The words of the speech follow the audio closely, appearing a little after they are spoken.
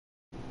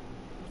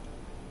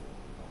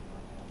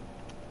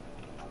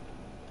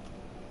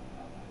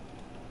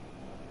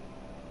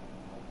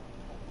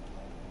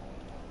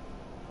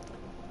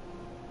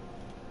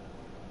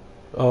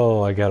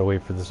I gotta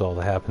wait for this all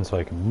to happen so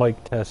I can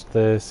mic test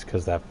this,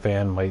 because that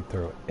fan might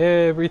throw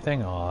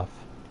everything off.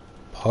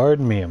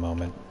 Pardon me a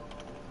moment.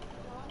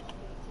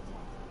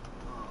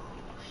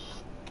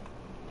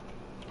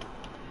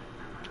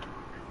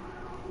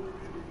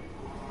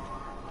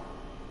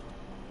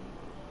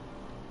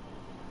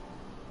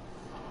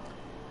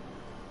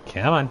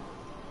 Come on.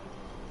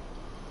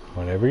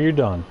 Whenever you're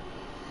done.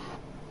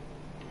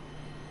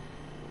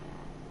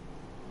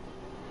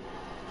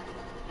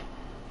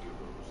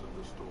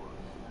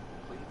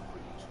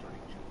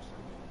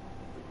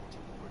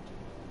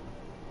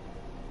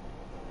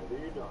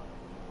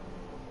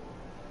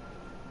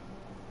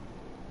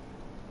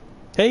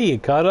 Hey, you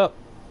caught up.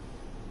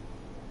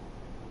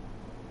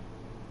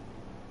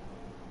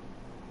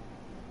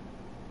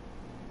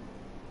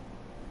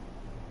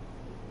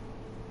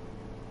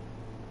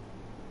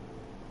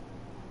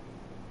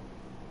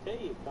 Hey,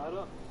 you caught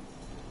up.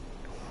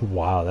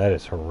 Wow, that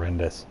is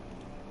horrendous.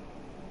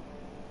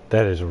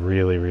 That is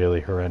really,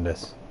 really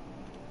horrendous.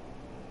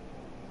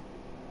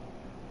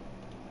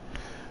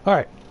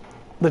 Alright,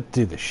 let's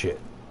do this shit.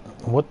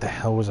 What the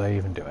hell was I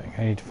even doing?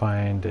 I need to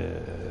find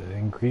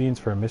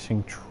ingredients for a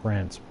missing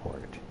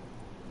transport.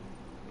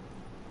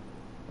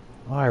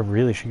 Oh, I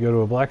really should go to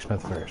a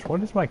blacksmith first.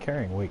 What is my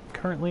carrying weight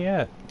currently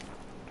at?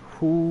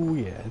 Ooh,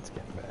 yeah, it's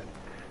getting bad.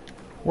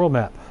 World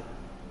map.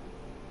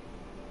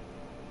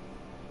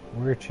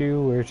 Where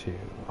to? Where to?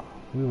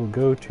 We will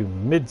go to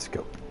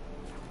mid-scope.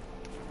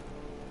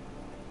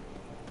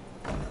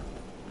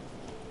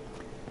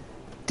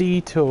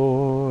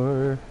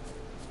 Detour.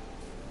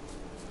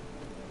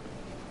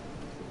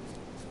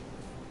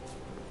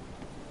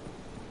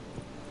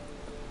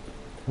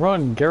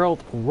 Run,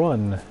 Geralt,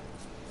 run.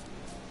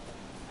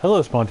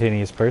 Hello,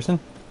 spontaneous person.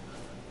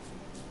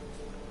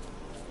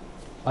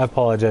 I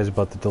apologize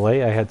about the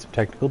delay. I had some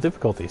technical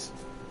difficulties.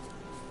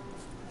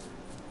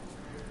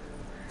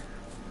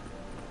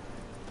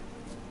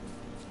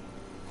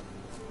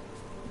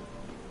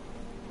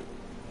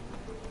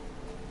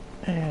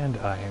 And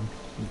I am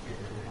here.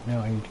 Now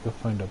I need to go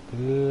find a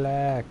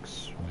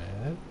blacksmith.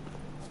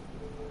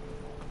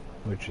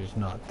 Which is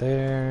not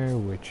there,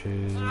 which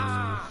is...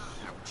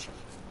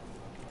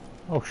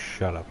 Oh,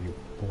 shut up, you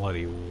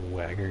bloody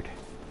waggart.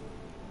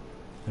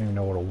 I don't even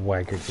know what a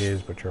waggart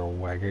is, but you're a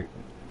waggart.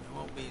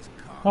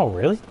 Oh,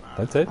 really?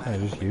 That's it? I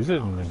just use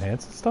it and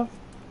enhance the stuff?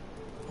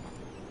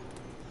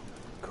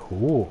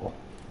 Cool.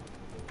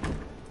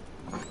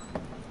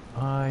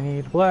 I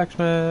need a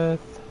blacksmith.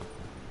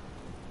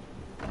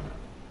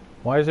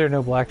 Why is there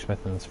no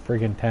blacksmith in this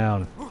friggin'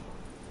 town?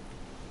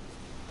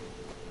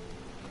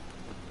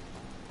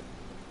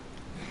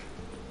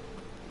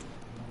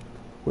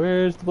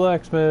 Where's the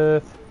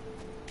blacksmith?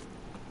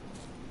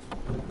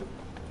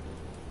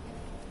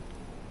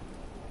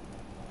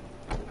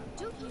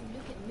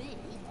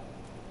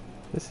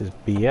 This is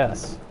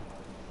BS.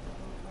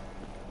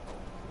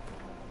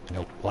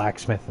 No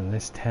blacksmith in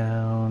this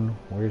town.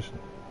 Where's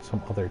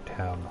some other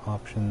town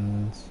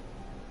options?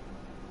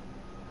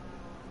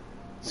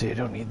 See, I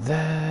don't need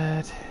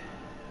that.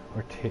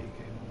 We're taking...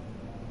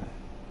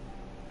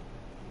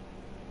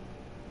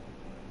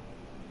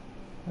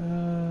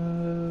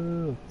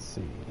 let's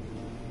see.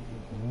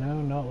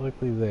 No, not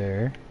likely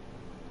there.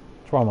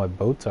 That's where all my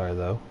boats are,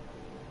 though.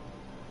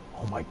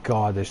 Oh my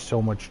god, there's so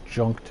much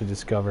junk to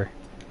discover.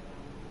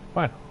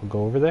 Fine, we'll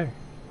go over there.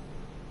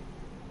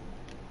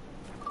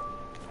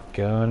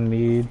 Gonna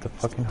need the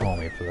fucking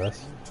homie for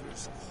this.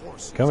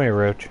 Come here,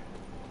 Roach.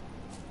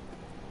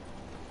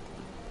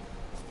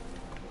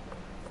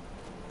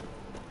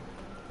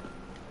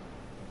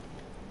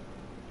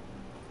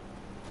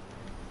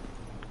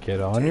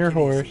 Get on your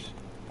horse.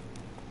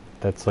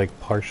 That's like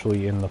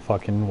partially in the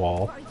fucking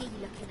wall.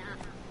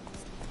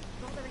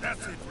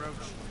 That's it,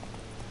 Roach.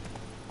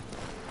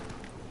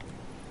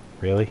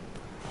 Really?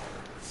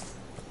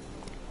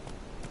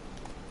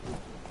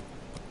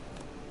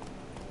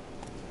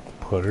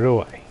 Put it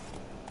away.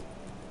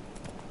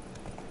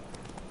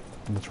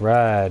 Let's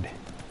ride.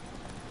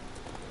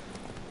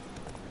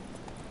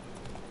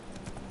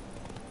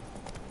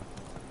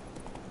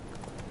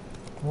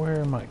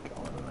 Where am I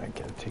going? I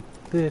gotta take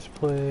this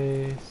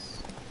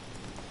place.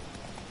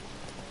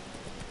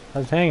 I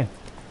was hanging.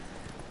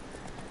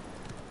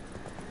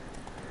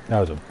 That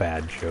was a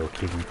bad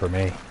joke even for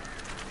me.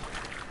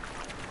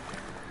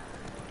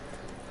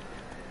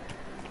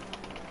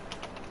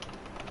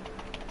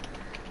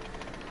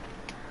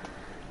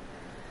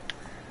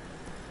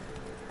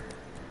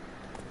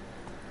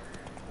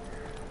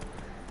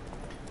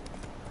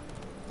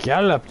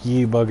 Gallop,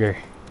 you bugger.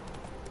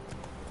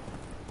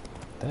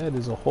 That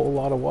is a whole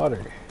lot of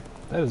water.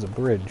 That is a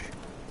bridge.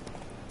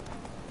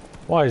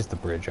 Why is the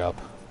bridge up?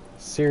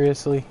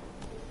 Seriously?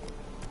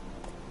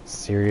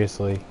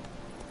 Seriously?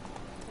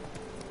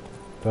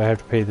 Do I have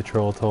to pay the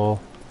troll toll?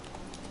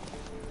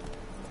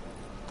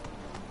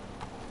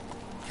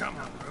 Come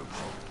on, Roach.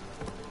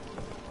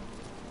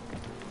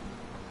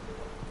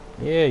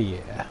 Yeah,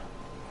 yeah.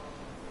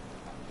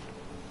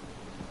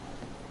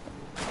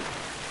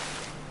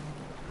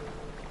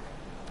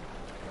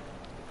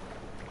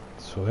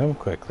 So Swim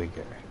quickly,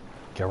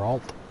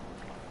 Geralt.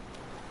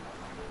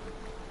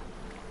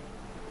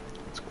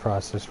 Let's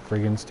cross this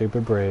friggin'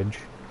 stupid bridge.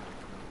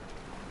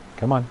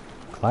 Come on,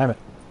 climb it.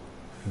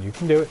 You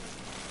can do it.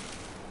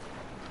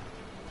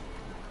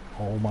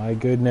 Oh my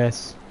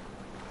goodness.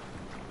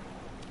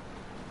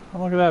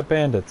 Oh, look at that,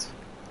 bandits.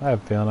 I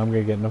have a feeling I'm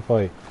gonna get in a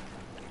fight.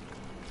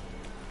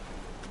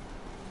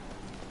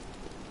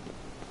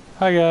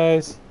 Hi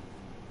guys.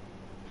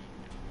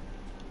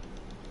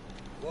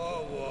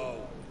 Whoa,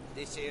 whoa.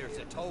 This here's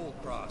a toll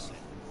crossing.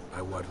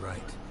 By what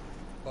right?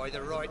 By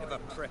the right of a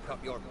prick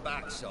up your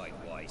backside,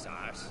 wise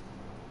arse.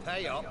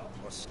 Pay up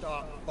or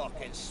start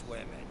fucking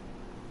swimming.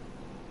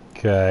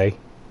 Okay.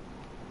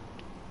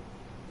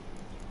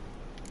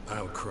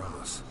 I'll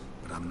cross,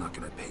 but I'm not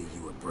gonna pay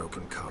you a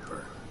broken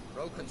copper.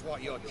 Broken's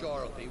what your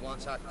jaw will be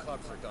once that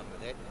clubs are done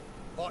with it.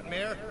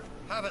 Botmere,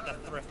 have it, the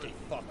thrifty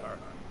fucker.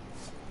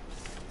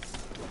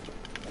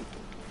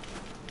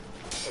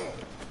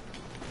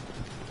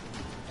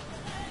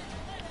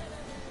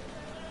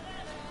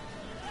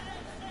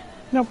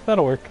 Nope,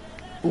 that'll work.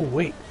 Oh,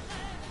 wait.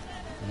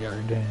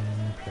 Yarden,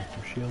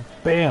 protective shield.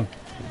 Bam!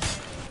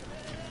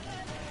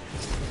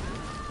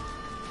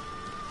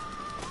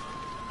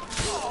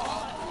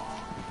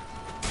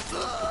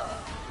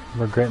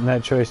 Regretting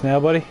that choice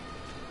now, buddy?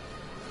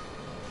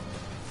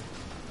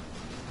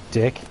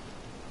 Dick.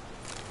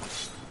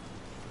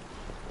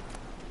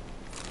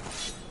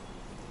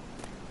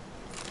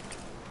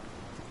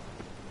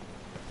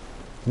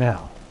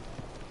 Now,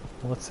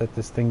 let's set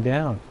this thing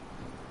down.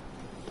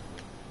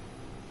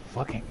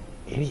 Fucking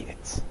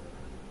idiots.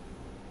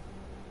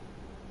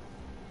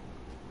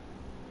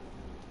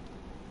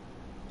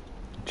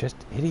 Just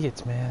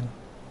idiots, man.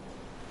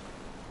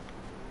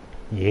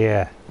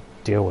 Yeah,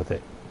 deal with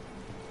it.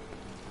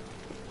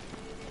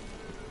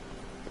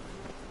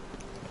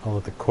 I'll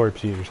let the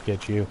corpse eaters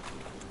get you.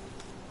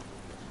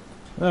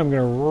 Then I'm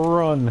gonna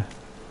run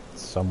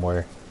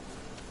somewhere.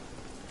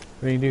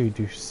 What do? You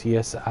do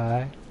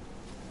CSI?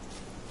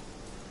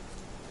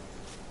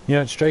 You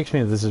know, it strikes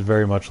me that this is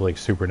very much like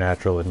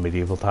Supernatural in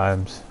medieval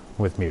times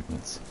with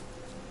mutants.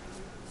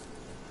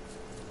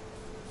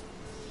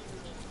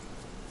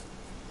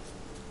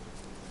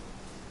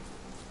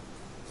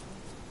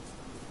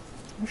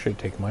 I should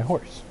take my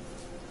horse.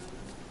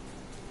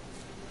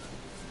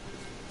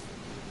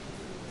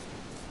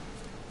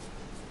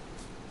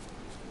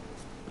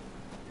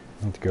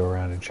 I need to go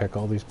around and check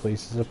all these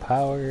places of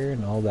power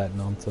and all that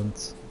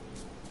nonsense.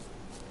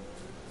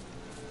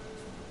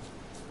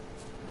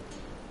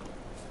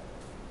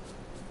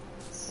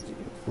 Let's see,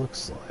 it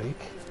looks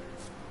like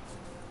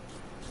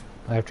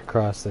I have to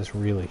cross this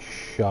really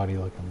shoddy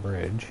looking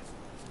bridge.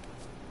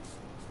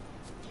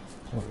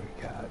 What do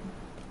we got?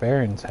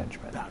 Baron's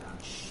henchman. If I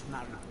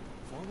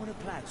want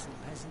to play some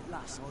peasant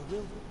lass, I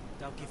will.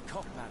 Don't give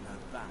Cockman no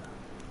ban.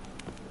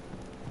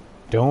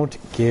 Don't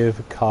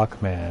give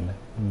Cockman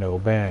no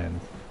ban.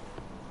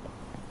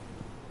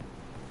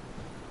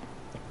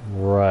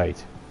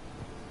 Right.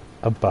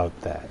 About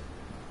that.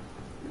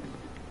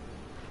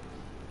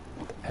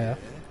 F.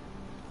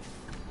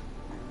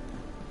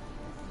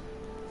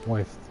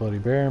 Wife of the Bloody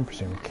Baron,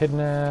 presumed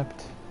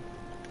kidnapped.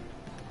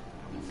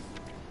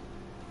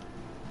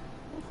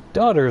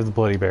 Daughter of the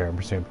Bloody Baron,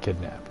 presumed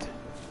kidnapped.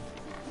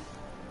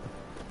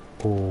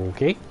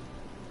 Okay.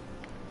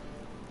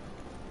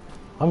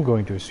 I'm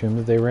going to assume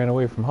that they ran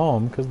away from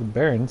home because the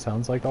Baron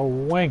sounds like a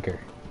wanker.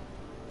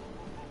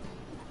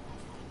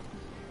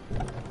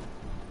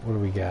 What do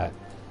we got?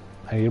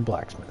 I need a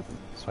blacksmith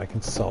so I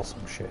can sell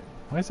some shit.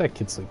 Why is that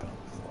kid sleeping on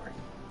the floor?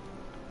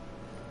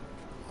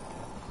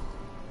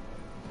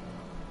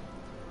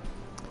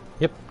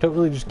 Yep,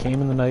 totally just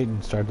came in the night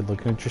and started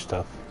looking at your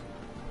stuff.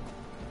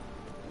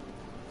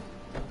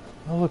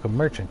 Oh look, a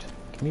merchant.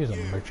 Can use a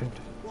merchant.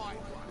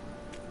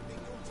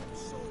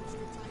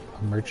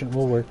 A merchant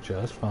will work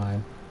just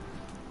fine.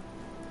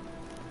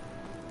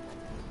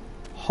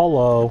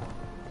 Hello.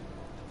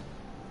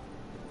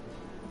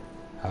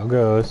 How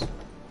goes?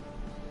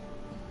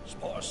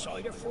 Spot a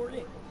cider for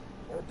you?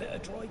 Or a bit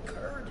of dry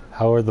curd?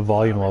 How are the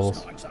volume It's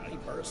levels? not exactly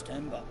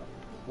bursting, but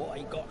what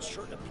I got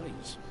sure to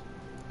please.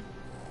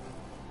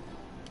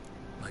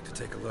 Like to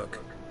take a look.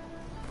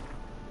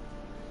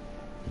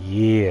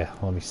 Yeah,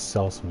 let me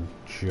sell some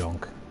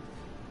junk.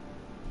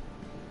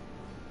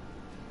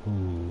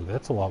 Ooh,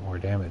 that's a lot more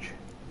damage.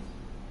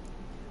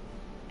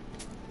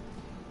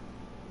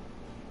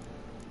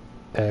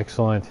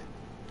 Excellent.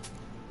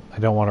 I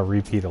don't want to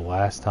repeat it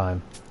last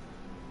time.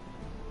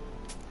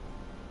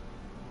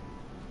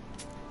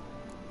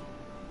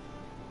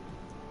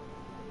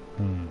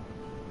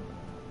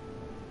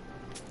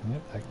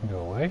 Yep, that can go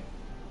away.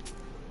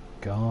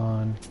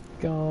 Gone,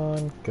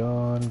 gone,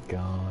 gone,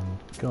 gone,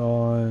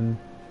 gone,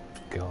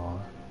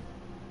 gone.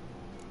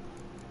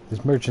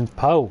 This merchant's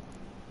Poe.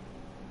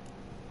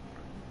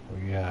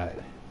 What we got?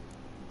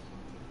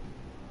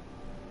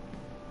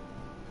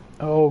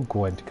 Oh,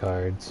 Gwent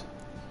cards.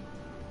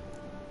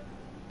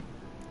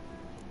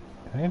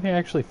 Anything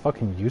actually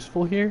fucking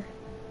useful here?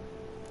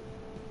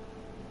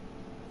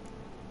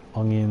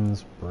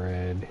 Onions,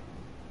 bread.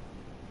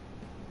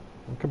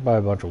 I could buy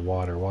a bunch of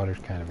water. Water's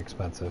kind of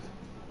expensive.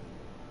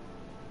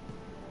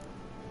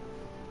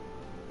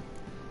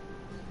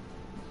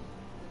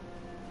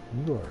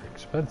 You are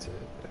expensive.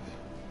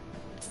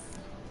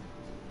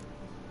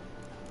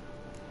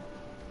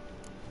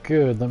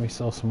 Good, let me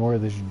sell some more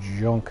of this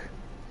junk.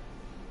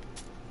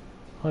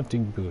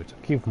 Hunting boots.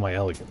 I'll keep my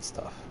elegant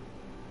stuff.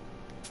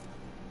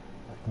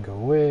 I can go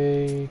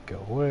away,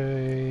 go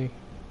away.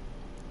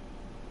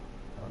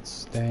 Not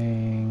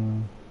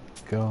staying.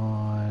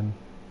 Gone.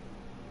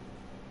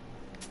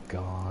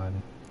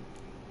 Gone.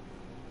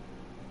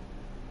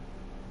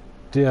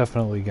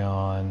 Definitely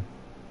gone.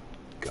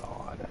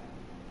 Gone.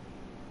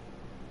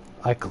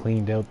 I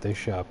cleaned out this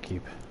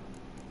shopkeep.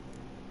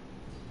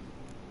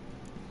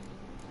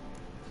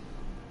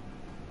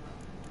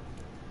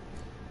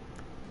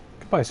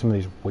 Could buy some of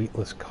these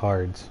weightless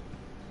cards.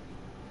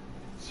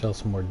 Sell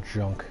some more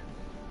junk.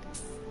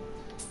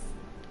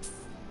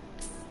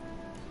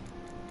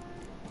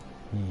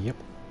 Yep.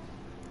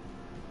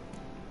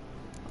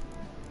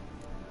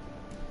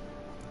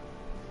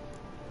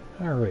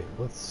 Alright,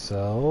 let's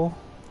sell.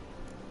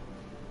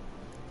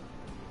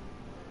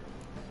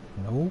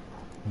 Nope.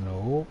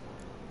 Nope.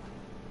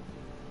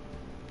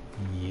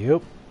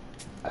 Yep.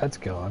 That's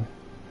gone.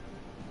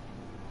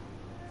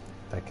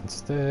 That can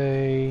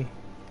stay.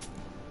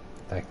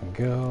 That can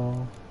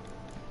go.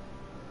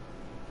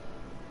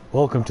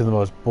 Welcome to the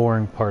most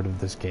boring part of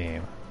this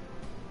game.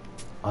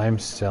 I'm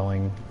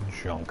selling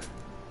junk.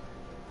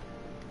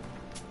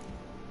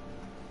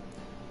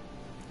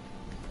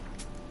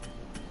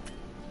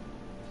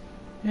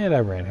 And I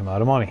ran him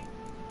out of money.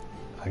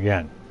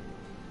 Again.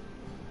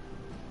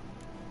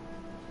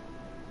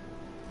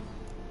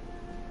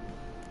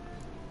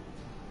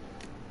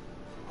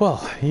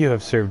 Well, you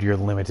have served your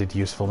limited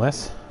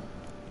usefulness.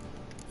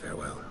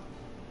 Farewell.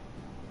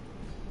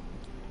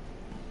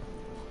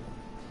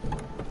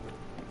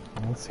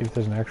 Let's see if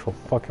there's an actual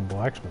fucking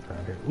blacksmith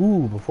around here.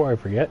 Ooh, before I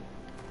forget.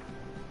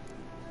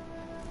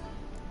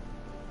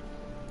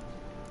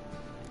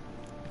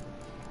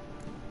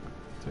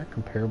 Is there a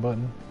compare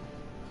button?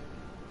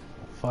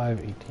 5,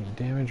 18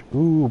 damage.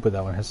 Ooh, but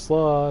that one has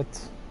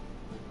slots.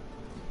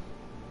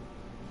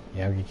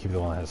 Yeah, we can keep the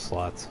one that has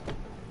slots.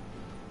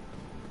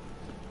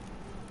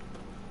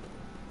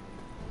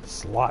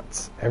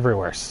 Slots.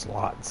 Everywhere,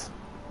 slots.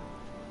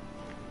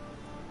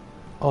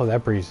 Oh,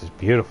 that breeze is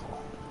beautiful.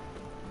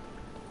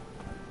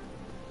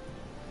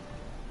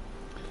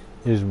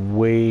 It is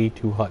way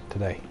too hot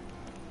today.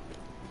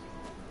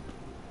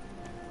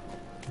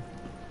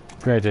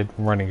 Granted,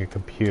 running a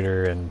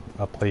computer and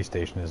a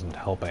PlayStation isn't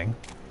helping.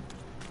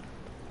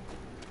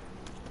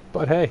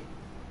 But hey,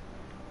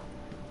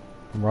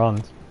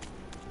 runs.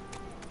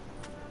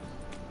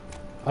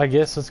 I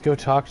guess let's go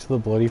talk to the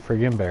bloody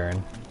friggin'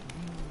 Baron.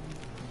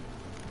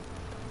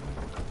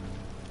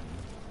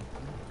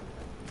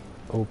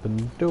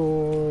 Open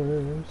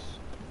doors.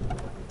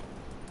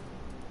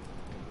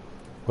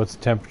 What's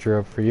the temperature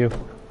up for you?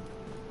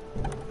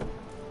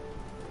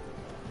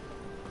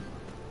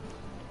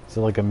 Is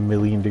it like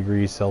 1,000,000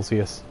 degrees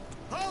Celsius?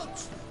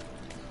 Halt!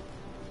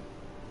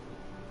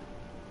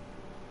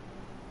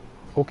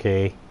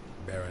 Okay.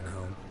 Baron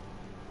home?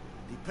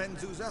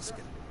 Depends who's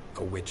asking.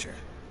 A witcher.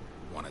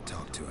 Want to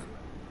talk to him.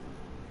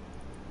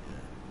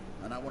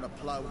 And I want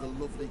to plough the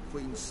lovely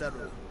Queen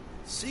Cyril.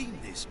 Seen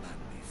this man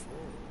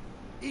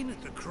before. In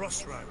at the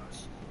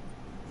crossroads.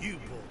 You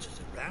brought us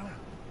around.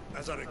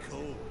 As I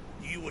recall,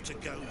 you were to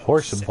go your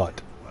Horse and separate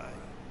butt. way.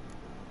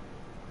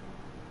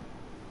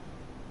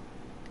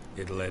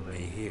 It led me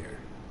here.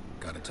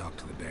 Gotta talk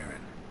to the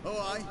Baron. Oh,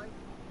 aye?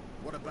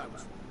 What about?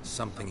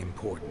 Something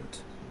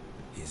important.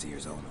 His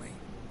ears only.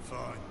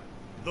 Fine.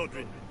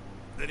 Lodrin,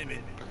 let him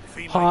in. If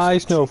he Hi,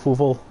 makes Snow it, Foofle.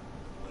 well,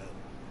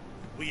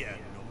 we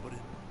outnumbered him.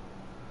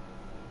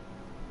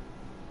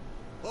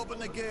 Open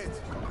the gate.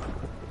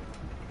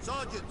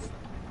 Sergeants.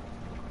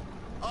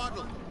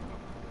 Ardle.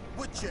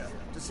 Witcher,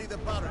 to see the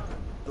Baron.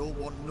 Don't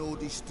want no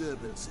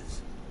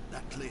disturbances.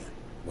 That clear?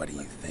 What do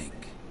you think?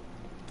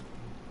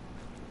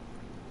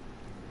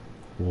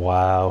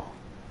 Wow.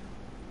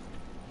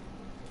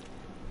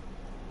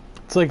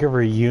 It's like a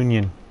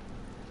reunion.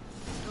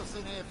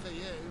 Nothing here for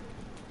you.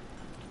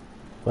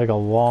 Like a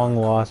long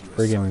lost You a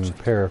friggin' sergeant,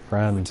 pair of you a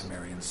friends.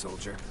 Temerian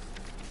soldier.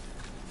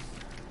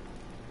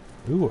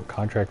 Ooh, a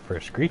contract for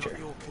a screecher.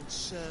 Your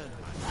concern,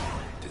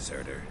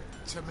 Deserter.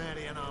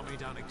 Temerian army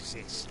don't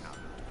exist.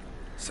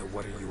 So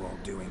what are you all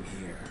doing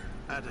here?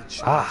 Had a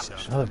choice Ah, of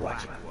there's another the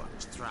blacksmith. black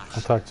ones thrashed.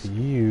 I'll talk to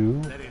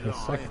you Let it in a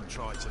lie second. and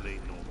try to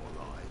lead normal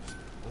lives,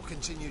 or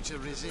continue to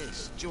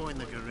resist, join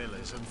the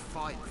guerrillas and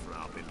fight for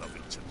our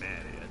beloved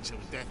Temeria until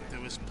death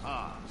do us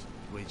part.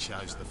 We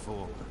chose the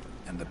former.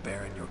 And the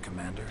Baron your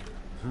commander?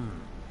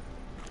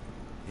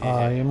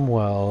 I am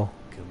well.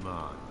 Come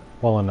on.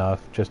 Well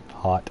enough, just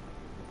hot.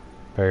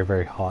 Very,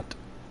 very hot.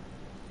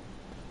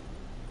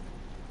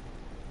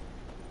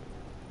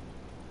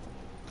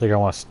 It's like I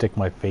want to stick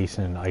my face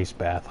in an ice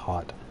bath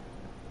hot.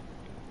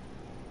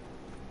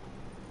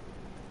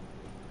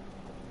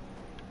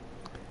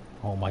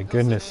 Oh my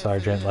goodness,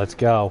 Sergeant, let's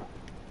go.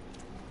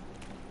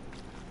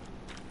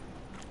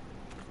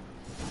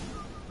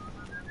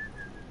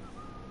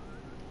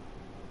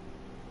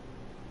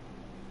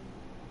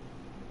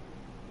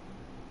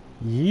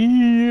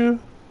 Yeah.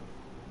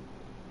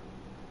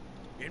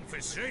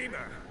 Infosema.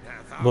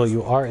 Now Well, those you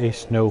were are a balls.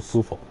 snow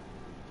foofle.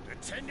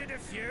 Attended a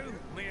few,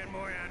 me and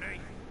my Annie.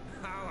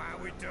 Oh, how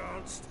we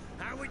danced,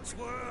 how we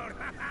twirled.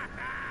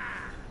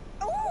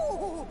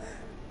 Ooh!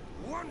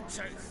 1, 2,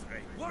 3.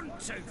 1,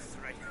 2, 3.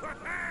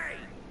 Hey!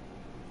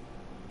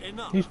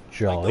 Enough. He's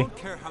jolly. I don't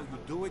care how you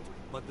do it,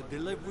 but the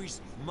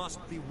deliveries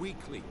must be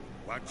weekly.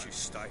 Won't you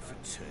stay for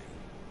tea?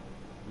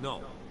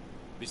 No.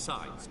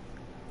 Besides,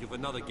 you've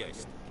another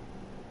guest.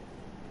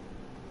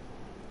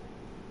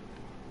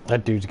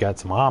 That dude's got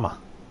some armor.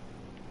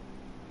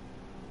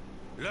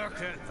 Look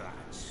at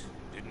that.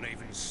 Didn't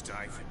even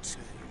stay for tea.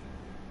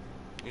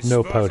 In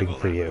No spite of pouting all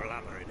for that you.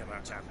 blabbering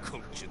about how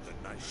cultured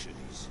the nation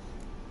is.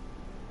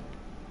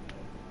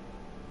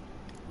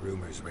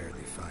 Rumors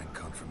rarely find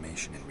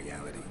confirmation in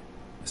reality,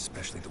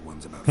 especially the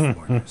ones about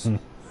foreigners.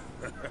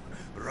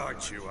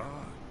 Right you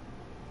are.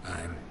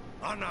 I'm...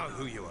 I know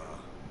who you are.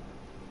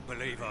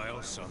 Believe I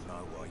also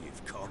know why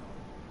you've come.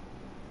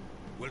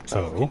 We'll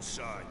talk Oh.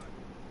 inside.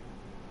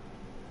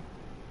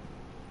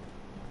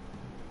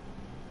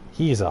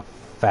 He's a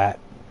fat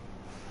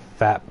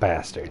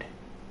bastard.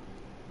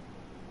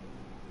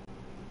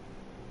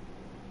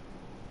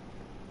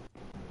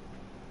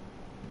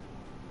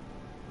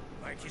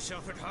 Make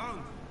yourself at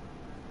home.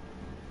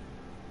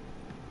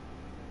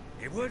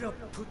 It would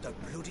have put the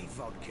bloody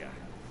vodka.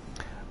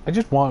 I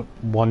just want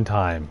one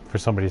time for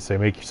somebody to say,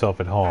 make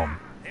yourself at home,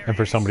 and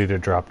for somebody to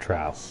drop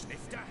trow.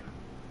 Snifter.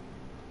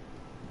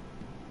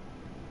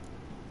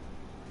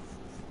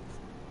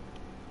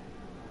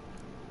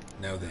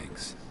 No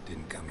thanks.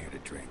 Didn't come here to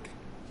drink.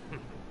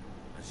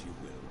 As you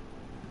will.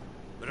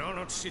 But I'll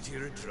not sit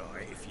here and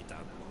dry if you don't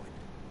mind.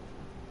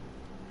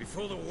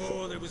 Before the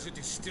war, there was a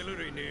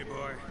distillery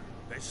nearby,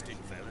 based in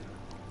Velen.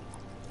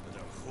 With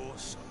a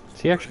horse.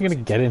 Is he actually going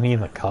to get any in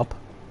the cup?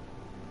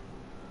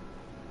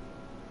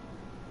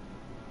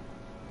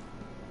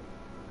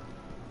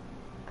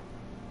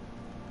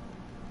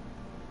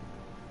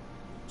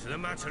 To the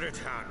matter at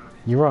hand.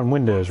 You're on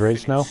Windows, right,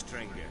 Snow?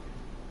 Stringer.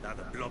 Now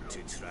the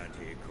blobtits round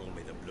here call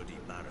me the bloody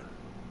Baron.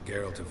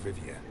 Geralt of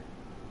Rivia.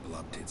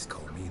 Blobtits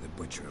call me the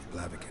Butcher of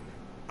Blaviken.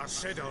 I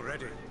said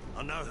already,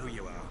 I know who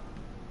you are.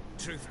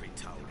 Truth be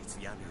told, it's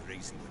the only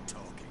reason we're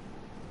talking.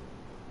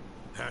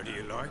 How do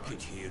you like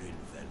it here in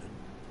Velen?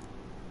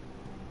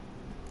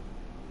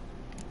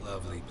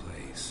 Lovely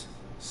place.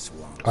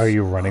 Swamps. Are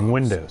you running bogs,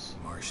 Windows?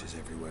 Marshes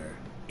everywhere.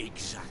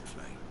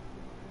 Exactly.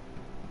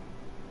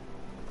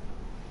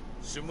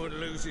 Someone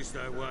loses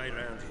their way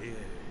around here,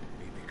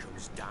 he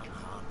becomes damn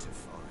hard to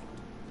find.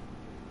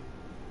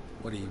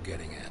 What are you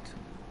getting at?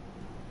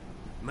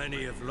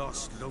 Many have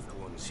lost loved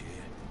ones here.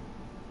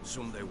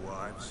 Some their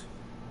wives,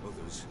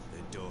 others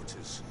their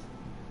daughters.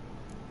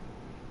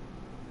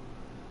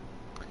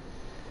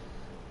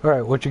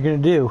 Alright, what you're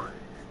going to do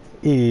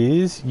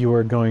is you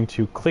are going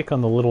to click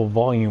on the little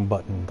volume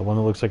button, the one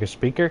that looks like a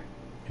speaker,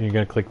 and you're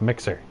going to click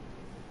Mixer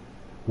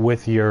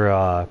with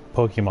your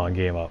Pokemon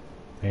game up.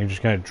 And you're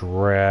just going to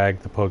drag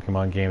the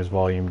Pokemon game's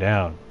volume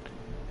down.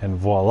 And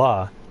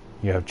voila,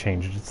 you have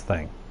changed its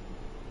thing.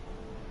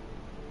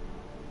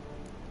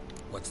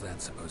 What's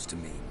that supposed to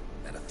mean?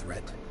 That a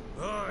threat?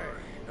 Aye,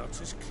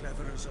 not as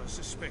clever as I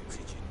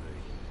suspected you'd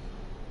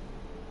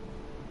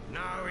be.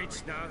 No,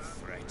 it's no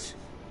threat.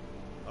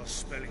 I'll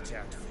spell it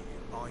out for you.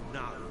 I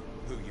know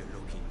who you're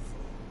looking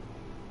for.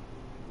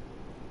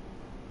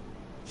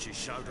 She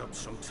showed up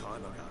some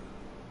time ago.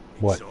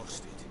 What?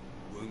 Exhausted,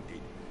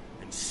 wounded,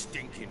 and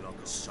stinking like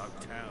a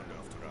soaked hound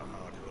after a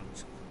hard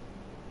hunt.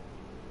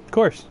 Of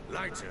course.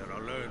 Later, I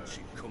learned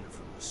she'd come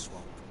from the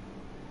swamp.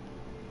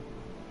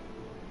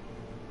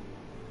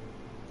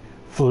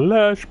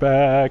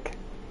 Flashback.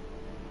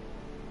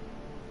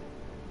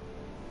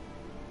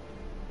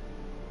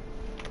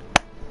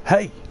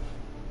 Hey!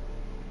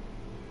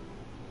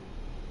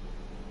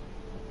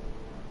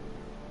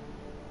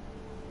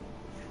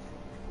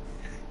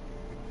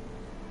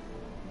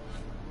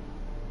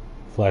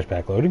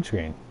 Flashback loading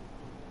screen.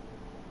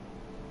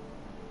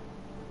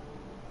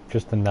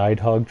 Just the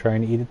Nidhogg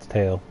trying to eat its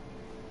tail.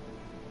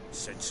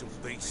 Said some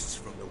beasts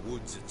from the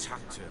woods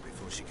attacked her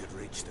before she could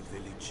reach the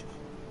village.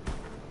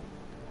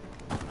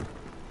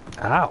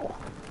 Ow.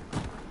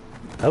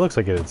 That looks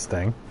like its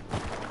thing.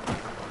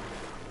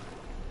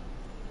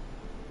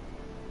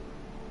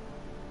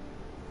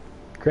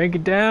 Crank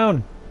it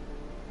down.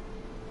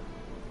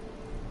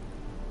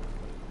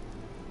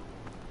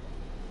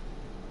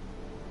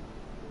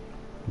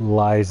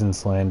 Lies and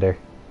slander.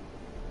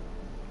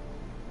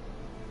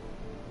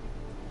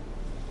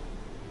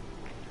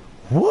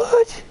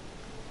 What?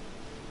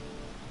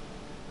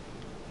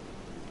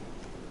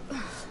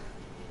 That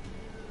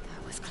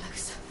was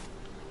close.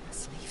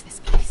 Let's leave this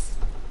place.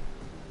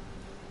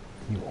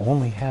 You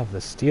only have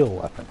the steel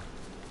weapon.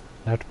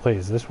 Now to play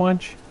as this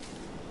wench?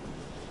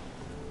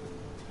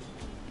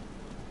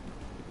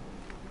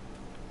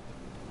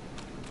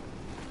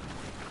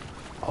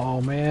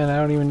 Oh man, I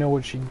don't even know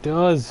what she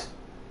does.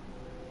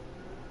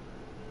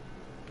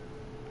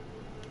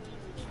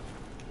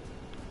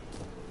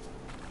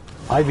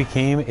 I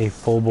became a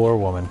full-bore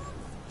woman.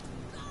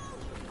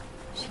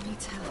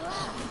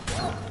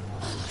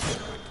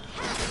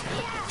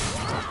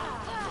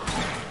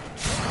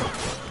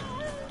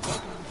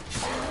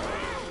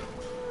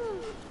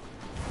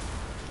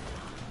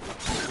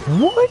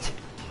 What?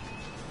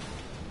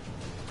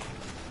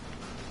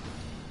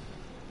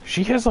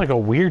 She has like a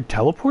weird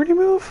teleporting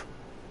move?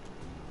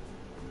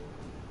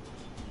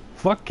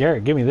 Fuck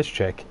Garrett, give me this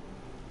chick.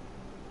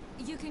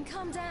 You can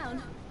come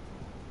down.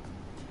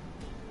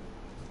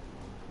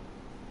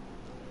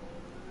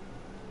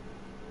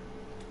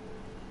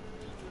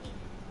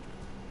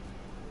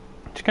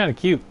 She's kind of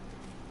cute.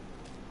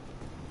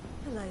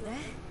 Hello there.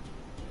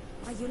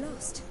 Are you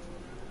lost?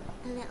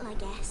 A little, I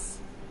guess.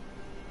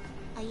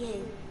 Are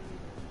you?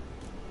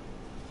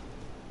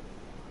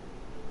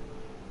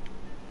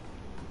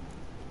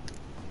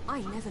 I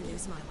never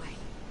lose my way.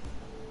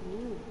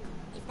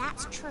 If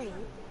that's true,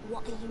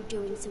 what are you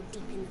doing so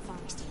deep in the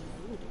forest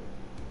alone?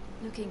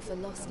 Looking for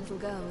lost little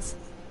girls.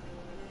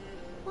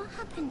 What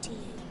happened to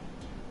you?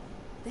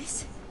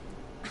 This?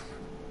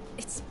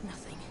 It's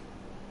nothing.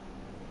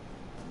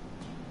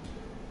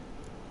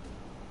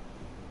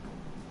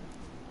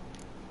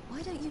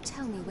 Why don't you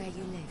tell me where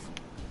you live?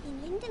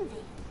 In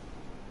Lindenville.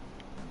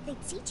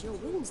 They'd see to your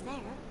wounds there.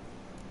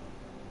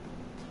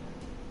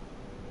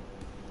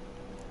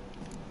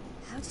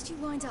 How did you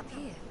wind up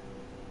here?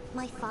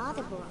 My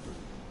father brought me.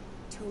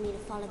 Told me to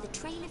follow the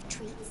trail of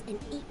treats and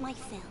eat my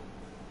fill.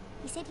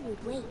 He said he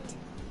would wait.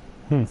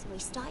 So I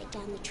started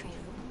down the trail.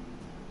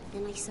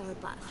 Then I saw a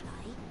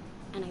butterfly,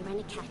 and I ran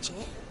to catch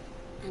it,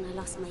 and I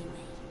lost my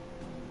way.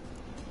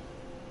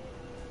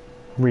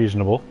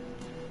 Reasonable.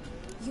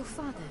 Your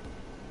father,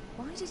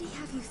 why did he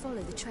have you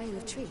follow the trail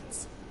of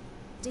treats?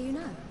 Do you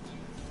know?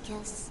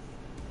 Because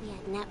we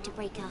had nap to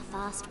break our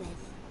fast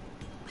with.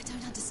 I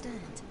don't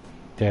understand.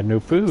 They had no I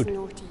was food.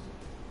 naughty.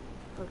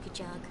 Broke a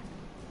jug.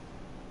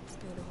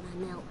 Spilled all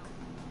our milk.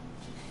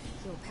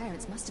 Your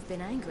parents must have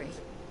been angry.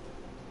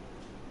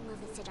 Mother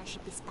said I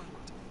should be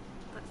spanked.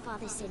 But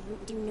father said it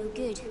wouldn't do no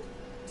good.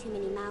 Too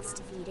many mouths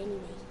to feed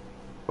anyway.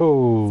 Sent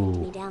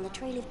me Oh, down the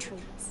trail of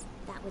treats.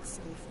 That would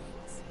solve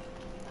things.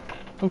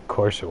 of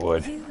course it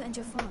would. You and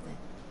your father,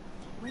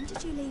 when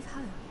did you leave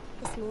home?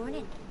 This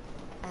morning,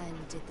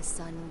 And did the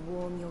sun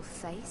warm your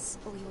face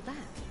or your back?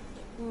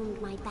 it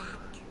warmed my back.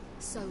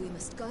 So we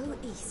must go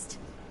east.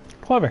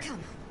 Clever. Come,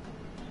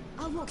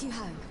 I'll walk you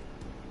home.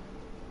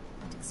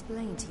 And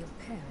explain to your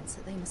parents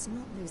that they must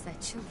not lose their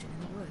children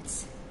in the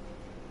woods.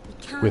 We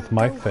can't With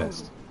my go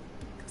fist. home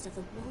because of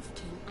the Wolf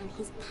King and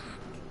his pack.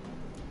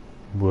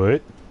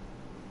 What?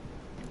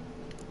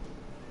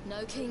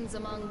 No kings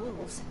among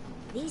wolves.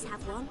 These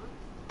have one.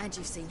 And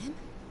you've seen him?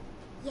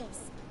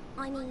 Yes.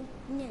 I mean,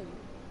 no.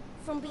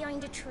 From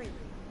behind a tree.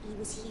 He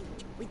was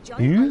huge, with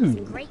giant eyes Ew.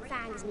 and great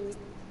fangs, and he was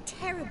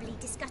terribly,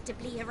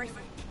 disgustingly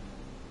horrific.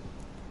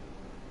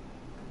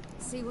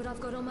 See what I've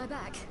got on my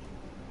back?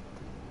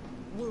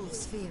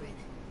 Wolves fear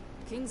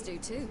it. Kings do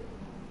too.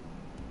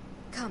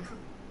 Come,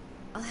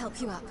 I'll help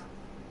you up.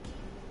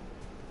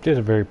 She has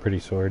a very pretty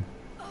sword.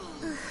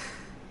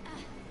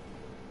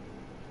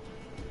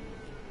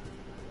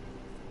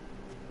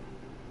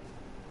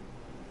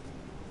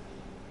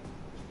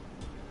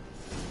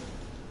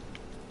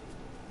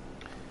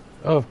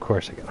 Of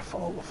course I gotta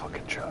follow the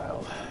fucking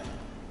child.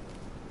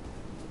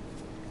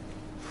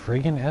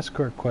 Friggin'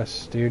 escort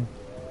quests, dude.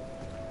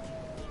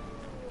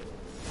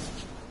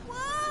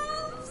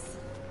 Wolves!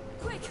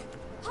 Quick,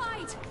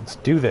 hide! Let's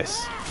do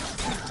this.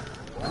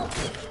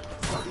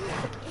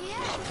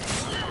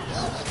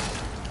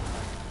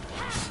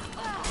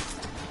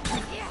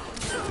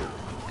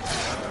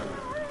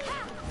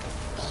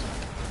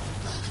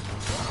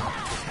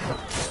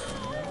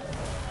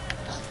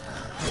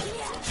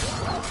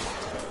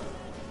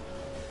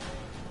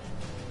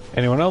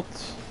 Anyone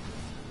else?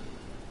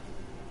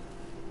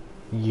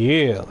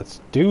 Yeah, let's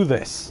do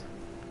this.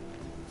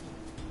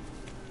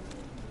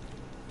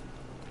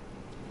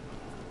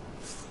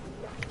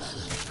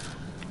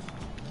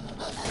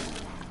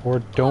 Or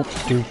don't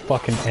do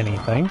fucking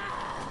anything.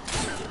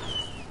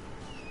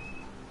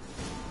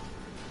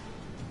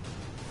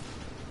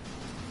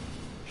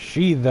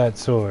 Sheathe that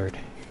sword.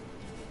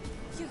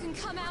 You can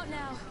come out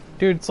now.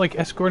 Dude, it's like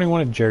escorting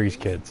one of Jerry's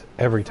kids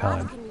every Father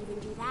time. couldn't even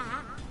do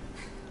that.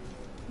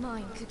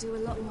 Mine could do a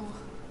lot more.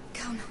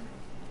 Come.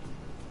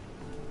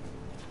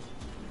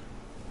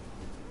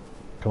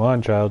 Come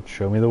on, child,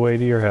 show me the way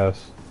to your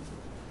house.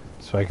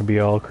 So I can be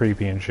all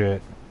creepy and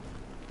shit.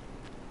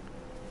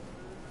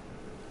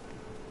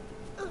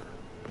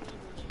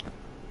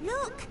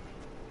 Look!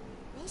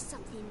 There's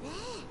something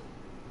there.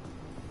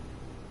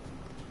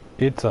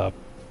 It's a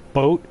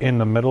boat in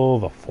the middle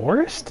of the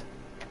forest?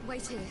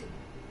 Wait here.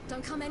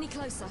 Don't come any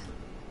closer.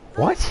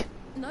 What?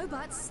 No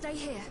buts, stay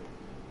here.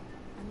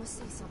 I must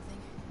see something.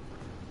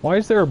 Why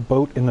is there a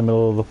boat in the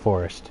middle of the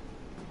forest?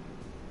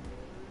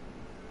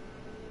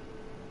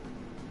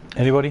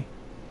 Anybody?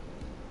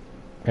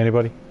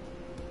 Anybody?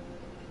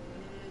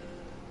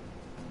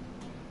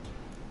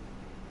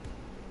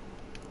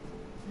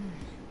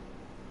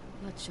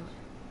 Bloodshot,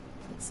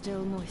 but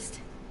still moist.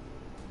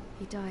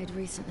 He died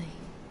recently.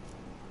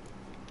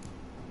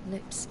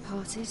 Lips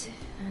parted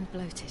and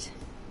bloated.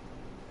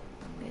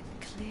 Bit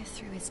clear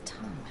through his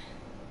tongue.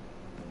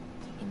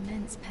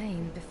 Immense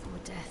pain before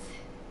death.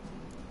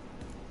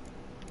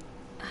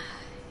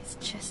 His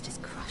His chest is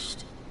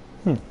crushed.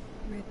 Hmm.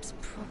 Ribs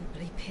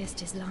probably pierced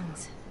his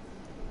lungs.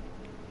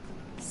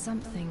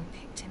 Something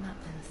picked him up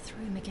and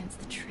threw him against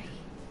the tree.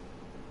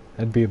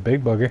 That'd be a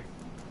big bugger.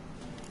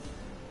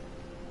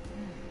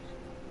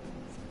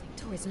 Something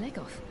tore his leg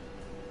off.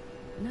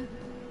 No,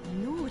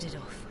 gnawed it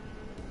off.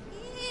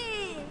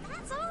 Ew,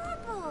 that's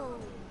horrible.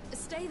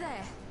 Stay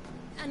there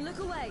and look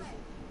away.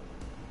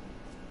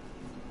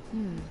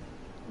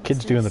 Kid's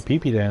What's doing the this?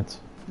 pee-pee dance.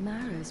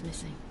 Marrow's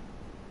missing.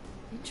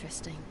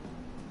 Interesting.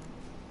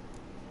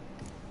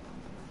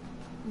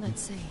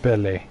 Let's see.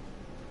 Belly.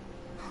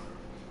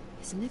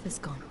 His liver's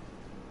gone.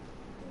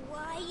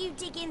 Why are you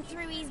digging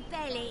through his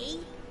belly?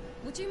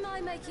 Would you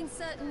mind making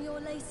certain your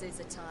laces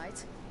are tied?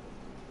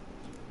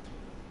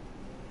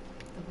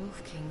 The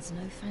Wolf King's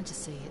no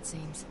fantasy, it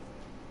seems.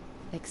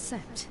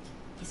 Except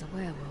he's a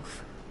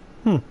werewolf.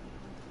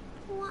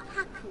 What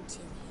happened to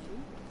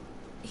him?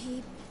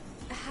 He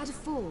had a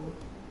fall.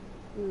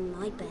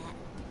 I bet.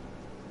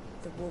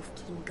 The Wolf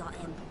King got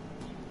him.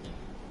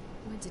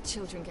 When did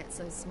children get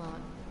so smart?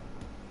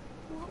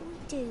 What will we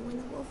do when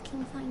the Wolf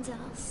King finds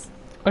us?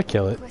 I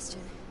kill it. Question.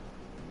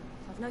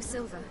 I've no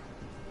silver,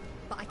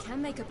 but I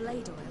can make a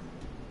blade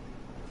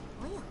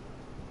oil. Oil?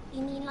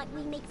 You mean like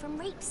we make from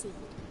rapeseed?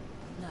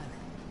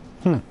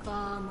 No. A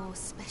far more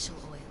special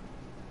oil.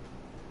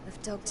 Of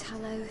dog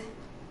tallow,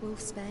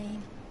 wolf's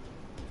bane,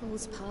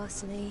 fool's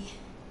parsley,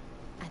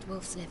 and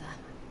wolf's liver.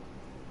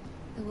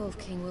 The Wolf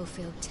King will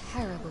feel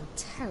terrible,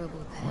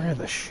 terrible pain. Where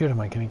the shit am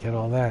I gonna get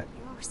all that?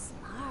 You're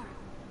smart.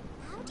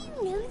 How do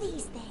you know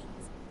these things?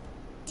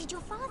 Did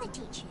your father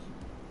teach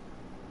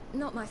you?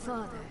 Not my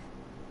father.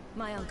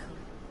 My uncle.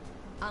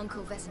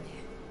 Uncle Vesemir.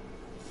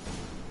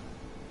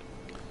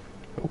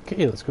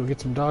 Okay, let's go get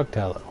some dog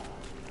tallow.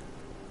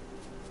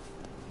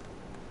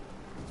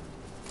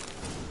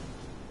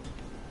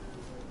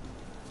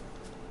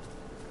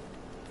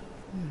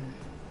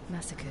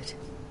 Massacred.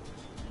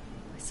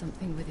 By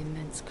something with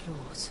immense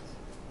claws.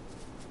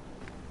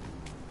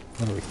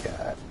 What do we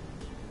got?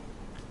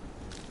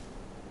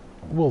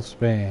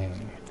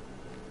 Wolfsbane.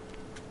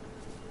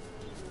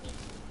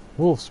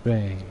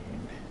 Wolfsbane.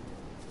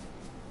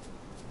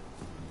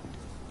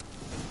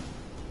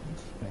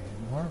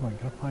 Where am I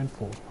gonna find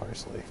fool's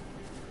parsley?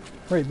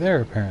 Right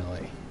there,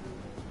 apparently.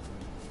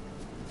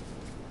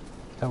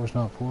 That was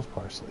not fool's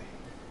parsley.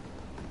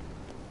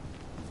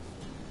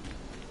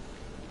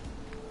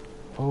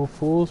 Oh,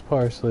 fool's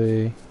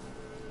parsley.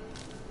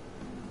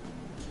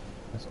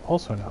 That's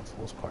also not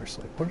fool's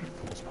parsley. What did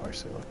fool's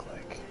parsley look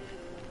like?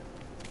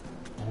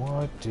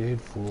 What did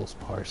fool's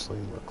parsley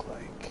look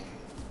like?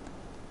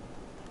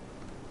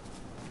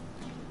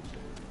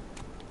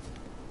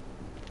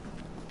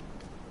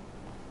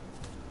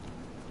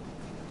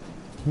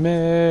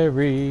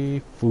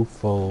 Merry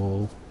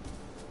Foofle.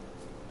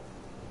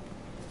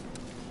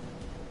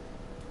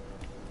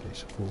 Okay,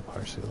 so fool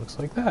parsley looks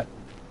like that.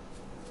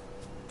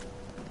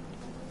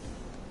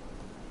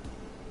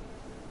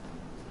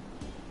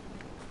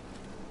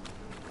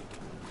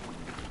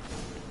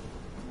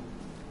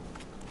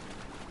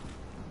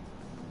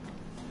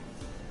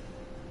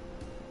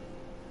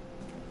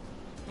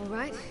 All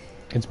right.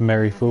 It's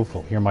Merry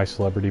Foofle. You're my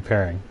celebrity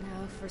pairing.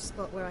 Now for a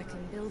spot where I can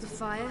build a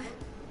fire,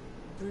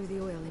 brew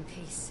the oil in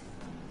peace.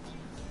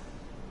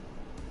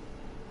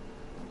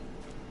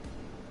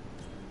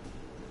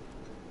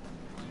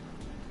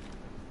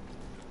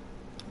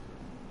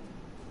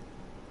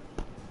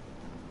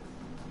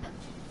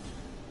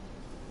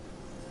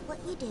 What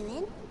you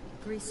doing?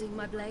 Greasing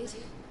my blade.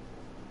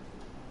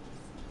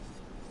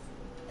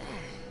 There.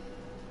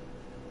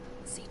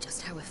 See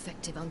just how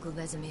effective Uncle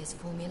Vesemir's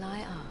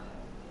formulae are.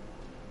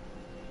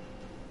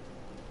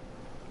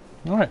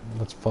 Alright,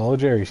 let's follow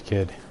Jerry's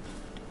kid.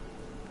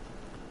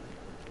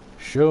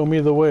 Show me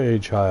the way,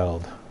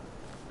 child.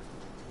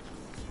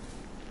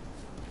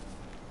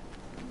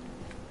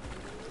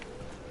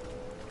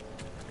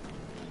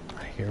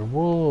 I hear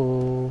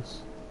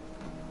wolves.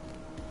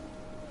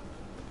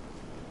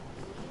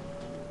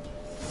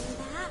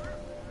 That?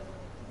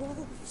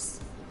 Wolves.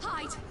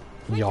 Hide!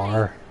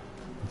 Yar.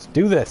 Let's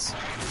do this.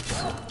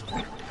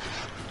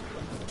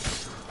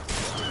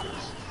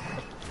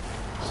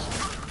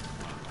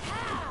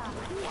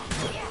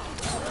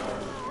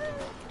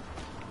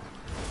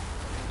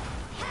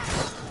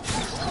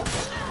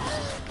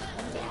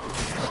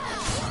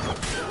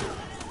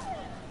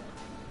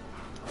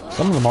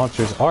 Some of the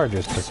monsters are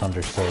just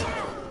misunderstood.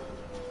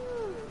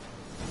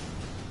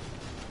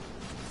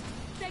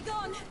 They're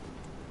gone!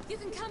 You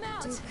can come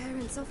out! Do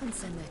parents often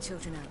send their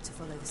children out to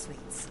follow the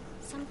sweets?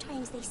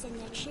 Sometimes they send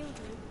their children.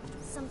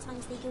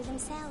 Sometimes they go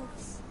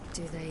themselves.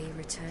 Do they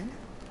return?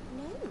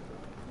 No.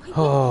 Why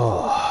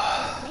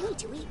Oh, would they? Plenty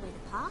to eat where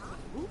the path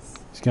ends.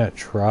 he's gonna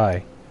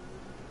try.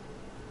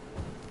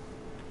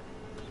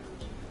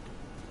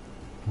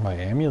 My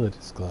amulet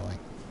is glowing.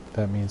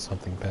 That means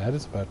something bad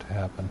is about to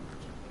happen.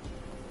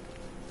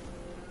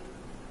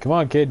 Come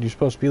on, kid. You're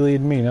supposed to be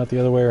leading me, not the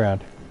other way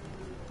around.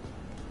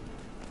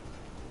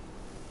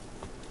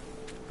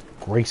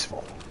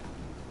 Graceful.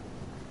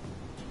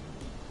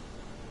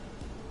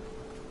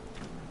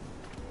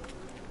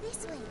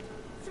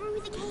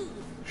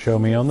 Show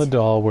me on the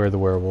doll where the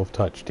werewolf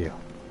touched you.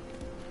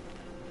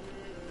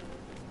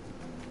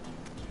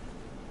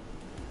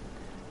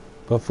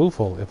 But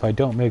Foofle, if I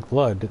don't make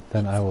blood,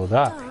 then I will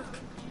die. Dark.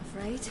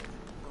 Afraid?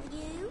 Are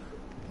you?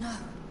 No.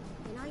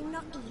 Then I'm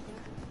not either.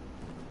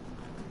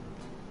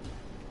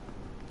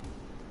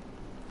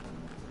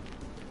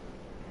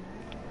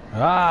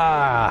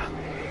 Ah!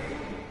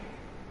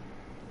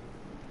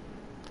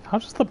 How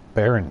does the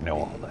Baron know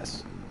all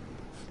this?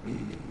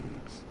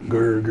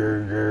 Grr,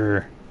 grr,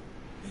 grr.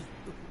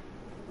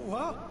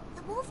 What?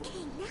 The Wolf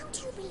King, now do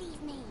you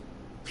believe me?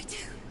 I do.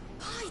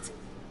 Hide.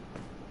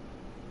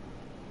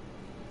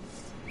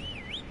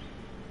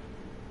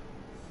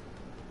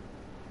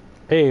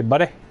 Hey,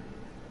 buddy.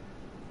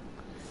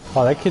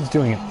 Oh, that kid's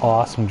doing an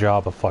awesome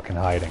job of fucking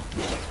hiding.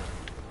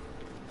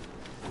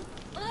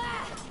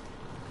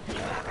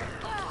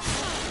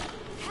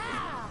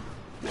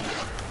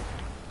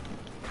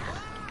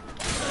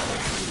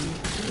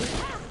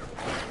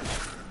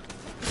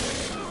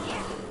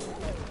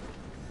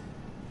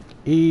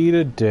 Eat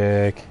a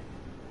dick.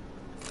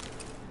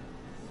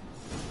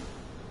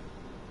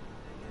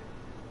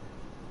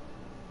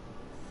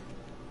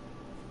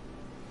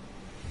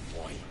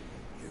 Boy,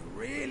 you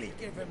really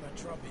give him a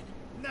drubbing.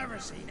 Never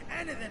seen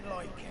anything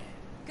like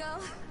it.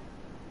 Girl,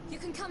 you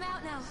can come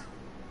out now.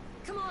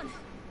 Come on.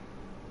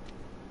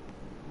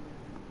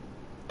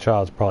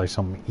 Child's probably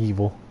something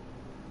evil.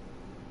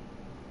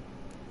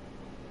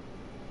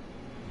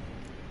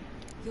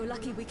 You're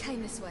lucky we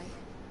came this way.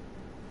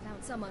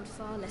 Found someone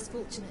far less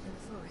fortunate in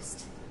the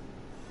forest.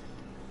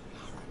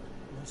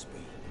 Must be.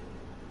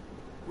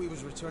 We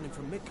was returning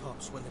from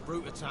Midcops when the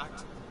brute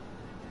attacked.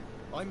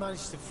 I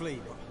managed to flee,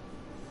 but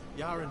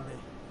Yaren did.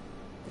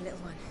 The little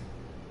one.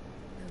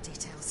 No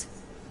details.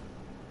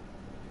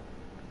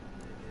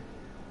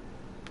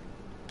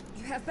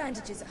 You have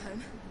bandages at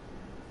home?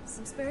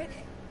 Some spirit?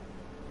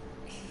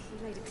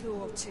 He laid a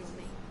claw or two on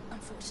me,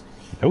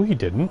 unfortunately. No, he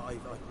didn't. I've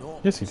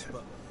noticed, Yes, he did.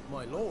 but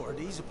my lord,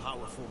 he's a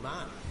powerful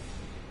man.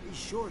 He's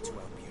sure to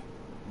help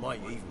you. Might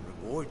even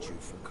reward you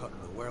for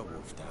cutting the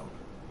werewolf down.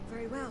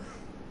 Very well.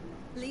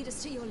 Lead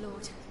us to your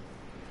lord.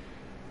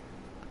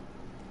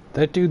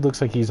 That dude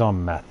looks like he's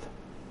on meth.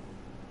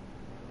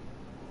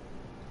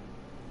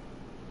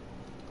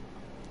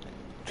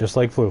 Just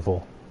like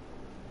Floofle.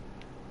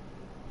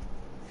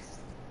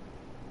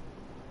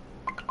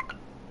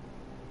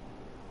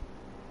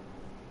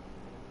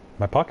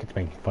 My pocket's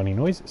making funny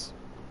noises.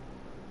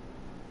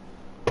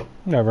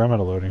 Never, I'm at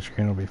a loading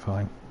screen, it'll be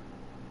fine.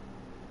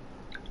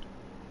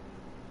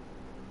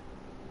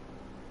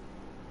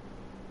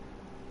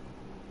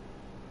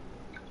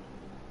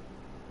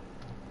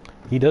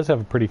 He does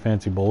have a pretty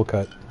fancy bowl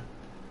cut.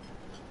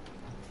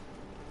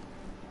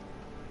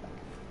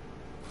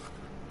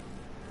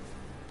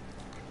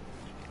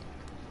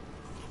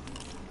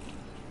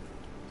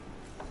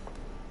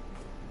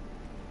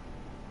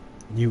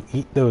 You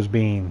eat those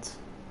beans.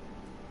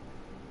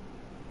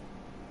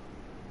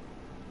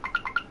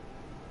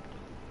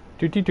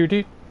 Doot doot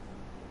doot.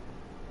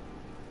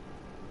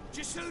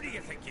 Just who do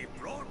you think you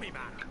brought me,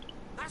 man?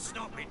 That's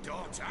not my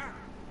daughter.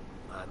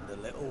 And the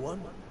little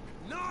one?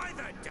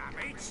 Neither,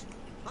 dammit.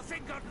 I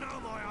think I'd know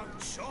my own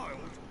child.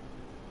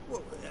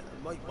 Well,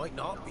 it might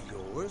not be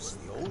yours,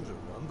 the older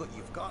one, but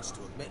you've got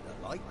to admit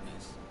the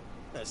likeness.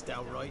 That's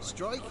downright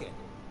striking.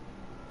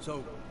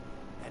 So,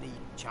 any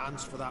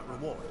chance for that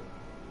reward?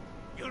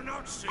 You'll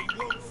not see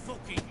one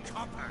fucking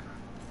copper.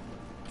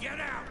 Get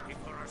out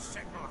before I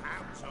set my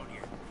hounds on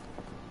you.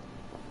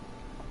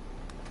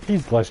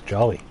 He's less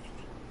jolly.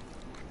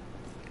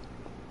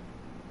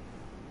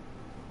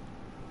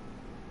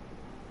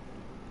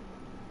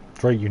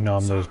 That's right, you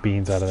nom those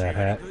beans out of that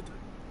hat. Good?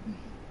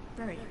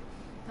 Very.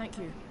 Thank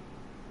you.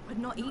 I'd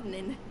not eaten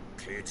in...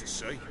 Clear to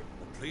see.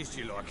 I'm pleased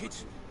you like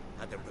it.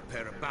 Had them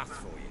prepare a bath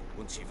for you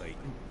once you've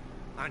eaten.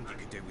 And you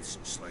could do with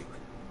some sleep.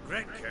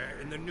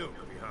 Gretka in the nook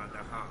behind the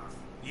hearth.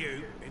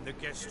 You in the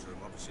guest room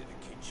opposite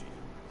the kitchen.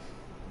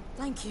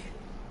 Thank you.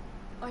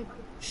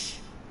 Shh.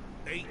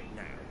 Eat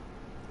now.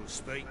 We'll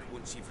speak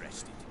once you've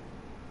rested.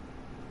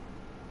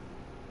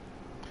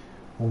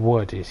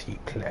 What is he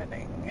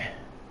planning?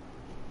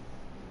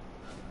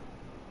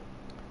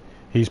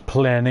 He's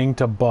planning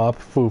to bop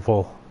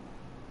Foofle.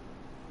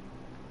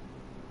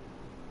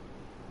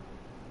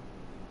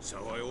 So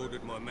I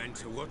ordered my men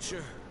to watch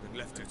her and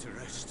left her to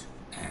rest.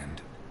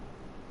 And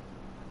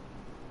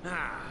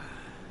Ah,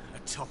 a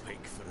topic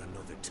for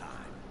another time.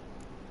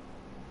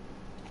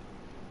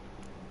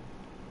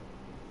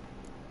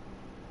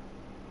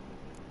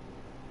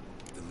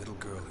 the little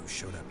girl who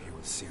showed up here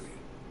with Ciri,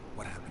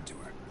 what happened to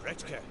her?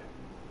 Gretka.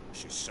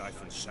 She's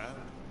safe and sound.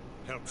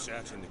 Helps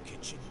out in the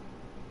kitchen.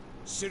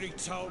 Ciri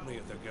told me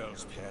of the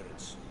girl's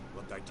parents,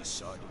 what they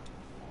decided.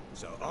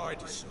 So I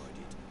decided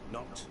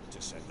not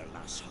to send the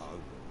lass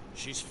home.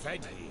 She's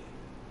fed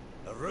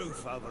here. A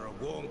roof over a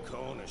warm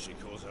corner she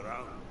calls her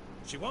own.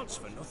 She wants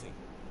for nothing.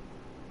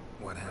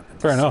 What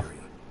happened Fair to enough. Ciri?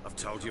 I've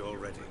told you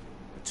already.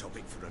 A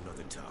topic for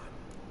another time.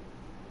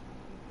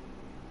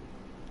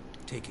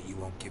 Take it you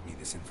won't give me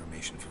this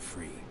information for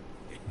free.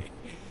 It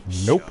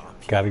Nope.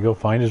 Sharp, Gotta go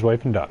find his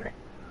wife and daughter.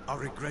 I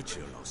regret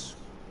your loss.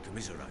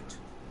 Commiserate.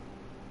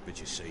 But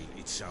you see,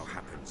 it so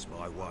happens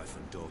my wife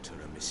and daughter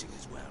are missing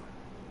as well.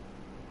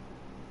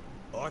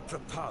 I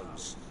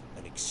propose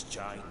an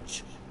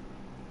exchange.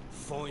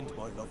 Find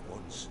my loved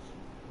ones,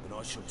 and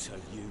I shall tell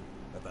you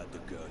about the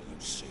girl you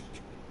seek.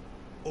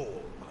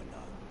 All I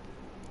know.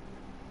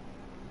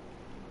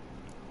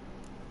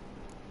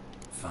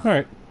 Fine.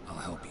 Alright. I'll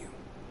help you.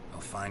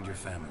 I'll find your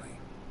family,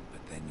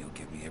 but then you'll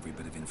give me every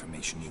bit of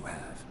information you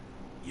have.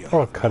 You Or I'll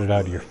have cut my it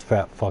out of your word.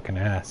 fat fucking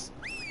ass.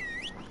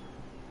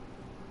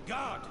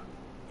 Guard!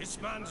 This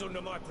man's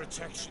under my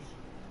protection.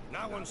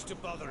 No one's to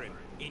bother him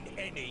in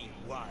any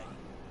way.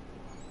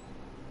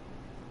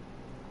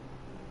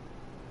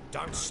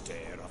 Don't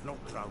stare, I've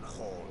not grown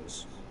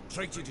horns.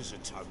 Treat it as a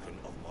token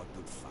of my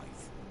good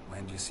faith.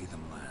 When do you see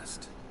them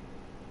last?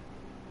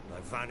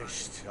 They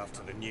vanished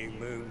after the new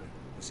moon,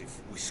 as if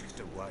whisked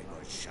away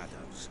by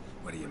shadows.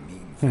 What do you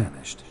mean,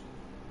 vanished?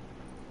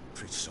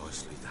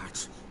 Precisely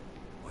that.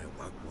 I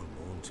awoke one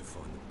morn to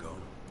find them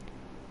gone.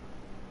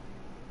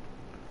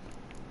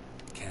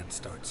 Can't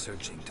start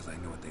searching till I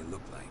know what they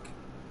look like.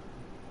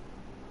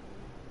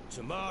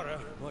 Tamara,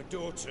 my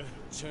daughter,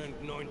 turned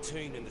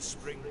 19 in the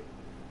spring.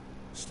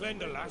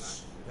 Slender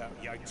lass, about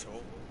yay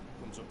tall,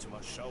 comes up to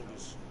my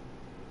shoulders.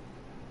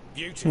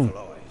 Beautiful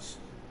eyes,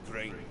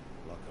 green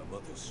like her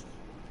mother's.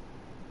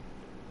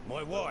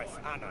 My wife,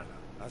 Anna,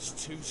 has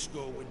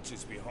 20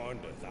 winters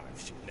behind her, though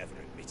she'd never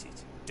admit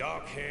it.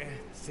 Dark hair,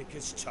 thick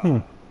as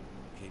tar,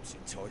 keeps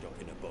it tied up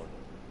in a bun.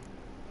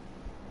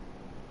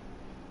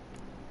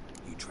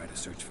 You try to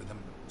search for them?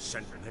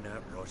 Sent men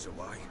out right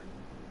away.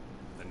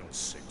 They're not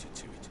suited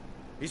to it.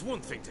 It's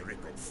one thing to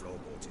rip up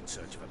floorboards in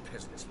search of a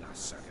peasant's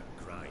last sack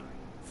of grain.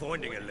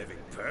 Finding a living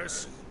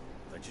person,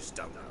 they just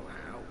don't know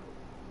how.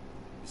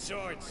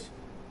 Besides,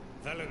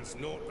 Velen's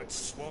naught but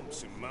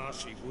swamps and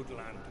marshy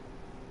woodland.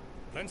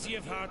 Plenty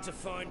of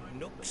hard-to-find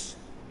nooks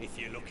if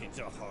you're looking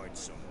to hide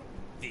someone.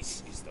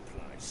 This is the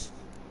place.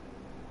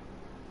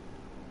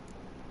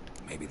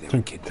 Maybe they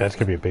were kidnapped. That's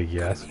gonna be a big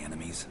yes. The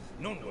enemies.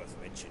 None worth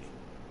mentioning.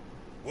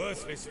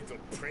 Worthless little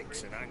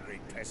pricks and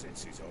angry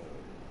peasants is all.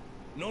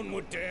 None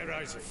would dare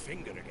raise a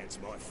finger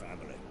against my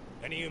family.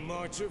 Any who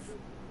might have,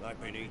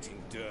 they've been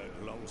eating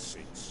dirt long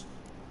since.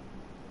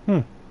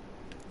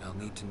 I'll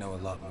need to know a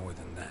lot more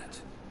than that.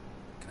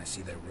 Can I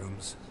see their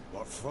rooms?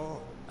 What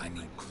for? I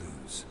need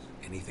clues.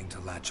 Anything to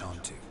latch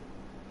onto.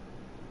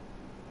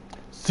 I'll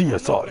not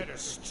CSI. let a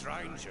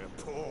stranger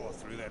pour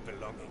through their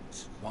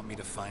belongings. Want me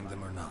to find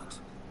them or not?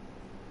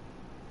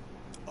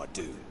 I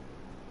do.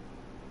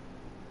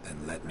 Then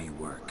let me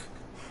work.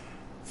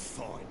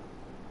 Fine.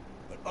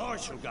 But I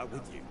shall go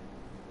with you.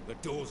 The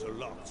doors are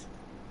locked.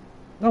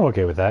 I'm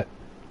okay with that.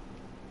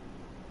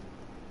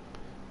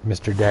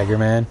 Mr.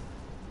 Daggerman.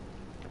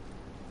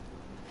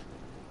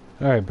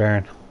 Alright,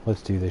 Baron.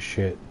 Let's do this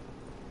shit.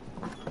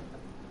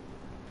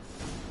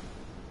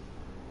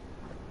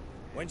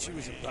 When she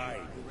was a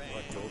babe,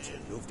 my daughter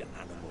loved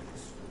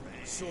animals.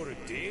 Saw a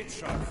deer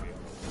trophy on a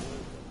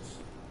wall once.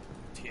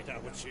 Do you know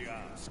what she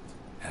asked?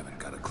 Haven't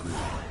got a clue.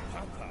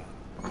 Papa,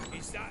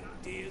 is that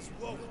deer's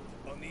wump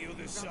on the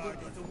other side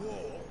of the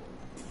wall?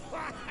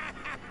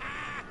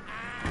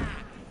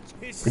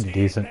 You see Pretty it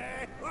decent.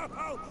 there?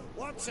 Whoa,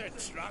 what's a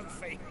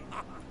trophy?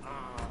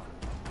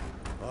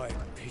 I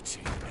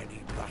pity any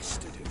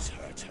bastard who's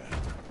hurt her.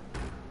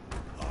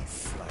 I'll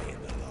flay him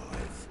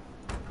alive.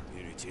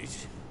 Here it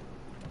is.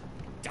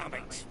 Damn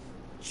it!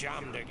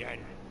 Jammed again.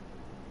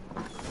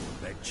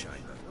 Bedchamber.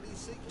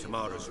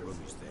 Tamara's room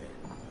is there.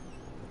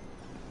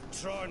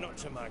 Try not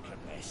to make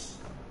a mess.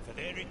 For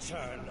their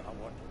return, I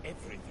want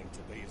everything to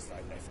be as they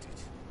left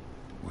it.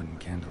 Wooden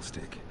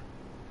candlestick.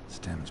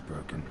 Stem's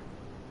broken.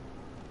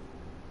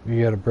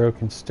 We got a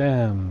broken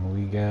stem.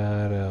 We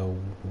got a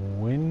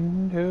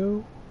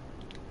window.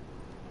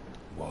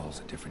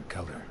 Walls a different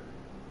color.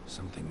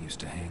 Something used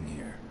to hang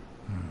here.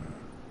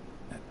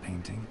 That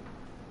painting?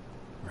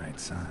 Right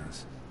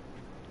size.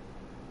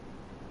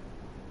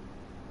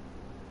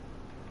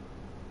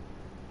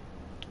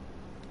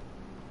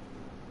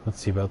 Let's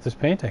see about this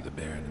painting. The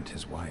Baron and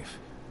his wife.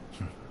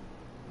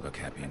 Look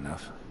happy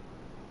enough.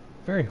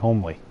 Very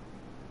homely.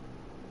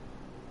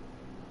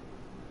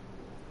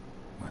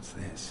 What's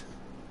this?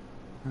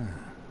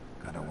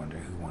 Gotta wonder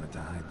who wanted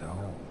to hide the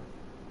hole.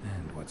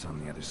 And what's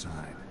on the other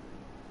side.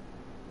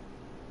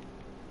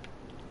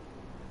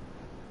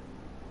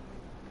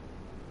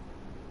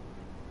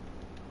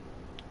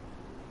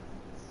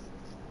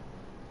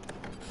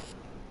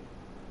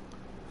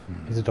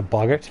 Is it a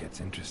boggart? Gets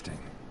interesting.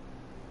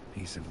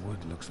 Piece of wood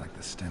looks like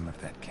the stem of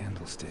that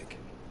candlestick.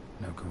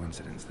 No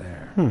coincidence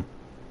there.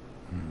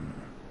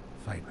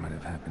 Fight might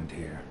have happened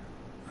here.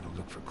 I'll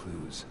look for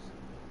clues.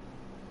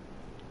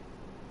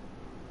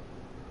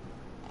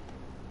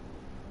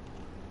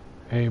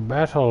 A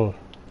battle.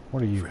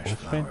 What are you, Fresh Wolfsbane?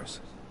 flowers.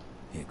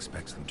 He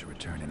expects them to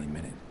return any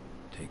minute.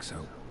 Takes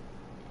hope.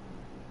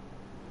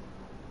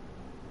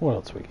 What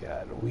else we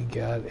got? We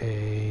got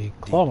a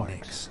claw Deep marks.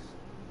 nicks.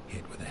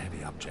 Hit with a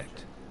heavy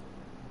object.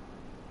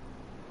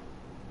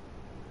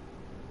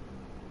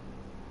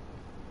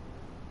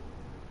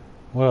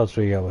 What else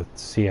do we got with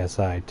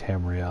CSI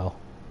Tamriel?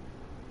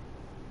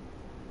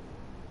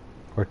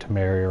 Or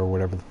Tamaria, or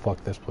whatever the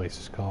fuck this place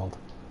is called.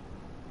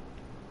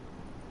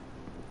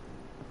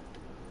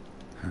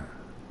 Huh.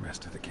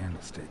 Rest of the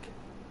candlestick.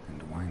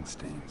 And wine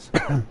stains.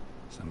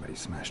 Somebody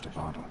smashed a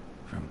bottle.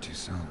 From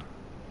Tucson.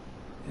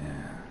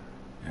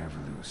 Yeah.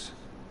 Ervelus.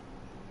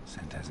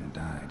 Scent hasn't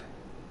died.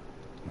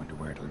 Wonder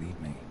where it'll lead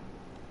me.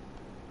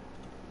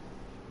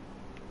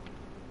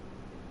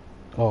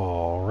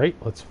 Alright,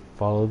 let's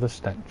follow the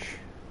stench.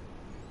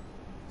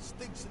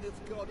 Stinks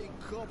enough guardian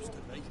corpse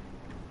to me.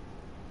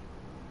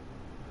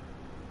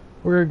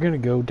 We're gonna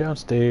go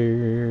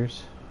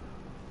downstairs.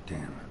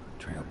 Damn,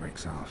 trail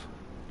breaks off.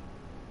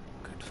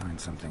 Could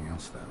find something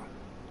else,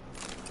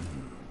 though.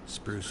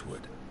 Spruce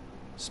wood.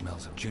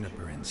 Smells of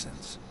juniper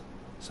incense.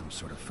 Some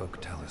sort of folk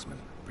talisman.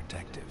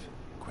 Protective.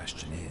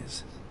 Question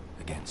is,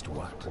 against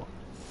what?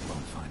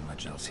 Won't find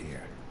much else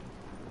here.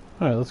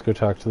 Alright, let's go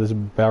talk to this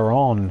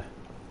Baron.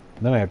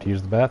 Then I have to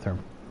use the bathroom.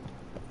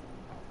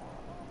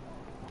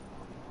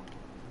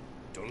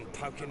 Done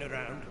poking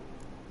around?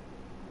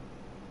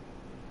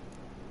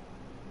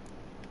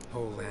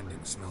 Whole landing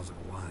smells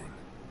of wine.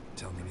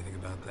 Tell me anything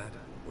about that?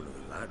 One of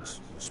the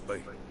lads must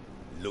be.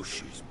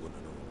 Lushes, one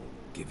and all.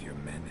 Give your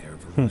men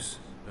Ervelus.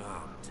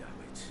 Oh, damn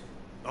it.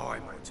 I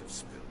might have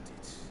spilled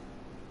it.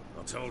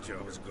 I told you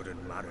I was good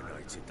and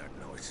marinated that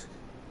night.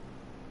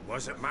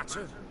 Was it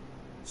matter?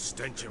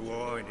 Stench of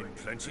wine in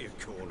plenty of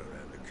corn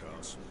around the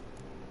castle.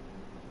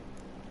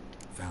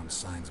 Found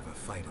signs of a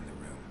fight in the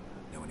room.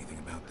 Know anything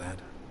about that?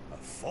 A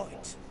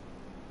fight?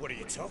 What are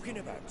you talking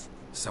about?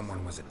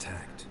 Someone was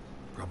attacked.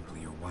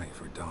 Probably your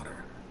wife or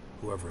daughter.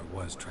 Whoever it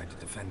was tried to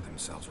defend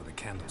themselves with a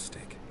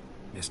candlestick.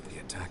 Missed the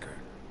attacker.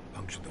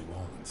 Punctured the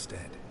wall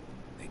instead.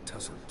 They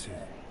tussled too.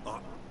 I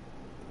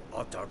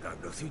don't know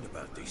nothing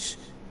about this.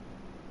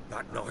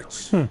 That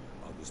night, I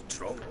was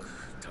drunk.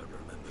 Don't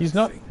remember. He's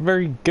not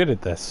very good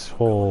at this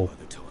whole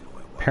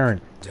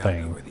parent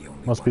thing.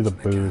 Must be the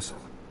booze.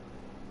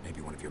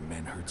 Maybe one of your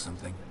men heard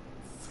something?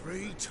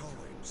 3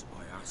 times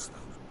I asked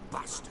those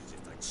bastards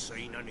if they'd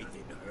seen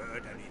anything,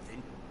 heard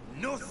anything.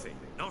 Nothing.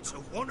 Not a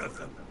one of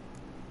them.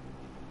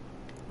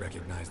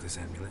 Recognize this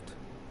amulet?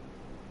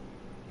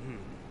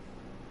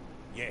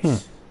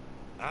 Yes.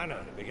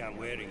 Anna began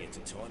wearing it a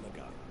time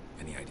ago.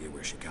 Any idea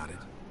where she got it?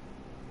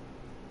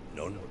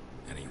 None.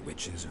 Any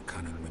witches or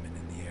cunning women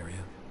in the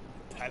area?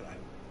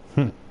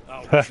 Pello.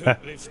 Oh,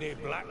 Coop lives near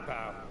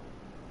Blackbow.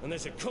 And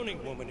there's a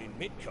cunning woman in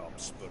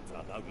Midcops, but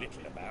I know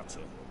little about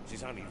her.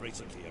 She's only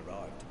recently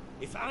arrived.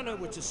 If Anna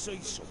were to see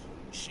someone,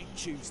 she'd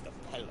choose the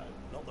Pello,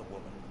 not the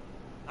woman.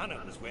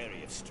 Anna was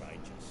wary of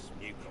strangers,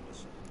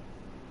 newcomers.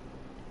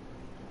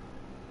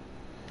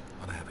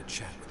 Wanna have a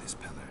chat with this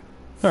Peller?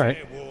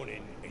 Alright. Fair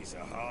warning, he's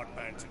a hard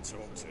man to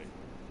talk to.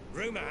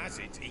 Rumour has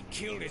it he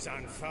killed his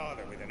own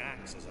father with an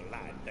axe as a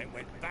lad, then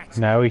went back to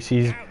Now he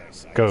sees Now they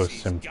say he ghosts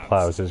sees and ghosts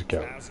plows his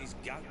goat. plows his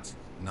goat.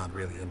 Not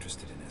really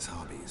interested in his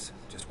hobbies.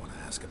 Just want to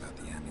ask about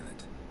the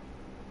amulet.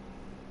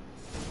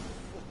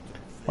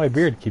 My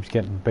beard keeps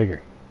getting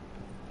bigger.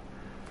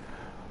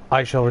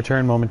 I shall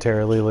return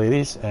momentarily,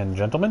 ladies and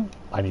gentlemen.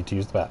 I need to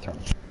use the bathroom.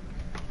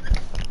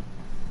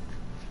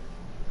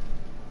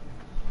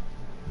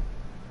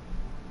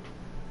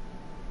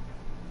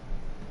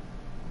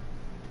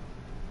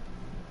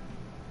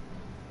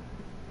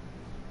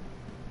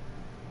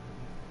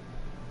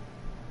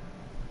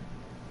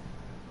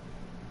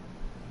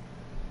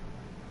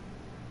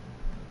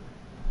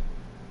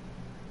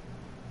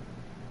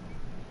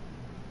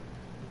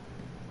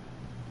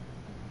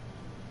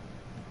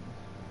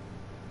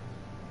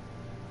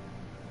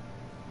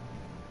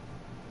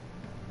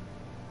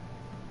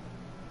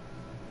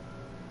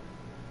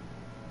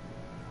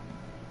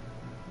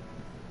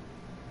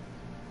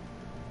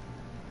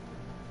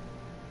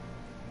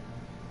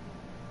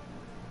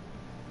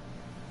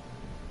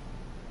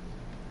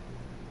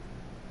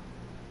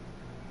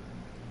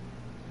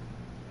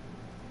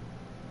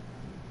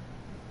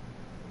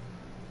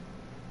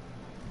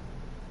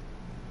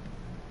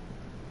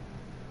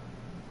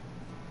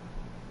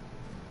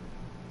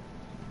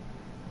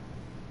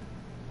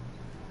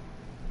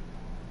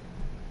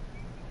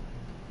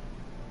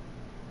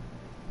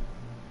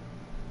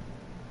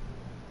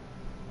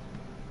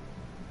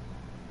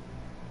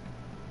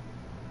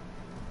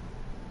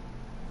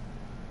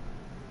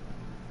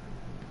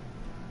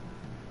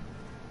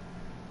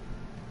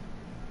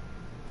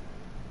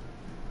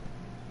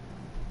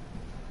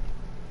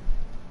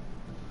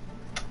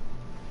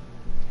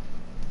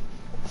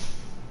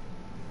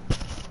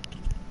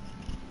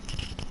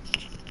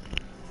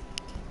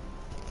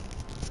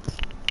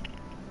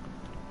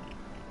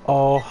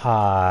 Oh,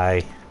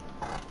 hi.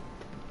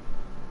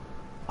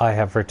 I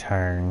have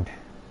returned.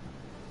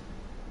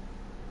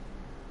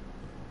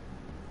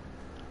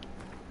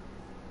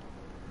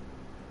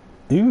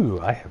 Ooh,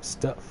 I have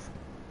stuff.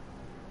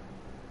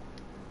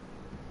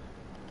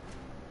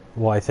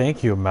 Why,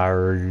 thank you,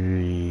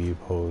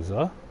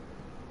 Mariposa.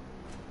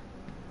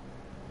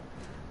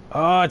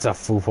 Oh, it's a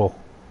foofle.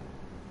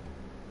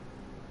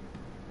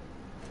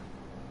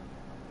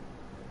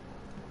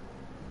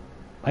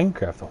 I can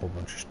craft a whole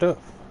bunch of stuff.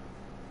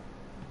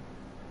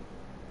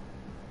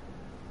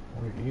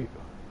 What are you?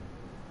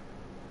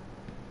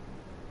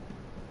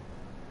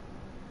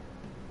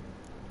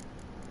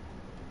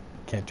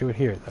 Can't do it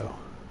here, though.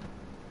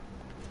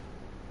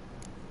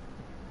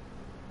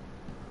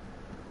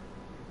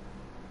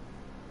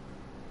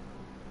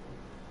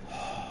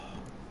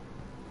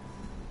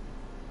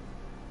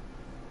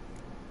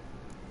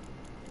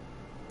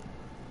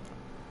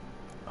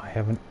 I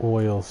have an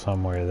oil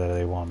somewhere that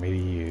they want me to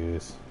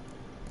use.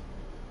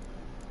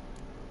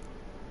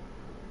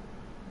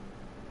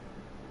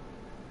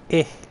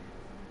 Eh.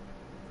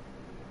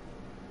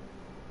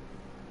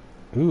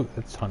 Ooh,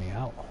 that's honey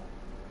owl.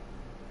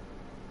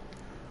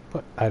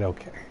 But I don't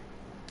care.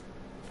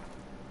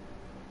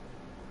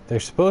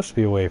 There's supposed to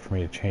be a way for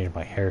me to change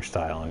my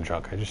hairstyle and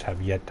junk. I just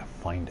have yet to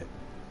find it.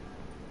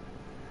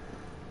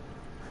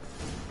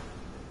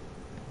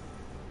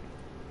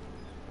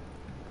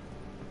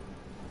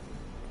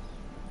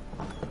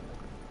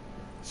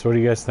 So what do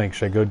you guys think?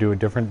 Should I go do a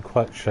different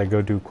quest? Should I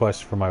go do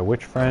quests for my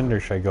witch friend, or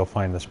should I go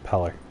find this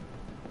Peller?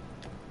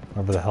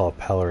 Whatever the hell a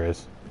Peller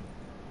is.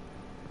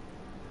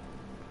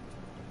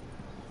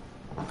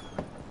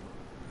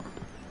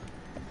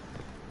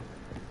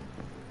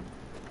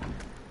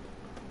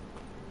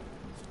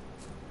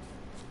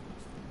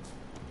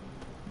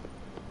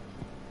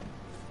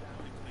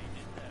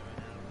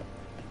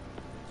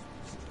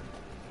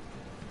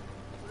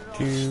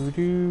 Do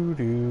do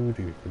do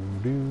do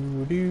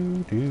do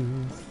do do.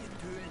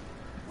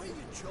 Where you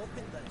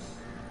chopping this?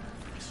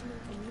 Fashioning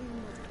a new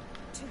model.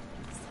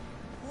 Two-piece.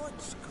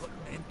 What's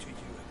gotten into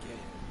you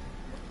again?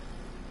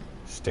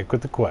 Stick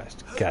with the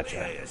quest. How may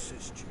Gotcha. I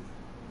assist you?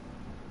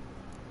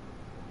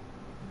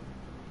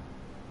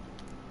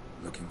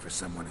 Looking for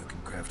someone who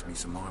can craft me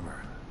some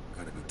armor.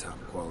 Gotta be top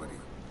quality.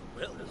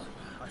 Well,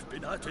 I've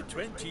been at it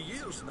 20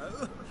 years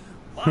now.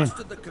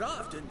 Mastered the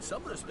craft in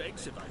some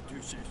respects, if I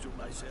do say so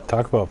myself.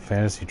 Talk about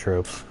fantasy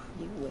tropes.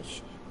 You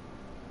wish.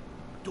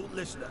 Don't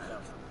listen to her.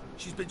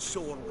 She's been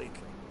sore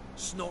lately,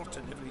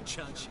 snorting every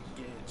chance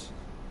she gets.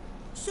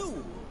 So,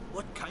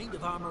 what kind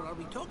of armor are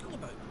we talking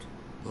about?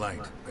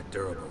 Light, but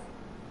durable.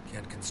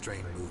 Can't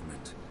constrain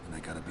movement, and I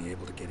gotta be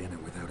able to get in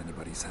it without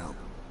anybody's help.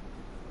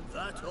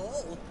 That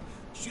all?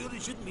 Sure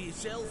it shouldn't be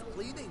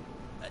self-cleaning.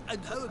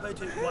 And how about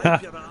it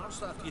wipe your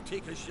arse after you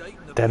take a shite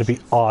in the That'd be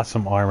bushes?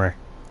 awesome armor.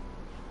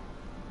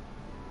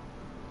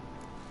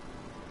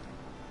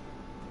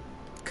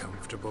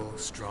 Comfortable,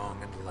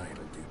 strong, and light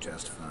will do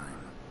just fine.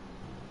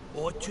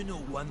 Ought to know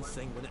one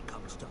thing when it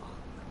comes to armor.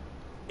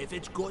 If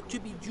it's got to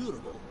be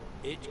durable,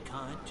 it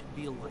can't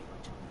be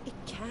light. It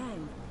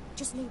can.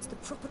 Just needs the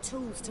proper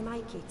tools to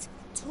make it.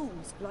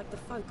 Tools like the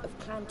folk of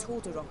Clan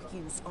Tordarroch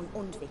use on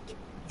Undvik.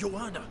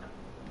 Joanna,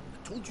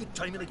 I told you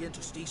time and again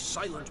to stay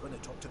silent when I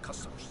talk to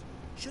customers.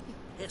 Shouldn't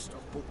pester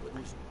folk with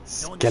those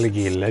Skellige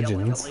nonsense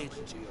legends.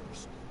 legends of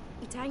yours.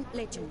 It ain't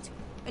legend,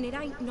 and it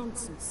ain't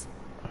nonsense.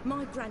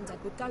 My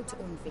granddad would go to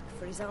Undvik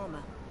for his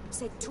armour.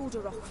 Said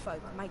Tordarroch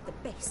folk made the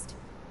best.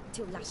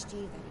 Till last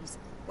year, that is,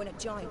 when a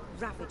giant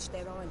ravaged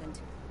their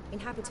island.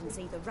 Inhabitants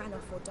either ran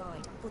off or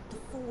died, but the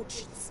forge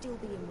should still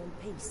be in one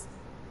piece.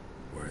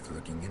 Worth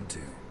looking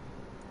into.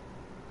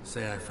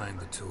 Say I find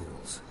the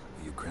tools.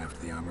 Will you craft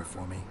the armor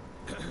for me?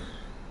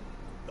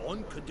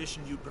 On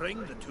condition you bring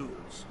the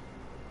tools.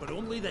 But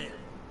only then.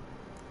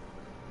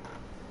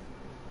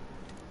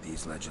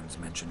 These legends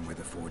mention where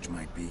the forge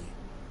might be.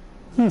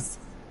 Yes,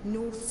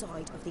 north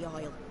side of the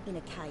isle, in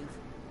a cave.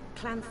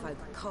 Clanfolk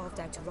carved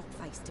out a rock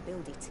face to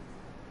build it.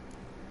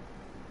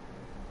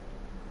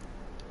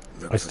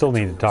 Look I for still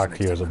the need to tools talk next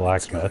to you as a time I'm in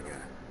blacksmith.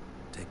 Skellige.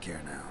 Take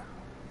care now.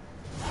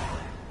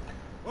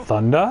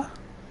 Thunder?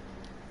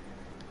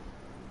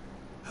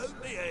 How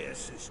may I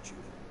assist you?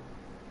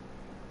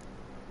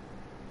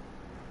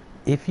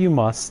 If you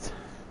must.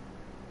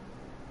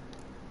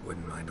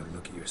 Wouldn't mind a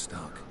look at your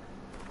stock.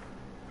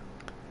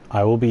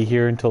 I will be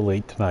here until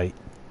late tonight.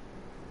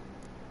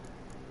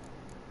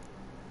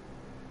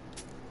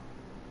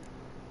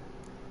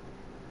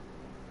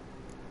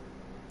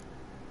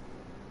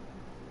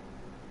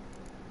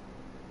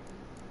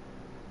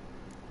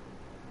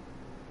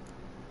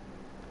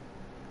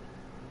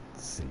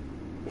 Let's see.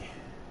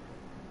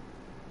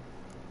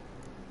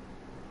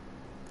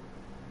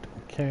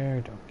 Don't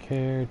care, don't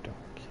care,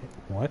 don't care.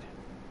 What?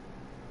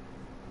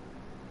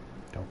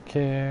 Don't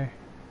care.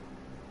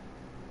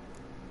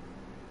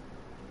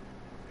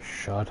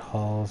 Shot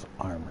Hall's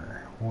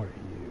armor. What are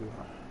you?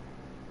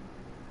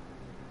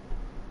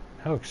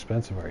 How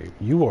expensive are you?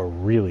 You are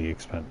really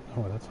expensive.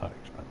 Oh, that's not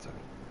expensive.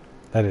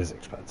 That is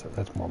expensive.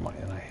 That's more money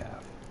than I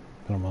have.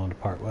 That I'm willing to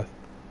part with.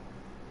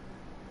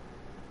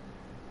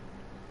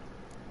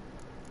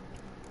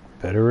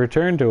 Better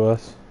return to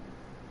us.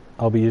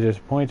 I'll be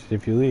disappointed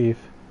if you leave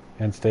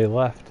and stay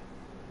left.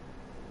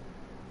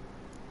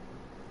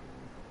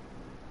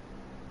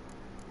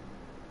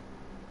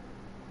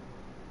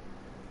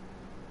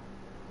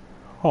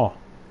 Huh.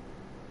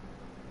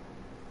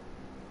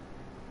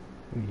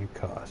 What do you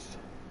cost?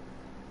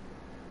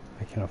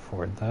 I can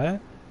afford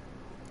that.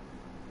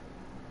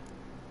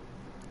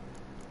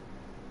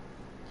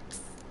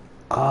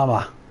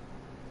 Armor.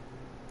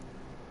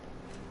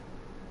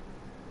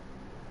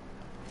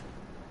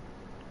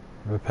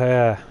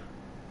 Repair.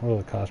 What will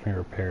it cost me to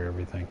repair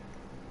everything?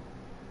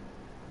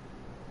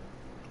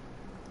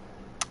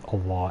 A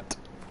lot.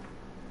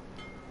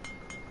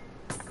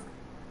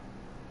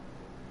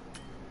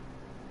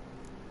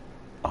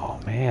 Oh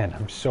man,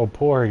 I'm so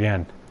poor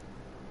again.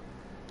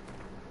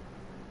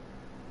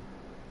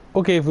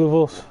 Okay,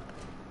 Vloovels.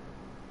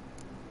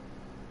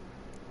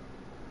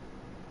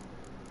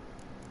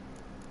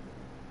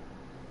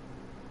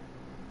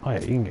 Oh yeah,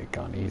 you can get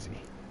gone easy.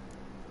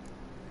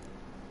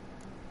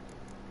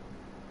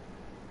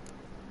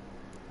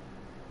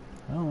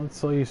 Well, let's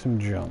sell you some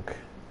junk.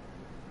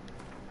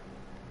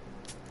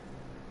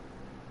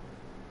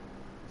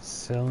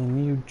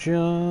 Selling you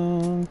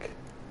junk.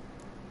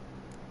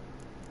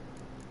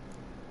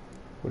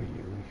 What are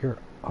you? You're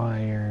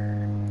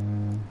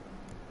iron.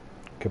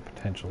 Could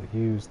potentially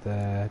use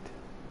that.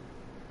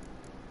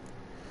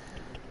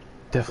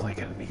 Definitely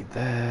gonna need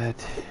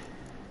that.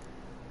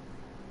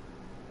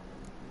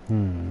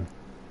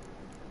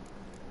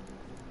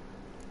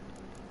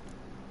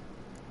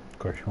 Of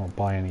course, you won't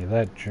buy any of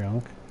that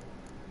junk.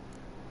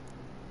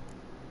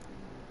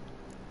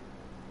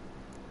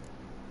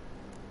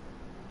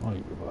 What do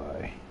you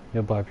buy?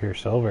 You'll buy pure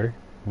silver.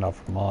 Not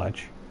for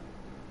much.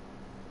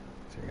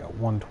 So you got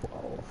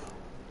 112.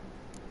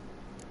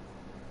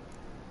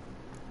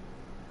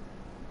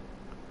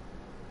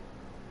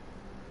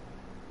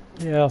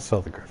 Yeah, I'll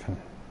sell the griffin.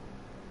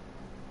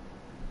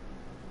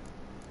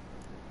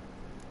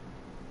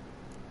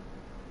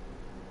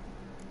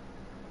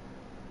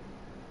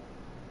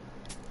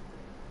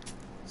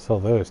 Sell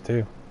those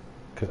too,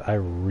 because I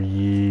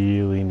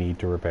really need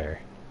to repair.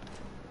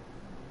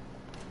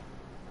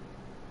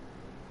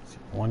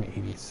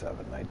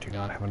 187. I do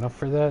not have enough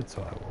for that,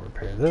 so I will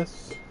repair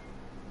this.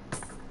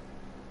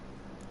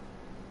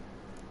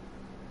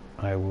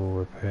 I will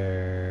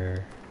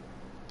repair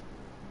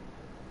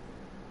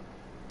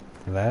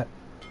that.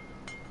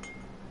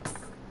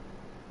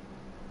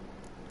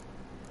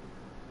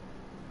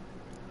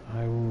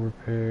 I will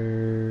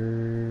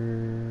repair...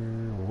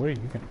 What are you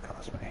going to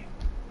cost me?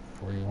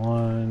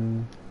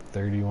 41,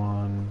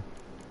 31.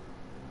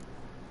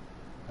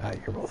 Ah,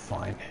 you're both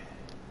fine.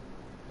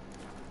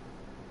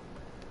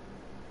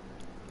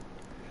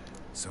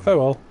 So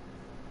Farewell.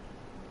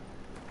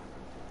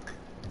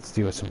 Let's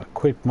do some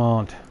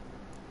equipment.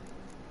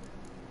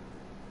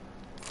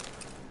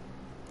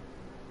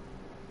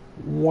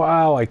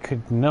 Wow, I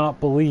could not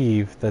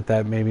believe that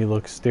that made me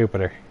look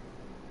stupider.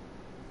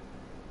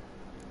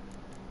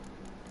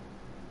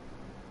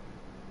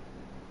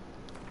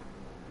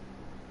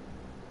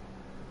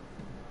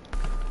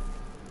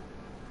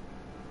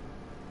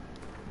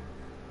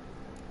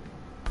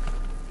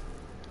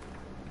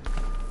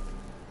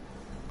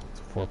 It's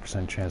a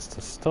 4% chance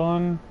to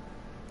stun.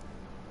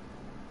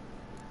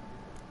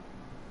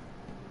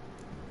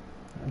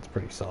 That's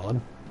pretty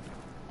solid.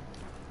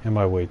 And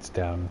my weight's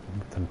down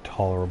within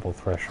tolerable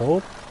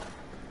threshold.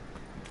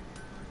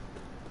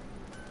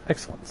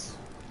 Excellence.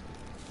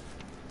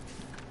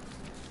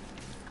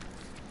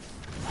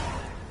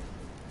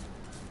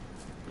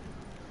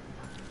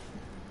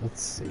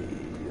 Let's see.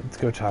 Let's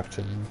go talk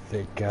to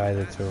the guy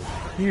that's over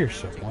here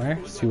somewhere.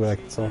 See what I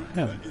can sell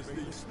him.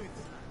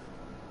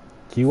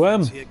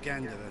 QM. See a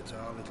gander at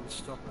our little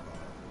stockpile.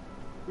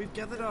 We've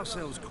gathered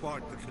ourselves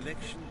quite the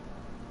collection.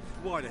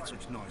 Why let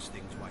such nice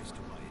things waste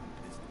away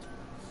in business?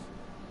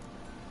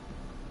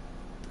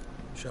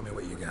 show me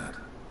what you got.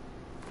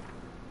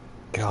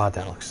 God,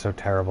 that looks so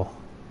terrible.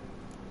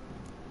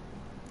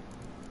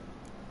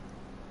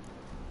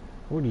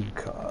 What do you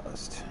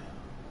cost?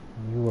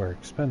 You are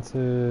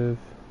expensive.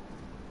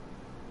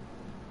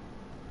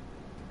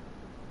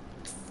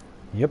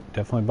 Yep,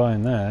 definitely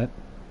buying that.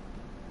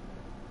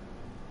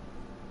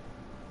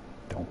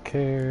 Don't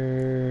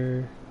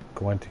care.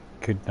 Gwent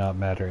could not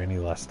matter any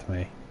less to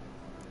me.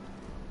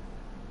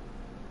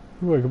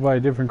 Ooh, I could buy a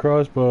different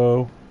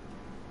crossbow.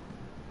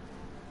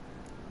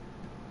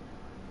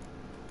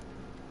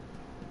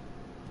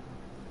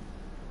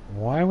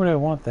 Why would I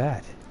want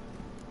that?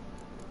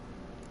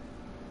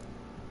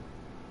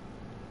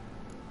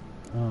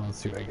 Oh, let's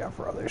see what I got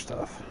for other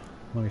stuff.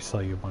 Let me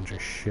sell you a bunch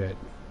of shit.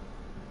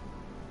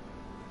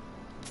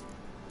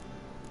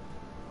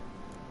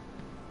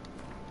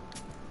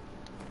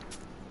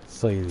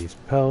 Sell you these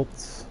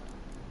pelts.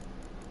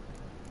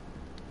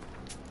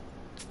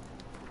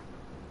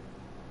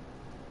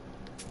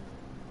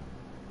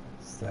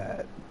 What's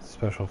that?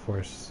 Special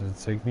Forces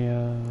insignia.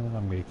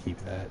 I'm gonna keep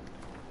that.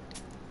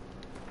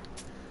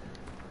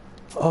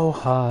 Oh,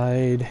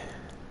 hide.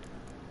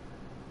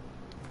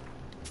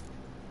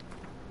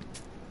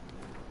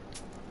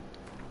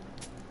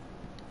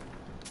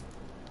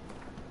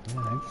 Man,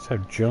 I just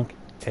have junk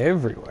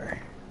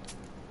everywhere.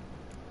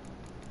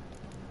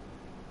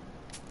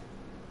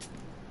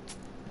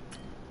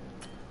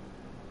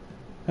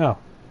 Oh,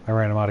 I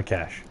ran him out of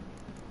cash.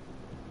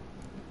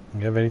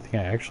 You have anything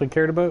I actually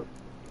cared about?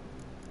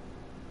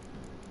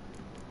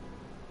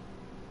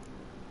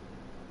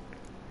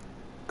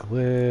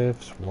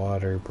 Glyphs,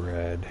 water,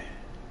 bread.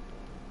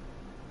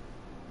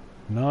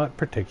 Not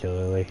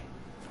particularly.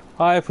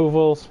 Hi,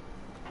 Foofles.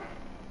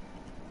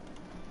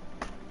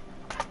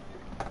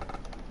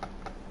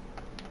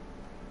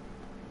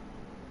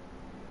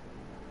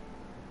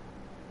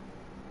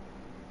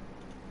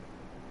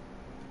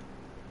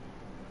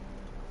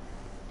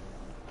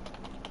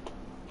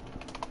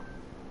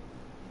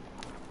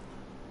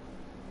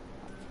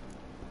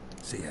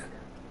 See ya.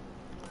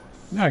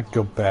 Now I can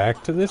go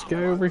back to this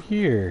guy over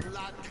here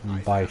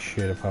and buy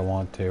shit if I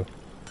want to.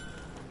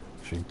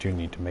 Actually, do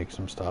need to make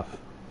some stuff.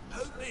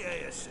 How may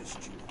I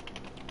assist you?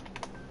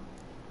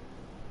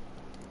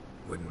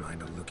 Wouldn't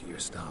mind a look at your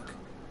stock.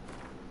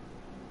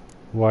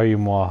 Why are you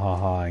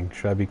mwahahaing?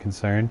 Should I be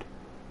concerned?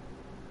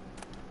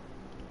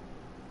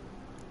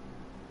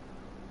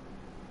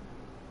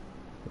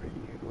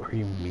 Are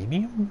you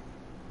medium?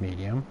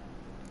 Medium.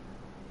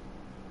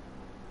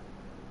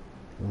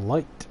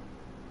 Light.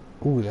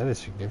 Ooh, that is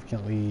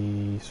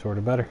significantly sort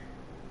of better.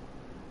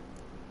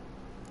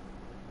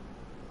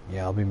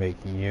 Yeah, I'll be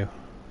making you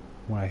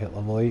when I hit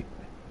level 8.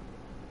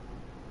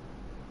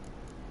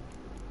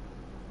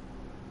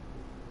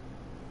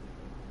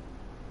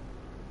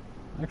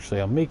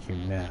 Actually, I'll make you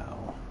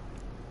now.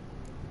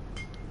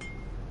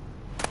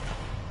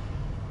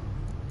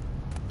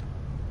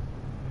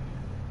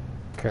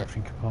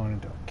 Crafting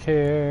component, don't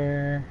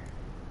care.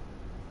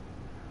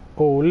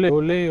 Ole,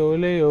 ole,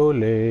 ole,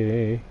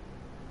 ole.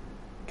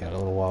 Got a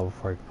little while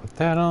before I can put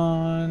that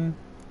on.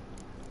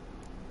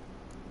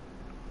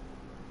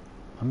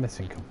 I'm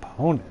missing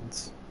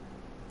components.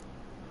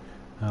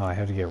 Oh, I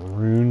have to get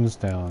rune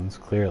stones,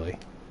 clearly.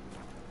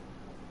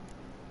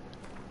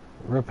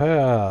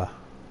 Repair.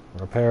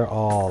 Repair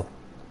all.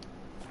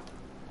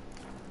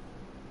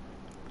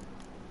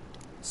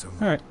 So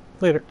Alright,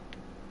 later.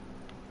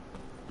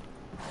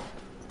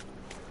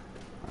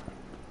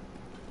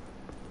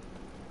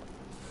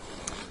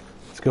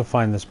 Let's go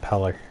find this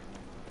peller.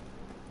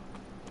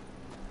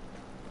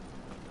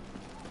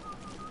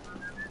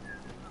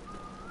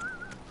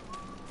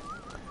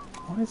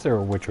 Why is there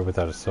a witcher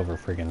without a silver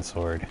friggin'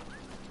 sword?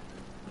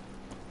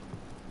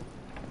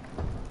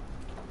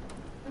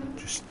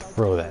 Just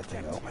throw that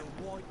thing open.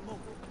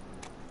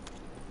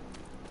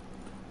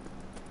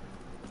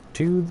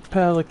 To the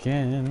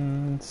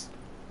pelicans.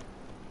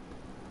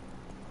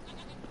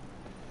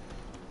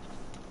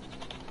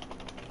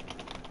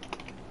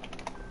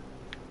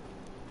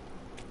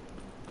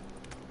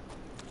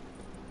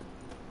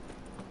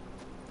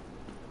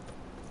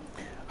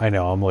 I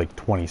know, I'm like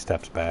 20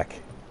 steps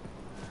back.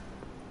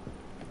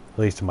 At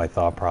least in my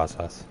thought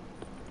process.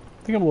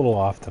 I think I'm a little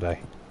off today.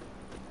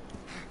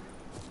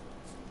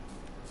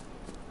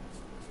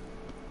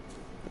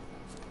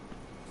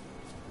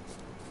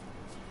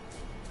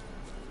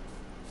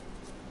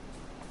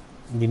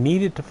 You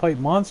needed to fight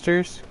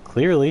monsters,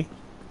 clearly.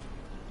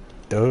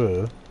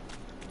 Duh.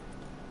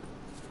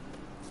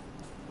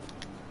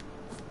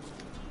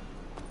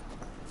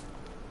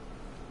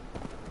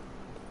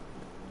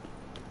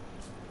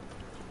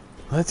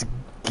 Let's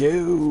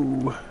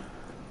go.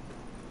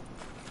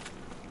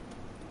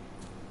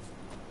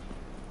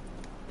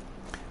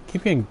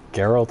 Keep getting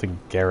Geralt and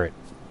Garrett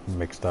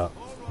mixed up.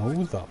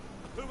 Who the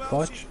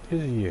fudge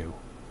is you?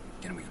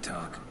 can we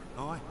talk?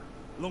 Aye,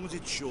 long as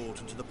it's short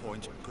and to the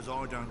point, because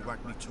I don't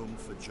wag my tongue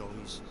for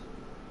jollies.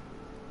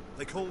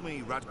 They call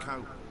me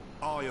Radko.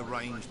 I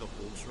arrange the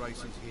horse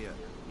races here.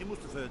 You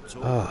must have heard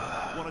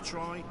talk. Want to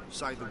try?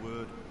 Say the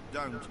word.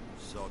 Don't.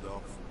 Sod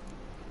off.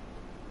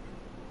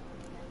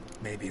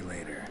 Maybe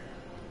later.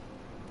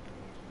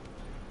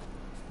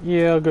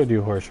 Yeah, I'll go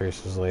do horse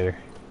races later.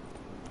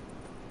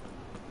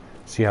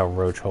 See how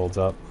Roach holds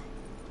up.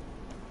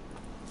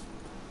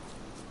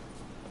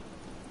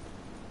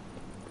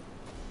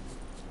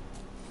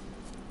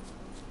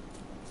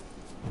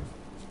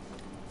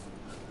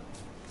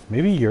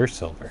 Maybe you're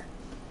silver.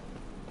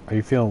 Are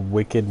you feeling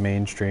wicked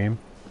mainstream?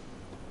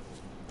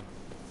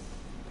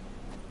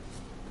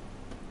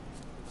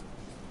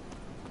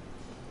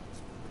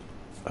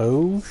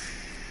 Oh,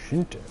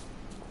 Shinto.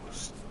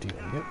 Steal.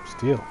 Yep,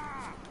 steal.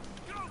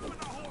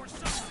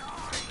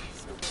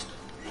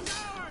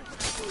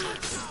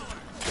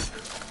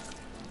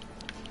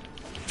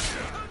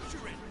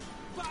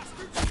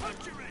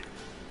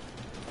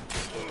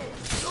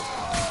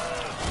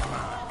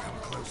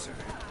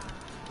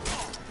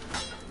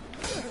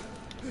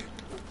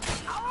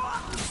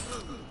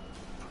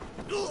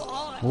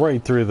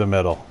 Right through the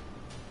middle.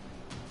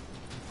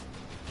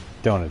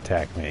 Don't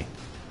attack me,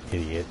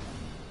 idiot.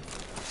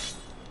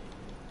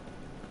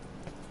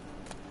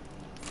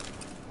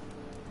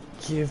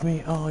 Give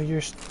me all your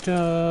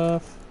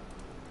stuff.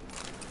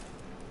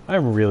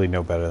 I'm really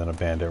no better than a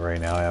bandit right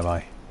now, am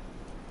I?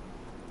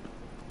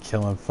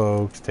 Killing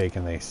folks,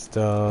 taking their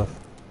stuff.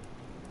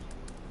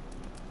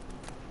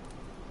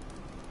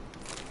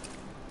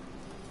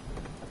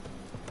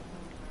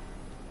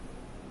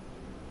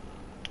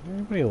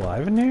 Anybody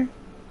alive in here?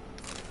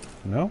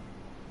 No?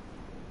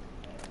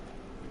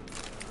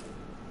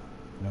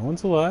 No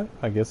one's alive.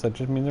 I guess that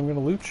just means I'm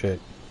gonna loot shit.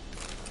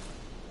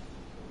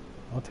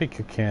 I'll take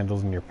your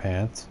candles and your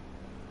pants.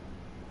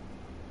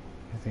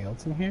 Anything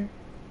else in here?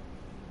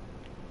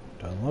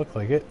 Doesn't look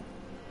like it.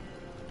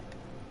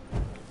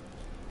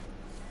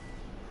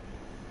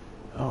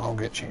 Oh, I'll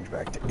get changed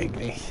back to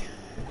Igni.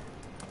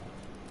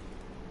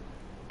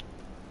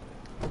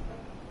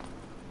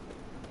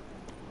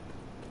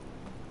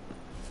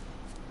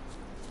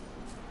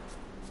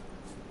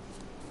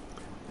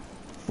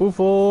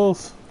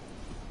 Foofles!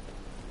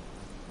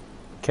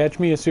 Catch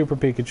me a Super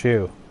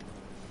Pikachu.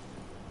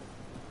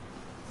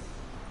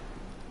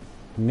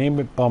 Name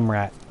it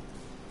Bumrat.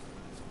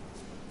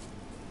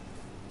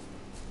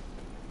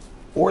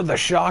 Or the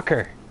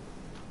Shocker.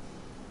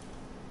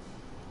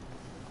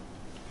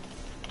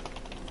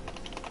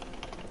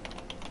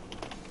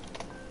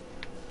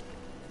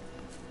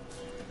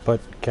 But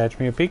catch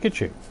me a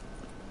Pikachu.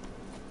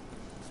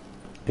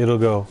 It'll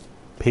go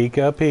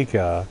Pika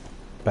Pika,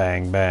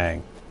 bang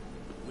bang.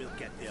 We'll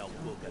get the old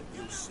bugger,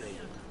 you'll see,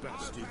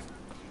 bastard.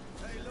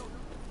 Hey, look.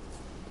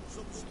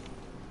 Some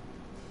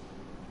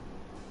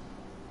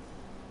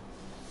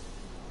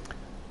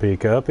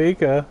Pika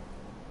Pika.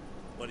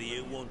 What do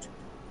you want?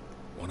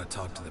 Want to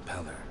talk to the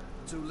Peller?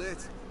 Too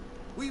late.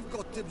 We've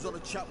got dibs on a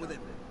chat with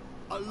him.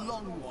 A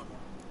long one.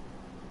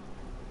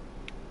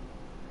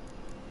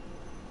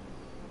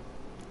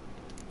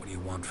 What do you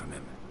want from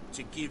him?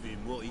 To give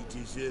him what he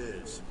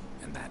deserves.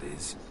 And that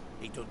is?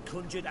 He done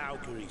conjured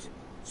auguries.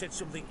 Said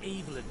something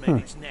evil had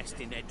made its nest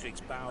in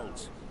Edric's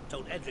bowels.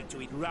 Told Edric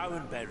to eat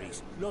rowan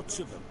berries. Lots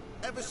of them.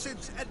 Ever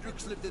since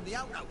Edric's lived in the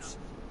outhouse.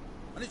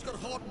 And he's got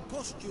hardened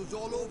pustules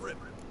all over him.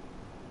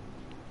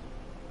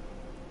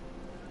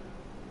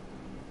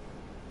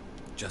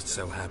 Just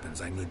so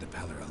happens I need the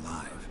Peller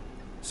alive.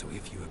 So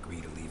if you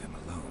agree to leave him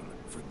alone,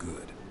 for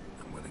good,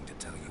 I'm willing to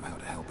tell you how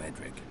to help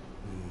Edric.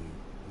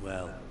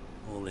 Well,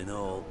 all in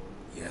all,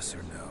 Yes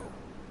or no?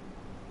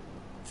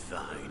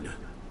 fine.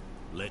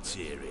 Let's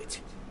hear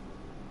it.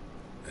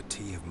 A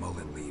tea of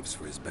mullein leaves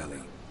for his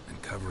belly,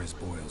 and cover his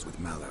boils with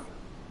mallow.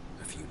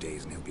 A few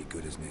days and he'll be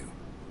good as new.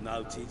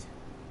 Noted.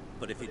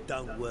 But if it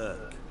don't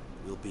work,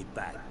 we'll be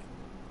back.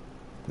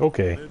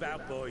 Okay. Move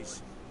out,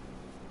 boys.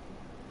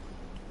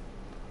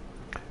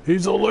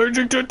 He's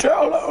allergic to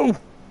tallow!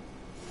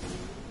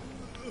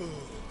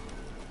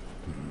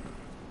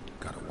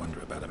 Gotta wonder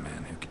about a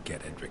man who could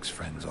get Edric's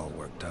friends all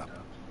worked up.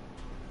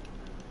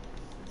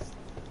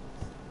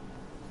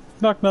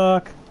 Knock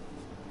knock.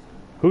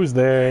 Who's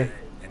there?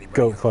 Anybody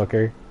Goat home?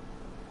 fucker.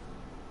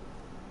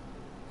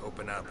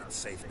 Open up, it's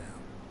safe now.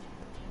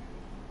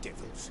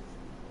 Devils.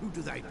 Who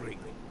do they bring?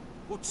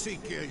 What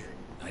seek ye?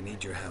 I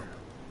need your help.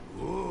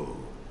 Oh,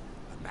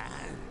 a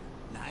man.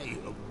 Nay,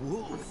 a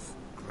wolf.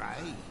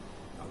 Grey,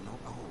 though not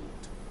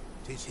old.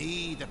 'Tis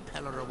he the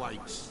Peller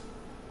awaits.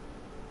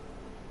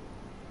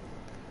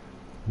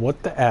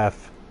 What the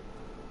F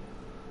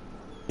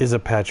is a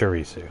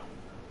Pachirisu?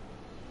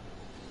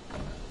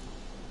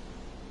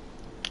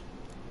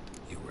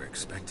 You were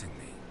expecting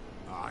me.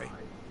 Aye,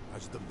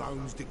 as the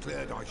bones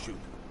declared I should.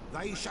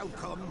 They shall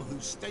come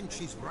whose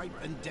stench is rape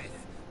and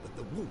death, but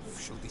the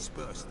wolf shall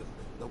disperse them,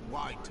 the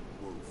white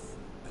wolf.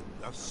 And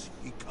thus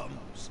he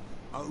comes.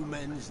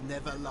 Omens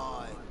never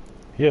lie.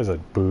 He has a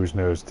booze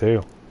nose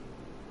too.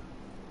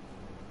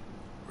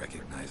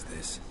 Recognize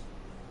this?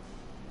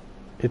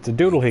 It's a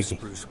doodle Native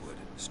hickey. Spruce wood,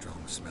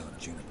 strong smell of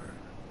juniper,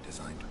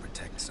 designed to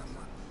protect someone.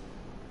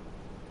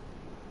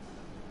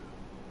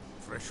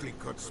 Freshly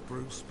cut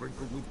spruce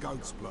sprinkled with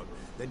goat's blood,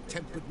 then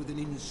tempered with an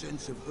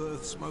incense of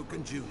earth, smoke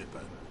and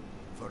juniper.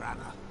 For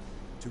Anna,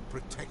 to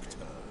protect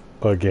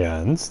her.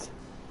 Against?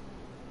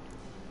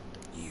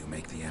 You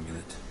make the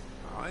amulet?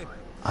 Aye.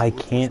 I Wolf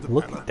was can't the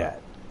look Peller. at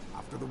that.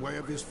 After the way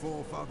of his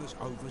forefathers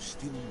over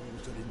still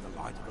water in the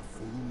light of a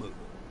full moon.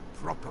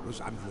 Proper as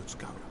amulets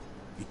go.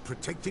 It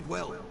protected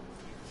well.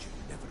 Should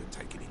never have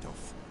taken it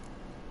off.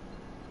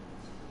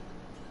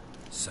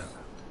 So,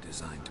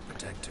 designed to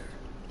protect her.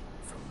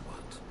 From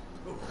what?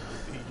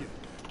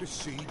 Oh, the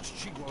siege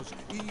she was.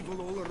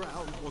 Evil all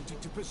around,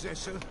 wanted to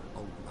possess her.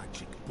 Old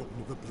magic, born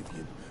of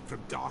oblivion. From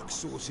dark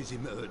sources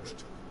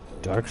emerged.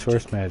 Dark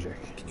source magic.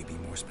 Can you be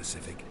more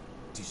specific?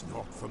 Tis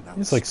not from that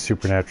It's like siege,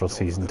 Supernatural nor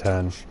Season the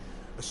 10. touch.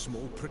 A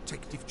small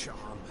protective charm,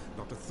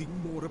 not a thing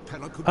more a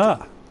Peller could Ah.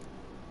 do.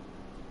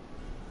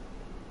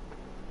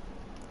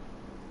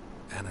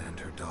 Anna and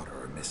her daughter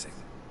are missing.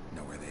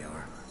 Know where they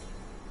are?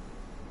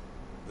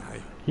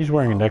 Nay, He's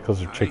wearing a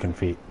necklace of chicken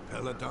feet.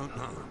 Peller don't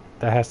know.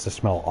 That has to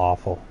smell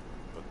awful.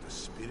 But the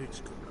spirits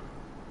could know.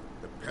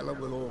 The Peller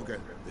will augur,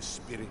 the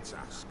spirits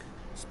ask.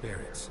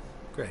 Spirits.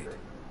 Great.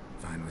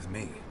 Fine with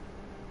me.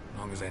 As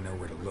long as I know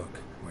where to look,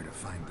 where to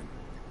find them.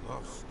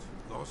 Lost,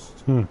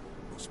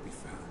 must be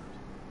found.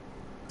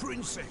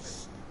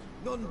 Princess!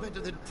 None better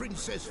than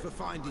princess for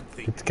finding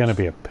things. It's gonna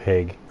be a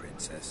pig.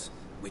 Princess?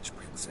 Which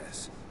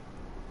princess?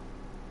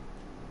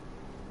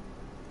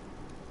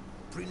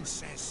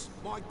 Princess,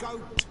 my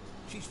goat!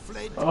 She's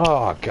fled.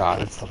 Oh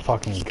god, it's the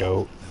fucking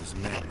goat. Those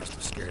men must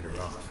have scared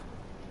her off.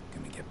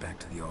 Can we get back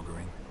to the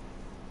auguring?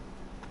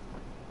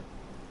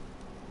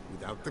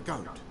 Without the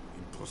goat,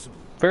 impossible.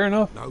 Fair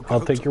enough. No I'll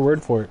goat take your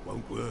word for it.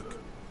 won't work.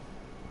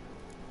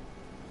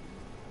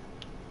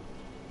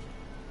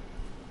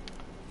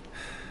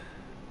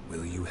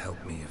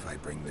 help me if I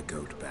bring the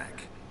goat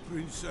back.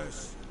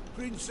 Princess,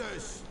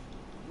 princess,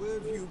 where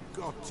have you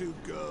got to,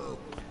 girl?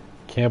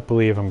 Can't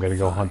believe I'm gonna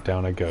go Fine. hunt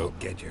down a I'll goat.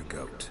 get your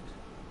goat.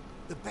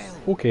 The bell.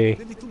 Okay.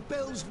 The little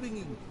bell's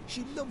ringing.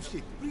 She loves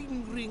it.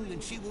 Ring, ring,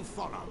 and she will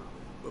follow.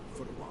 But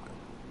for a while.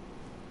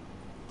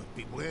 But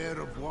beware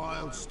of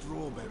wild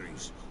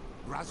strawberries.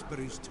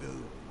 Raspberries,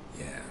 too.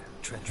 Yeah,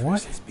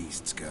 treacherous as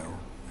beasts go.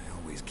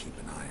 I always keep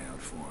an eye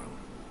out for them.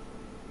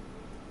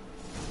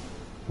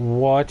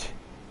 What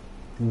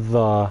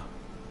the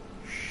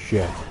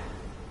shit?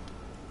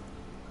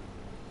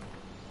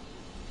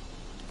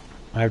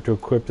 I have to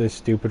equip this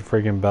stupid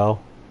friggin'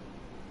 bell.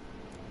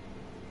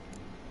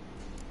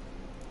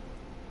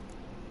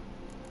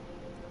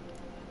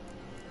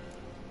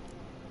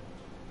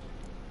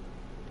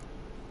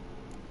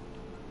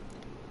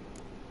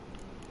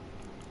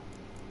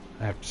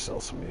 I have to sell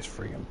some of these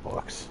friggin'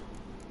 books.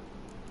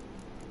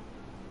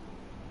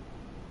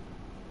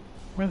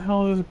 Where the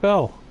hell is this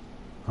bell?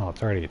 Oh,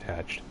 it's already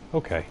attached.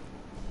 Okay.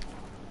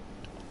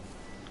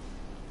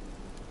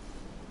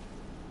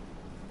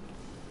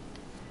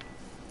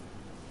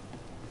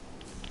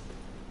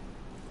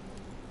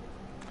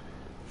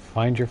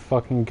 Find your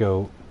fucking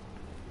goat.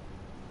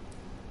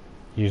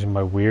 Using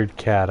my weird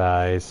cat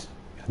eyes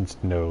and its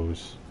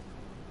nose.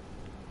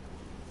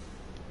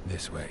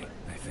 This way,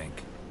 I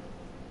think.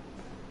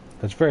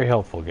 That's very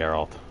helpful,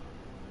 Geralt.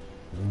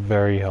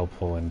 Very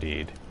helpful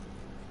indeed.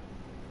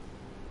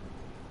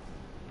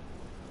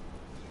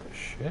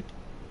 Shit.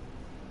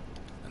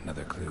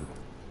 Another clue.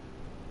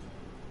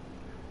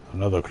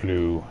 Another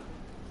clue.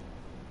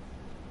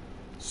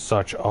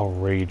 Such a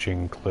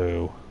raging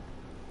clue.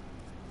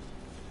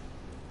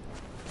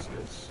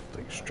 It's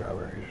like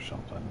strawberries or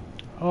something.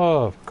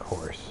 Oh, of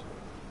course.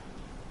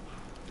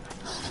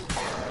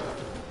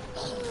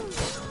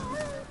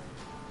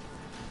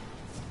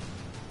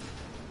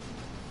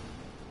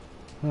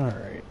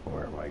 Alright,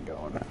 where am I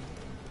going?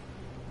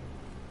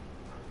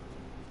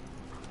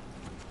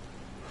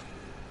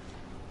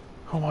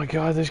 Oh my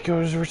god, this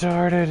goat is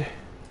retarded.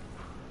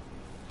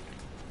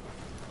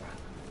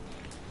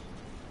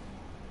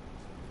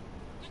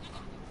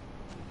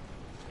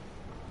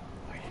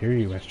 I hear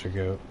you, Mr.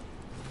 Goat.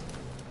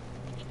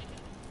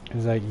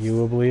 Is that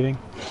you bleeding?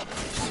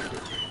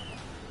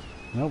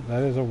 Nope,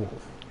 that is a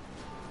wolf.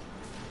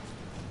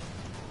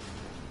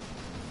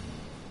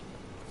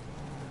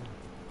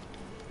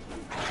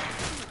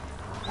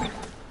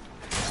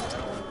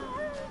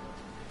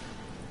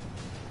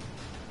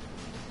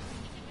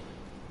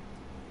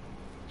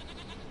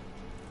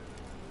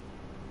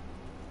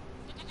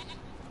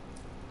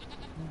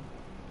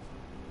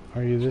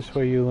 Are you this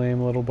way, you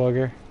lame little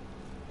bugger?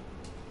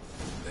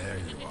 There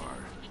you are.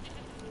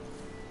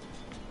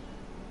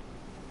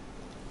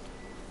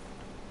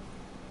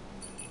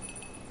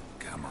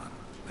 Come on,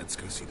 let's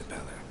go see the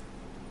Beller.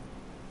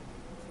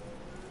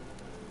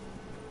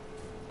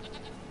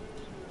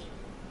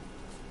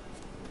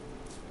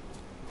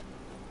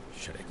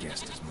 Should have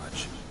guessed as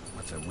much.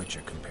 What's a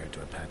witcher compared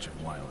to a patch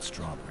of wild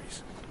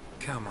strawberries?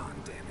 Come on,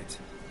 damn it.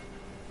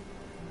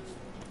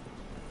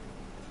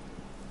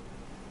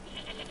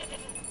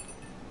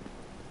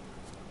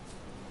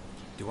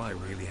 Do I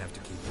really have to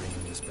keep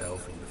ringing this bell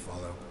for you to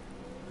follow?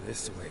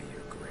 This way,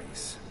 your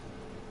grace.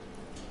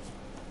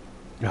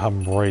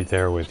 I'm right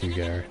there with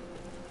you,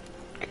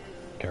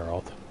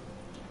 Geralt.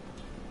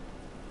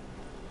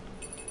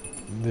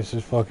 This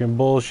is fucking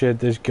bullshit.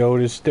 This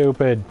goat is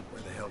stupid.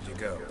 Where the hell did you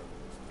go?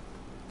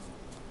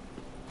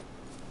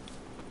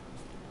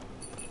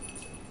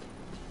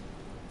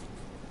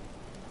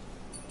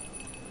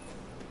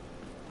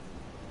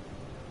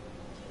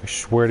 I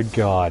swear to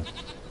God.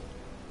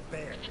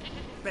 Bear!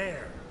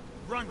 Bear!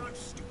 Run, you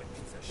stupid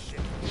piece of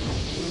shit!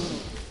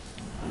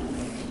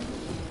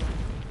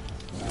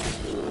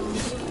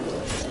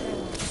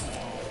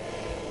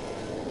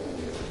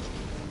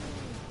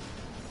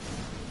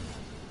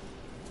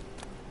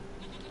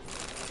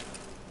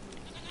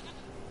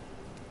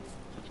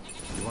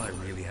 Do I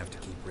really have to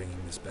keep ringing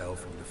this bell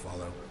for you to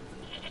follow?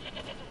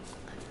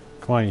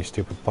 Come on, you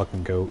stupid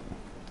fucking goat.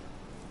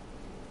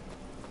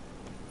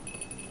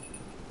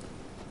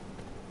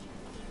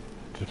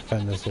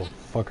 Defend this little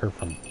fucker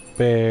from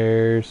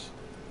bears,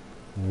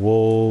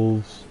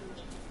 wolves,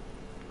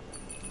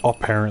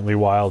 apparently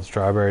wild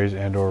strawberries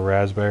and or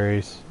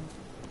raspberries.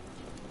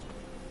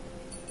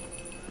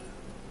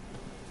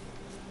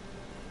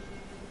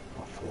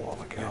 Oh, for the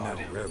love of You're not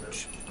God. a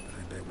roach, but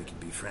I bet we can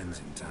be friends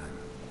in time.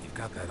 You've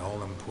got that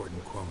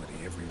all-important quality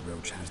every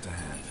roach has to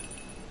have.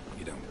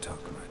 You don't talk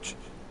much.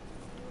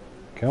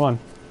 Come on.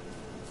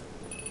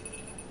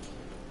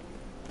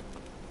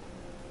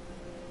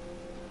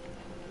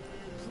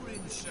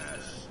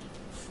 Princess,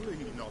 flee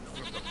not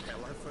from the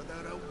Beller, for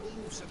there are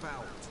wolves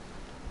about.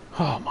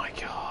 Oh my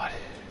God.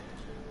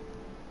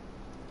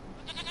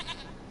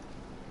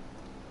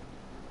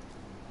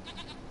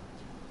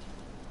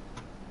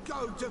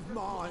 Goat of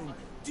mine,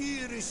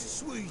 dearest,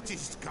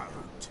 sweetest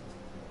goat.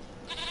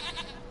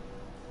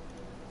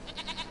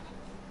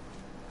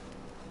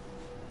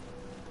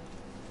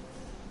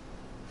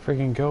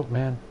 Friggin' goat,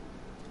 man.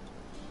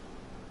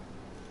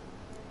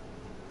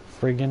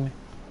 friggin'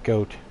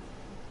 goat.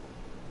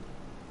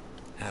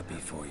 Happy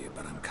for you,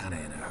 but I'm kinda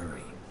in a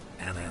hurry.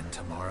 Anna and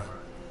Tamara,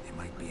 they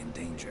might be in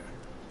danger.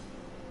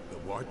 The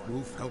White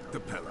Wolf helped the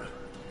Peller,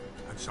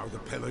 and so the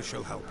Peller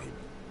shall help him.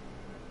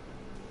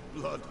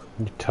 Blood.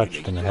 You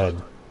touched in the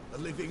head. A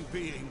living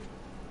being.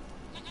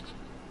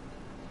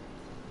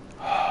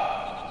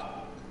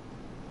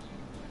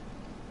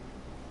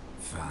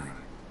 Fine.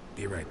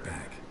 Be right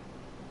back.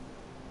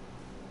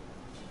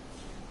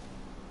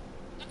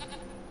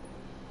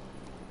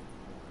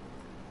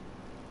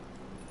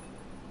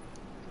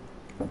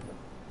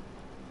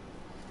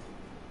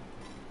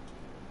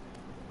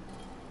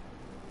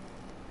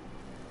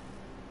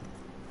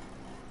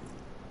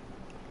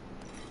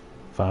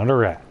 Found a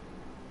rat.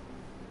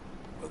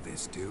 Will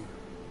this do?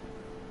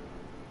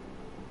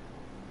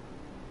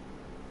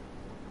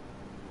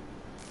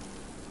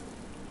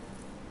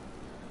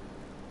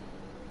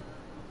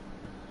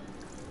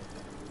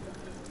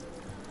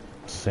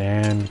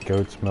 Sand,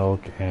 goat's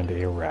milk, and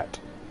a rat.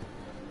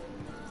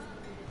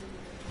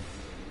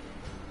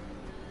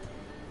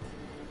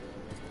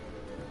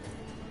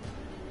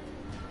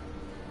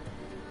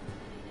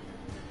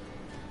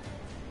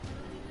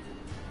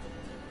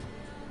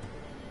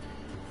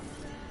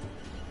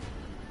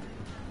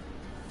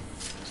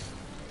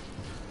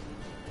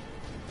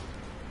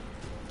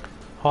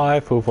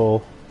 Hi,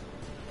 Foofle.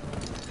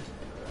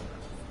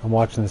 I'm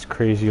watching this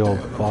crazy old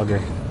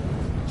vlogger.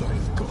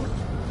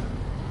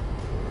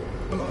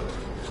 Blood.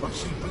 I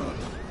see blood.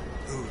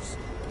 Whose?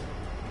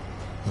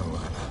 No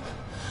Anna.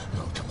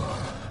 No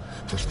Tamara.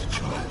 Just the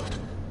child.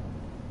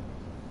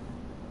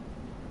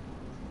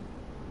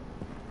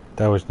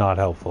 That was not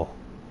helpful.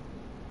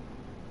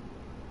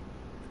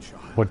 The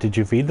child. What did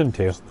you feed them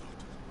to? Yet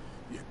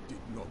did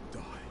not die.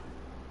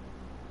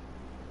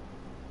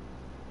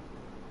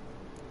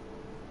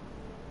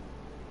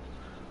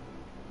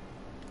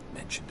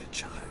 Mentioned a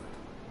child.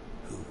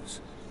 Whose?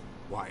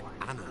 Why,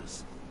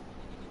 Anna's.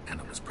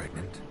 Anna was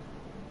pregnant?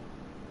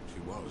 She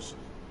was.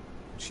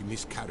 She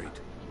miscarried.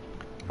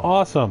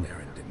 Awesome.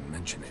 Baron didn't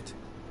mention it.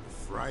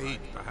 Afraid,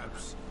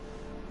 perhaps.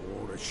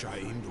 Or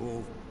ashamed,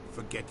 or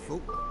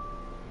forgetful.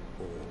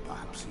 Or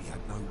perhaps he had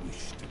no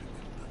wish to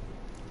remember.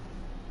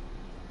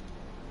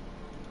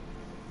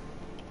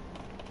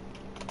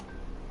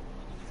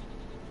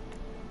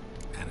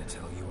 Anna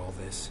tell you all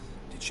this?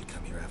 Did she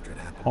come here after it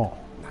happened? Oh,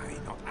 Nay,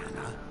 not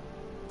Anna.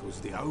 It was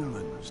the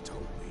omens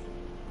told me.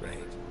 Great,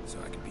 so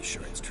I can be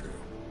sure it's true.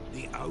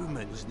 The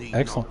omens need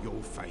Excellent. not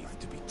your faith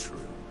to be true.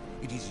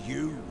 It is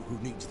you who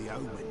needs the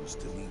omens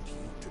to lead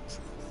you to truth.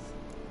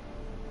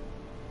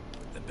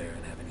 The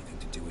Baron have anything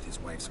to do with his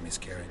wife's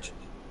miscarriage?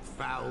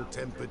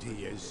 Foul-tempered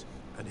he is,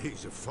 and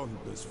he's a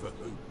fondness for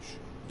hooch.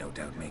 No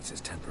doubt makes his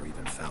temper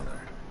even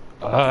fouler.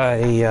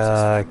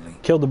 I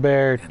killed the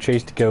bear, And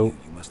chased a to you, goat.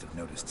 You must have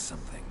noticed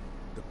something.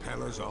 The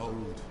Peller's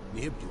old,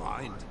 near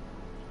blind,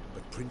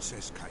 but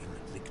Princess came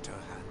and licked her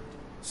hand.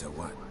 So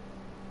what?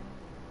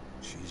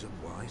 She's a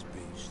wise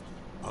beast.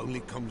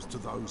 Only comes to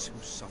those who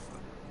suffer.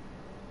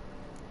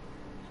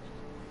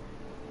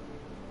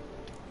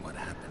 What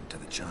happened to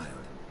the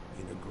child?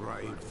 In a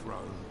grave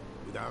thrown,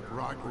 without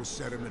rite or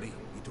ceremony,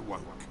 it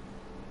awoke.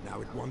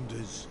 Now it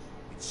wanders,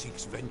 it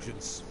seeks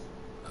vengeance.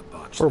 A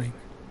botchling.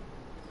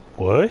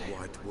 What?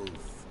 White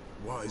wolf,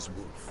 wise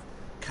wolf,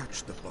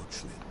 catch the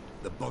botchling.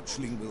 The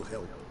botchling will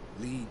help.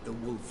 Lead the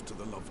wolf to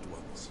the loved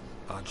ones.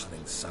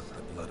 Botchlings suck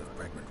the blood of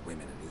pregnant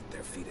women and eat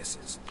their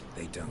fetuses.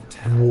 They don't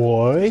have.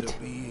 What? It's a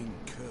being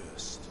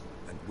cursed,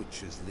 and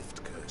witches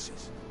lift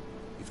curses.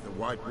 If the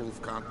white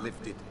wolf can't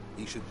lift it,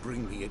 he should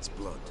bring me its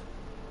blood.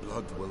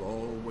 Blood will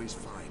always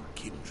find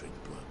kindred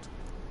blood.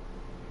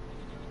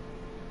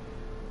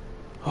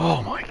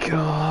 Oh my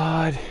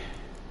god.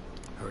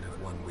 Heard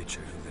of one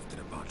witcher who lifted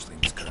a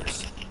botchling's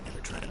curse. Never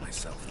tried it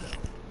myself,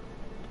 though.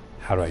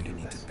 How do I do You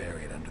need this? to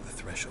bury it under the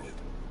threshold.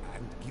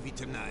 And give it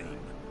a name.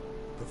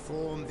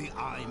 Perform the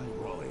Aim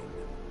Roin.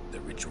 The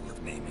ritual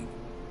of naming.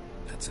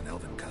 That's an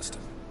elven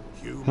custom.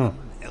 Human,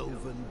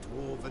 elven,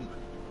 dwarven,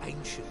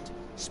 ancient.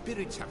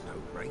 Spirits have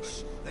no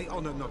race. They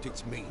honor not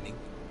its meaning.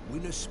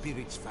 Win a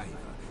spirit's favor,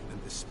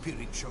 and the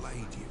spirit shall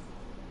aid you.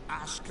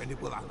 Ask, and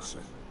it will answer.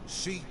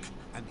 Seek,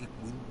 and it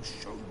will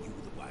show you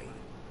the way.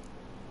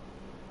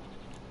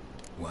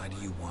 Why do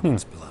you want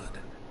its blood?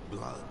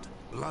 Blood,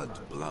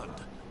 blood,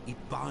 blood.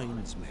 It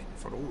binds men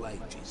for all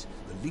ages,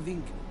 the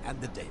living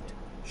and the dead.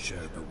 Sure,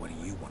 but what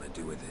do you want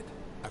to do with it?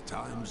 At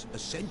times, a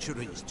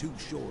century is too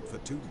short for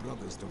two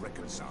brothers to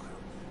reconcile.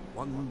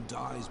 One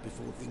dies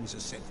before things are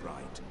set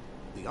right.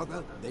 The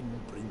other then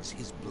brings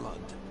his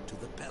blood to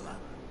the Peller.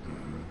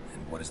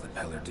 And what does the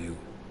Peller do?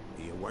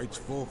 He awaits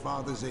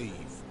Forefather's Eve.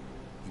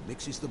 He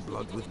mixes the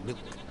blood with milk,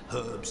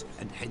 herbs,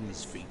 and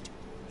hen's feet.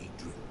 He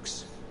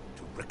drinks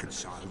to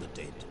reconcile the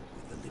dead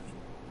with the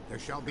living. There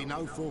shall be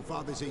no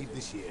Forefather's Eve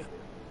this year.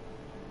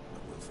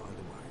 But we'll find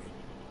a way,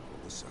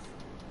 all the same.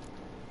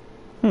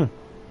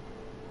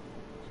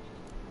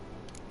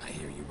 I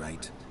hear you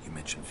right. You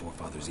mentioned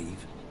Forefather's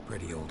Eve.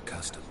 Pretty old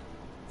custom.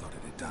 Thought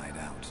it had died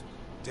out.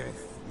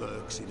 Death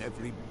lurks in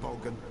every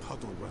bog and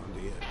puddle round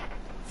here.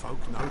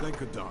 Folk know they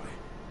could die,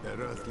 their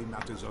earthly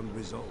matters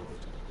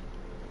unresolved.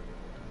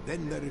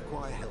 Then they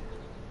require help,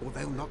 or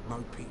they'll not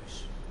know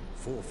peace.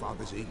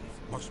 Forefathers' Eve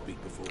must be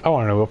before. I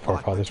want to know what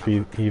Forefathers'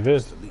 Eve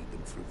is. To lead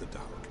them through the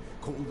dark,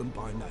 call them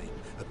by name,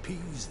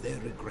 appease their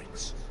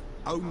regrets.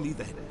 Only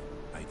then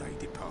may they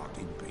depart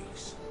in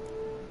peace.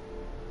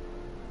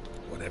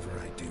 Whatever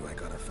I do, I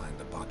gotta find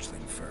the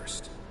botchling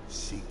first.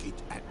 Seek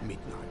it at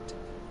midnight,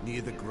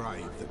 near the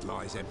grave that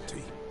lies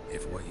empty.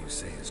 If what you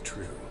say is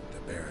true, the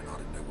Baron ought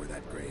to know where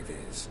that grave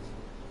is.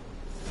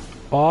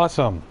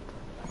 Awesome.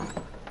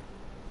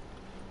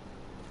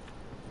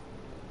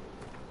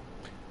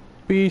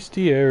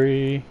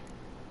 Bestiary.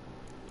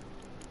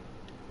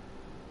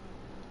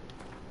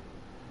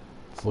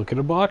 Let's look at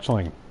a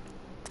botchling.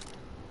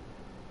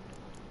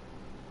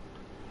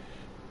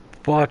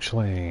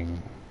 Botchling.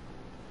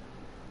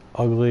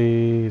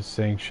 Ugly.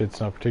 Saying shit's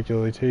not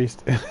particularly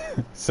tasty.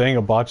 Saying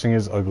a botchling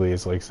is ugly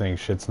is like saying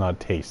shit's not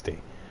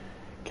tasty.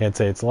 Can't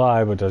say it's a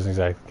lie, but doesn't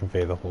exactly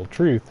convey the whole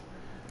truth.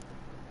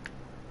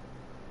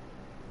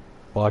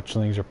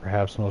 Botchlings are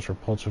perhaps the most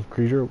repulsive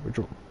creature which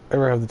will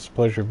ever have the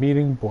displeasure of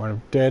meeting. Born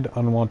of dead,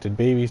 unwanted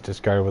babies,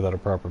 discarded without a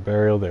proper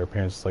burial. Their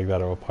appearance is like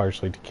that of a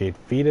partially decayed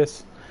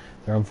fetus.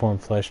 Their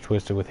unformed flesh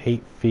twisted with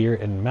hate, fear,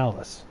 and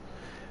malice.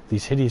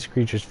 These hideous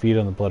creatures feed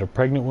on the blood of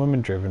pregnant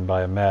women, driven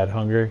by a mad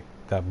hunger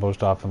that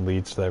most often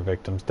leads to their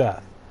victim's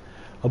death.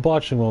 A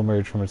botchling will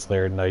emerge from its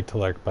lair at night to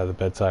lurk by the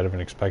bedside of an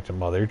expectant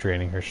mother,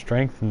 draining her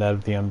strength and that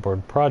of the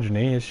unborn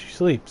progeny as she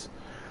sleeps.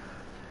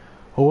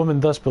 A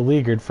woman thus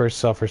beleaguered first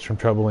suffers from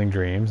troubling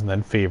dreams, and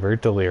then fever,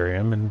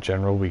 delirium, and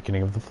general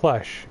weakening of the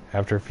flesh.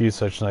 After a few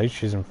such nights,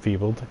 she is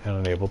enfeebled and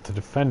unable to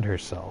defend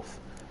herself.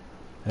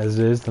 As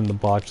it is, then the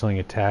botchling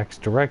attacks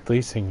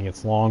directly, sinking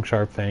its long,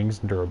 sharp fangs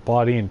into her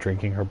body and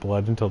drinking her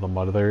blood until the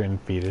mother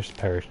and fetus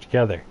perish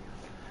together.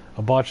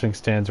 A botchling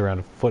stands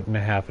around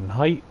 1.5 feet in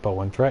height, but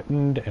when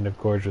threatened and if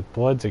gorged with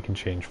bloods, it can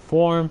change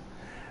form.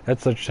 At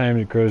such time,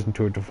 it grows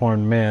into a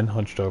deformed man,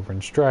 hunched over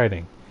and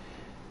striding.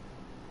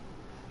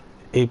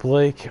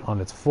 Ape-like on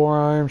its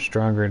forearm,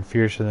 stronger and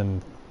fiercer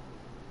than...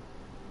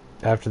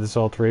 After this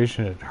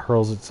alteration, it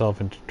hurls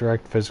itself into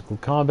direct physical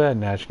combat,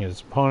 gnashing at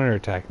its opponent or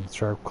attacking with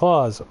sharp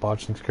claws. A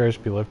botchling's curse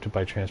be lifted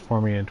by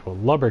transforming it into a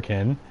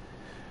lubberkin,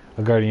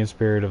 a guardian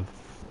spirit of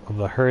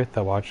the hearth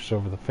that watches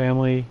over the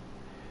family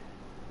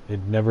it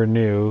never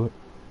knew,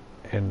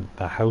 and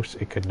the house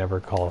it could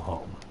never call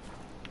home.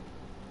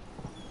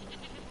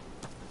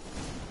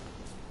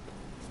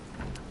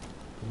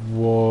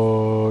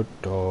 What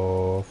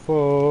the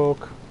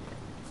fuck?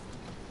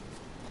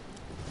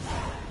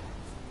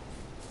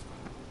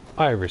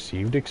 I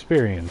received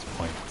experience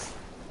points.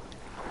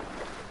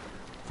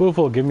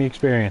 Foofle, give me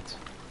experience.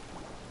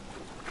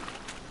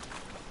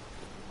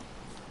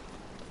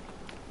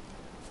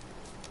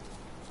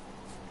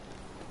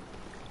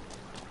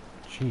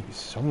 Jeez,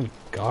 so many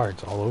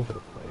guards all over the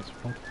place.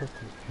 What the fuck?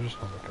 There's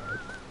just another guard.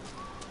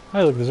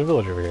 Hey, look, there's a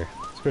village over here.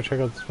 Let's go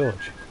check out this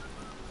village.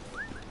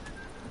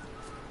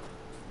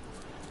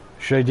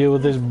 Should I deal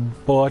with this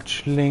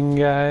botchling,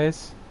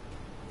 guys?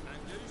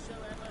 And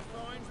whosoever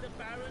finds the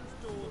Baron's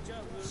daughter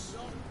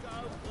will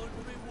not go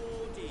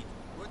unrewarded.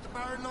 Would the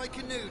Baron like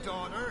a new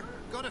daughter?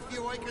 Got a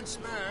few I can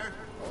spare.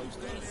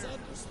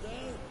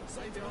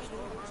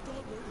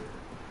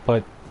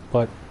 But...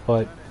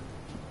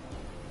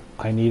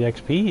 I need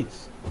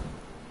XPs.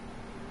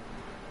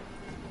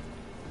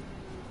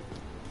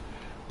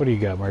 What do you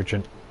got,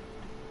 merchant?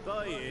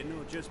 Buying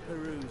or just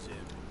perusing?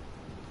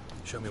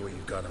 Show me what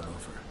you've got on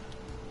offer.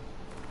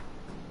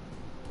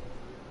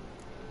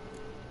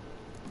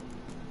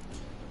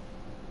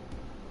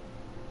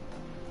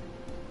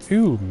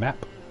 Ooh,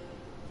 map.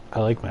 I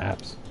like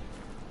maps.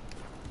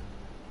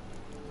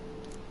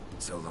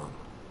 So long.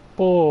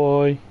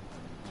 Boy.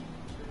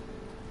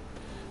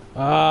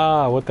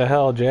 Ah, what the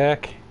hell,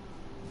 Jack?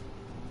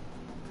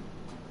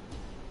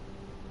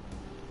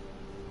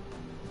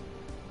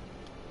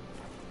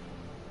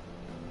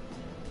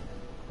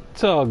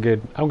 It's all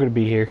good. I'm going to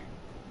be here.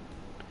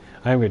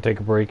 I'm going to take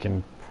a break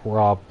in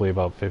probably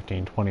about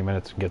 15-20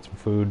 minutes and get some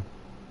food.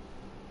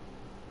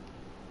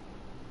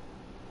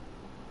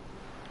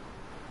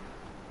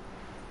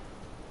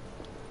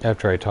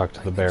 After I talk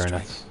to the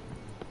Baroness.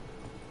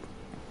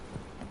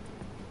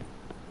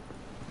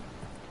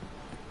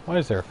 Why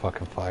is there a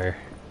fucking fire?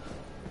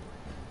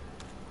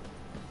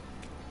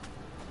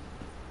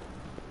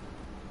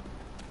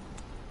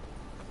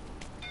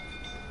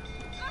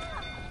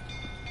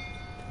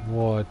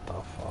 What the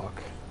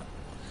fuck?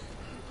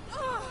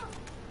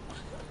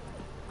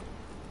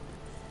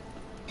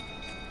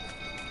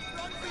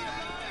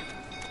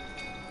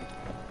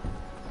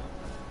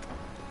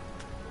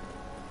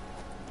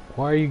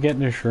 Why are you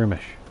getting a shroomish?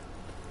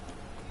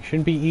 You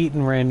shouldn't be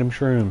eating random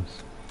shrooms.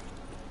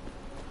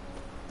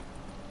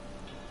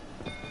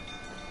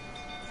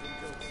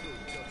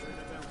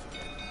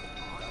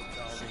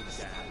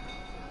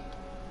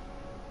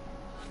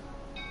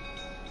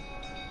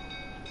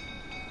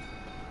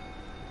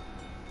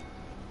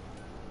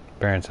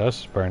 Baron's house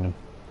is burning.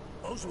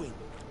 Oswin?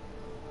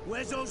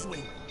 Where's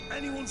Oswin?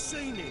 Anyone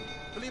seen him?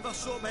 Believe I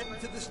saw him heading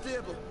to the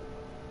stable.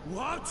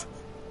 What?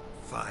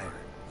 Fire.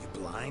 You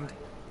blind?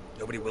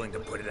 Nobody willing to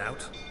put it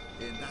out?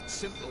 Ain't that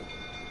simple.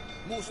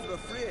 Most are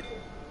afraid.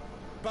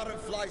 Baron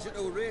flies into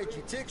a rage.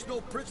 He takes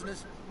no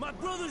prisoners. My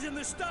brother's in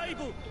the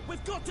stable.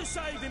 We've got to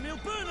save him. He'll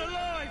burn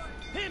alive.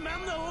 Him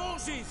and the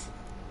horses.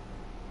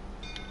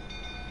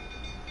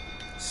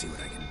 See what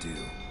I can do.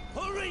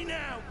 Hurry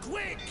now,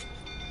 quick!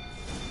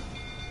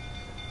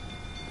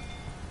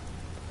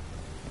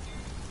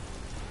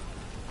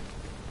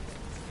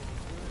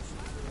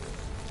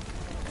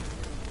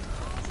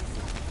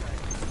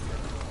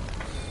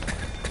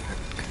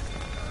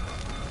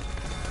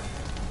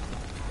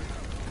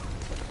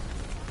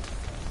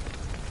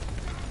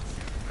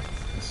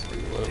 Let's see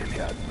what we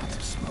got. Lots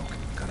of smoke.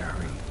 Gotta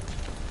hurry.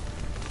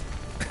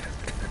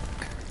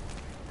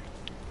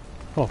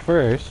 Well,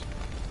 first,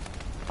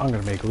 I'm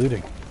gonna make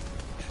looting.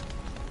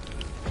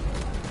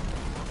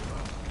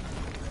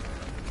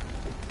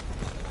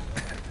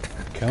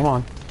 Come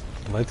on,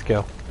 let's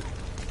go.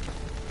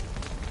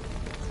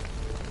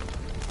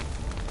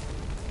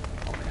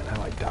 Oh man, I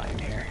might die in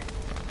here.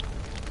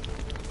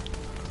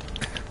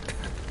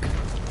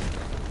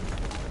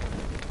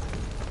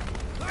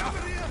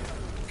 Over here!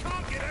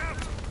 Can't get out!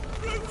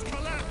 Roof's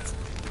collapsed!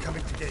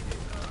 Coming to get you.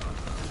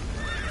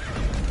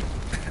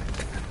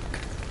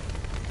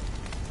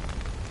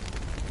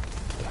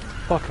 What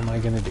the fuck am I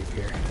gonna do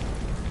here?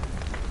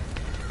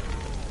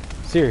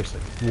 Seriously,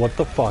 what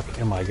the fuck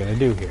am I gonna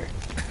do here?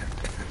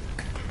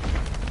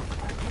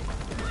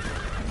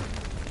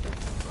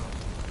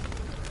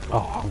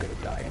 Oh, I'm gonna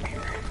die in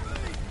here.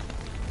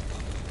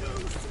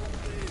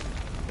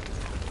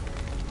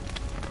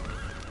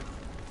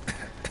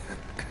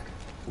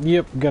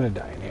 Yep, gonna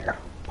die in here.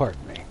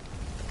 Pardon me.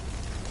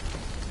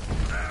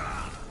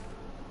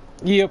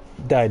 Yep,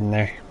 died in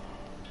there.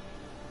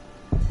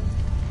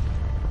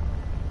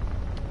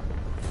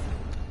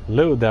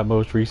 Load that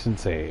most recent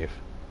save.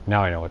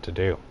 Now I know what to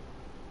do.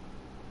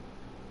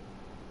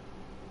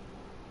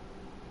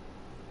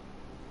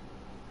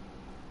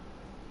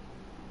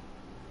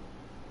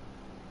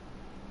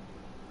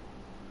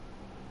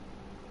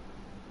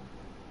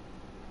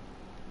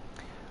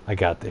 I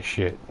got this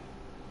shit.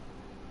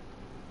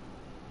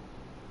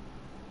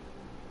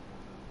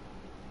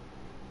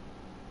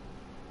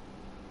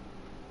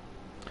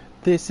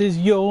 This is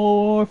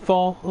your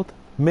fault,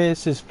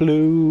 Mrs.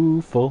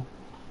 Flooful.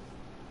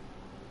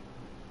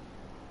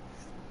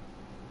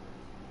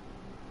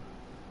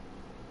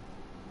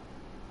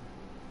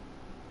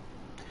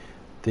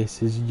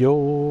 This is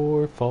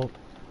your fault,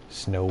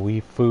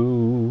 Snowy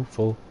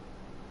Fooful.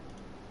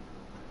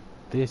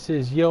 This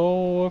is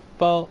your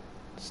fault,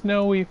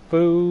 Snowy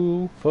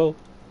Fooful.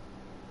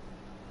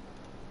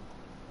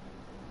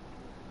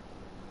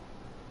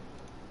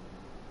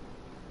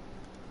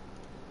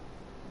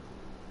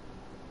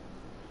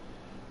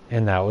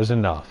 And that was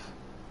enough.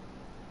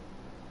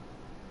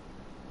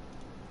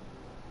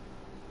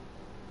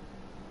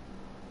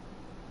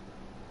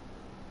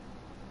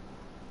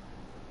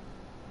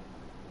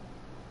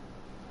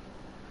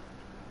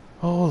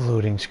 Oh,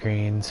 loading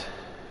screens.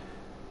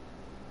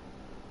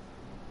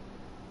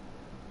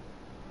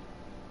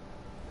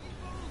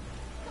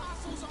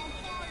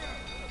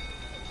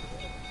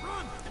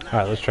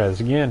 Alright, let's try this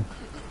again.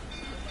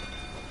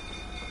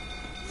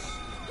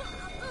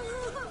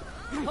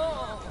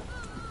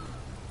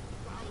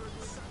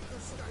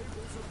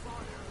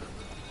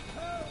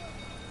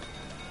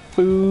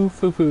 Foo,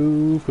 foo,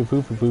 foo, foo,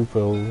 foo, foo, foo,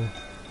 foo.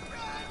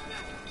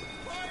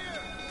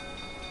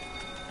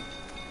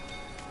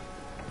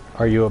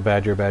 Are you a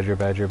badger, badger,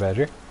 badger,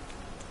 badger?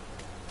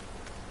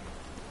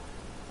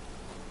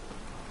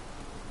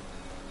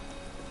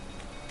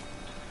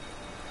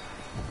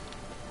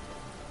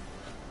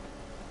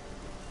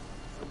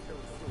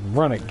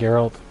 Run it,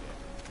 Geralt.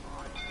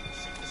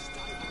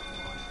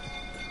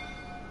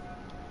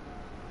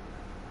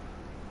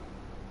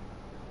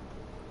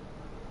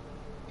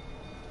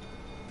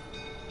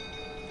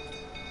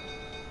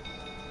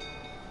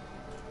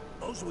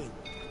 Oswin?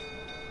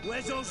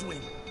 Where's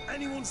Oswin?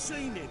 Anyone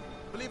seen him?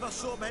 Believe I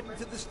saw him heading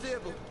to the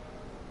stable.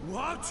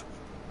 What?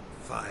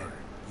 Fire.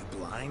 You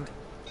blind?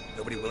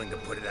 Nobody willing to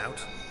put it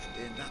out?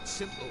 Ain't that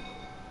simple.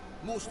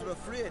 Most are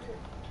afraid.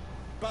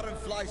 Baron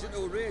flies into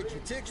a rage. He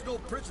takes no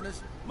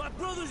prisoners. My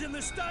brother's in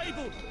the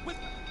stable. With...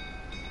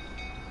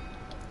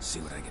 See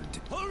what I can do.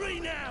 Hurry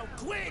now,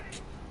 quick!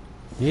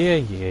 Yeah.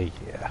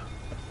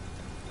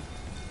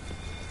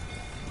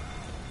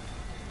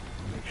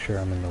 Make sure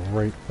I'm in the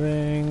right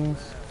things.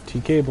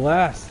 TK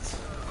blasts.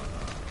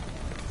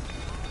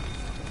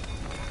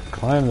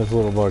 Climb this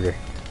little bugger.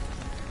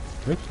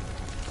 Oops.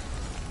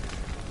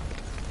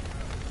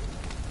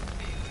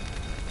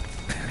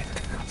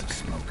 Lots of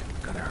smoke.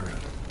 Gotta hurry.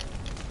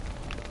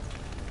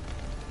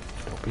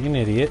 Don't be an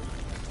idiot.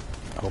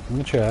 Open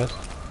the chest.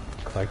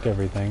 Collect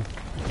everything.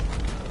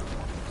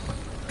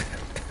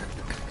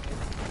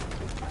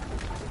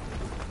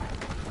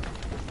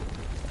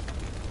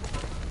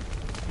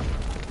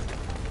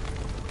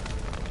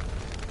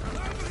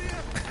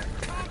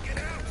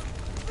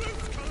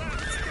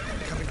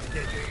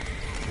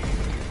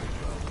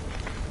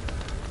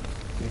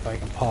 See if I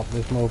can pop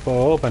this mofo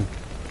open.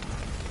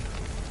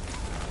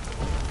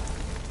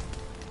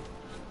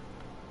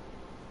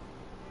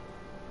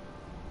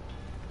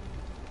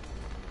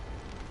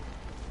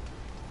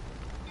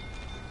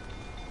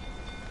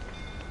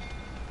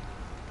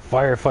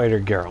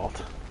 Firefighter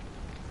Geralt.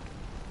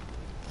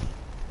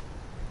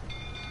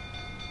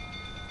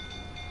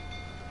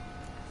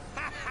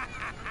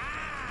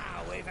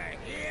 With a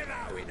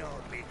hero in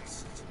our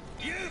midst,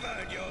 you've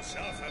earned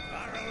yourself a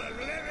barrel of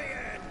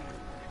Lyrian.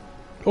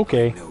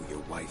 Okay. I know your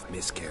wife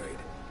miscarried.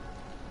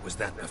 Was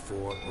that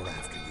before or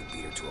after you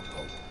beat her to a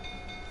pulp?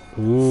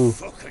 Ooh.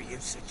 Fuck are you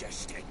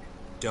suggesting?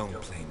 Don't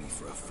play me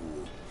for a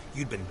fool.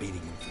 You'd been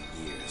beating him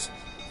for years.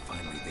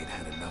 Finally, they'd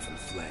had enough and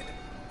fled.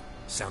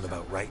 Sound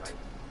about right?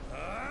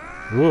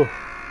 Ooh.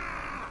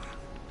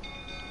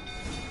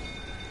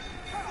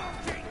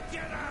 Fucking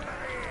get out of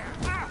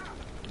here!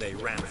 They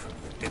ran from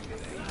you, didn't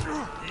they?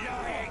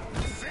 Lying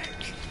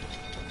prick!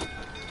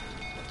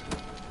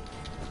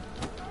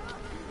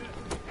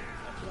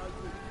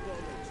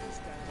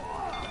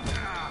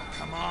 Oh,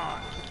 come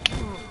on!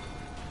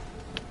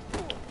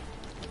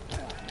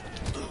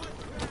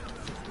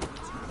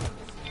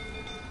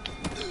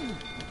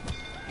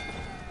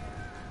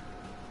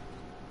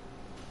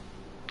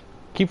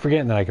 Keep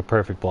forgetting that I could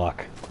perfect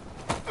block.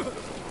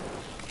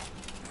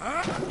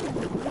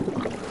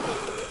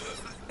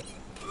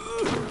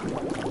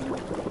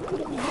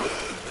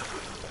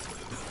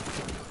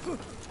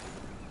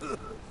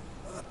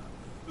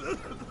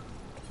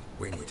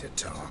 We need to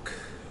talk.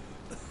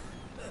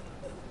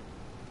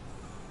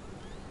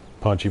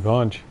 Punchy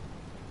punch.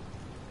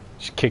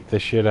 Just kick the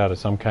shit out of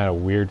some kind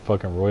of weird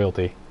fucking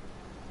royalty.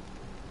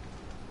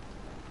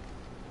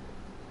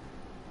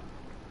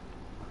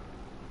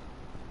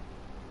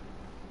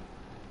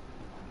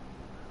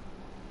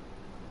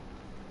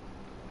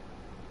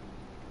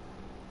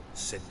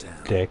 Sit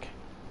down. Dick.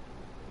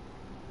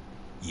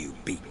 You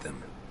beat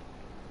them.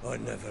 I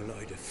never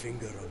laid a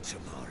finger on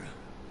Tamara.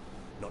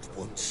 Not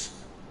once.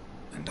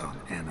 And on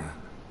Anna.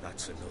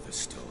 That's another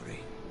story.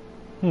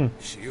 Hmm.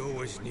 She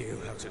always knew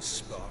how to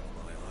spark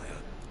my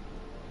ire.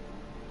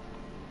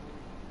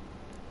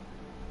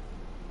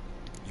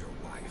 Your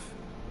wife.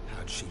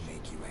 How'd she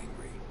make you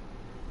angry?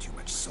 Too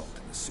much salt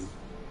in the soup?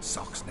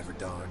 Socks never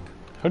darned?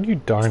 How do you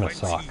darn a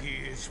sock? 20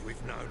 years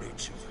we've known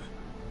each other.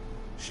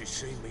 She's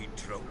seen me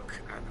drunk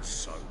and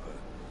sober.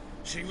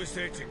 She was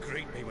there to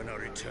greet me when I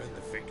returned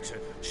the victor.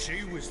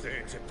 She was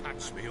there to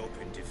patch me up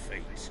in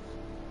defeat.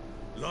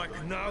 Like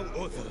no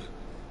other,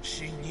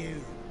 she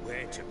knew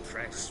where to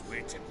press,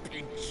 where to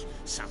pinch,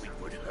 so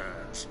it would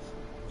hurt.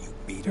 You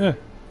beat her?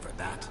 For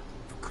that?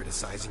 For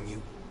criticizing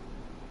you?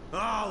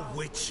 Oh,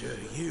 Witcher,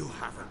 you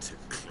haven't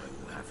a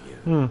clue, have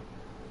you?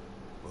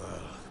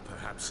 Well,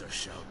 perhaps I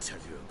shall tell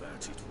you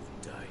about it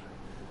one day.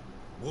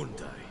 One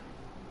day,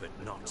 but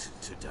not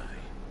today.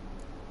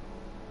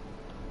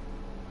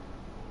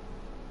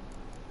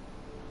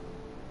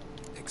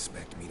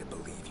 Expect me to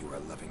believe you are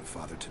a loving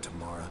father to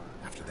Tamara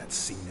after that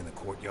scene in the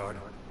courtyard?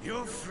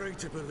 You're free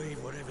to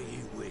believe whatever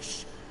you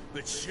wish,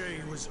 but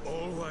she was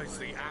always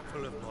the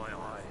apple of my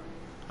eye.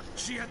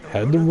 She had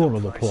the run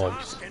of the place.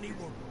 Ask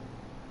anyone.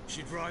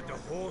 She'd ride the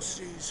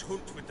horses,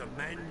 hunt with the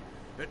men,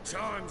 at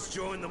times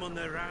join them on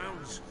their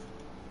rounds.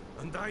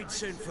 And they'd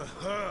send for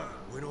her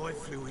when I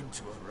flew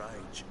into a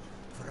rage,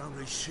 for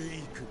only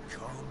she could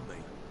calm me.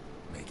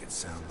 Make it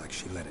sound like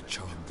she led a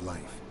charmed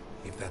life.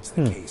 If that's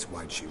the case,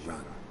 why'd she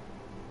run?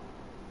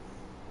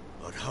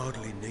 I'd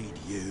hardly need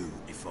you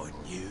if I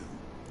knew.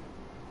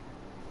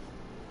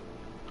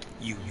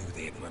 You knew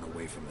they had run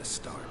away from the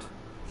start.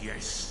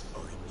 Yes, I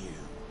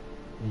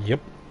knew.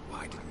 Yep.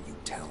 Why didn't you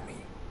tell me?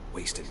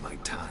 Wasted my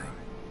time.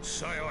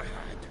 Say I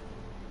had.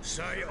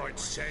 Say I'd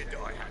said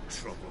I had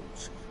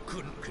troubles.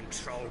 Couldn't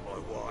control my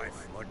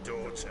wife, my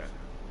daughter.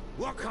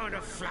 What kind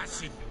of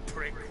flaccid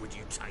prick would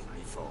you take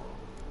me for?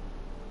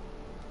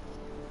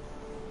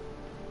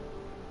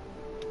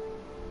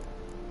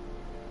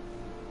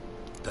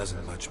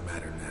 Doesn't much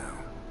matter now.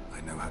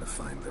 I know how to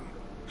find them.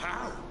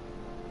 How?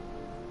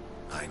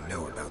 I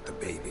know about the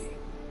baby.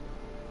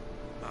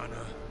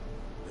 Anna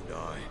and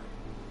I.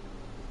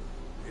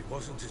 It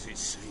wasn't as it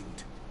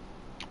seemed.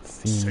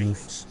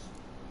 Seems.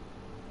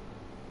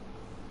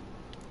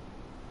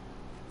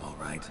 All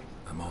right,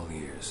 I'm all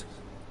ears.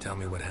 Tell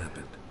me what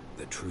happened.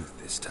 The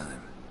truth this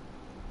time.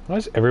 Why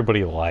does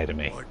everybody lie to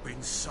me? I'd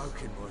been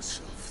soaking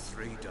myself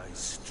 3 days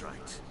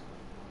straight.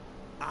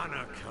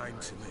 Anna came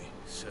to me,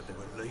 said they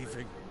were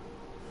leaving.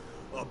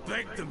 I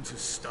begged them to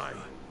stay.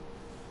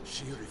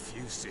 She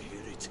refused to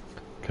hear it.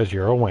 Because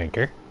you're a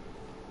wanker.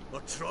 I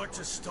tried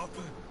to stop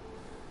her.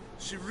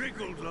 She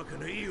wriggled like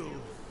an eel.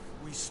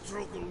 We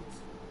struggled.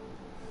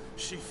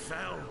 She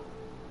fell.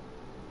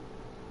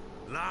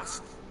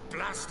 Last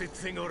blasted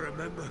thing I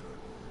remember.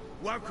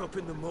 Woke up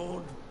in the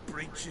morn,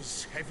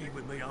 breeches heavy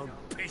with my own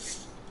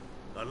piss.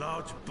 A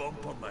large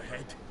bump on my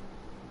head.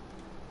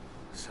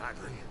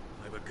 Sadly,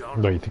 they were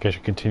gone. No, you think I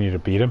should continue to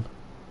beat him?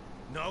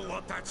 Know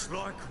what that's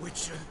like,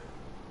 Witcher?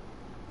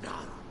 No.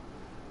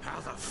 How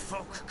the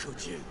fuck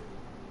could you?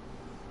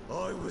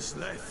 I was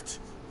left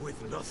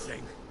with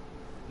nothing.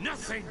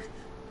 Nothing!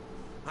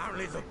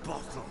 Only the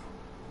bottle.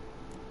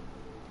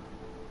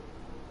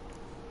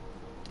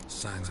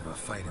 Signs of a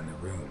fight in the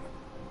room.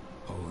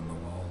 Hole in the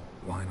wall,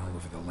 wine all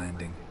over the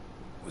landing.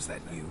 Was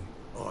that you?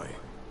 Aye.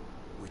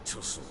 We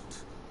tussled.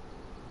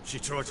 She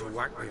tried to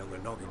whack me on the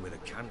noggin with a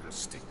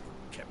candlestick,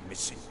 but kept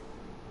missing.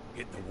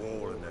 Hit the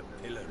wall and a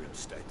pillar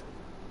instead.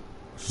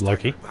 I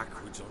Lucky. staggered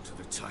backwards onto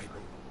the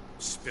table,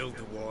 spilled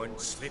the wine,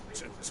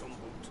 slipped and tumbled.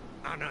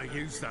 And I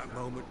used that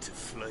moment to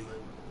flee.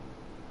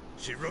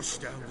 She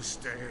rushed down the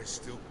stairs,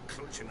 still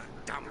clutching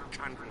that damn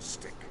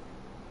candlestick.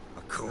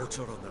 I caught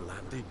her on the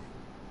landing.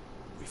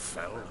 We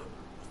fell.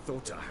 I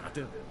thought I had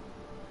her.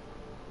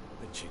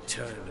 Then she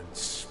turned and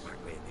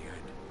smacked me in the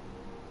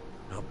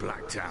head. I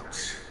blacked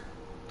out.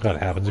 That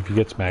happens if you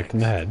get smacked in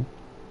the head.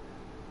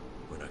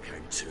 When I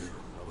came to,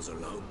 I was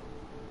alone.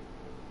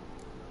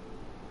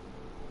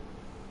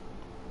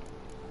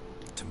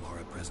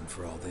 Tamara present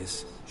for all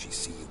this? She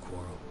see you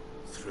quarrel?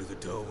 Through the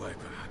doorway,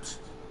 perhaps.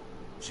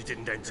 She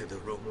didn't enter the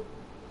room.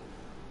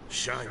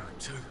 Shame,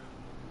 too.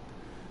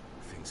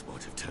 Things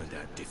might have turned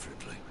out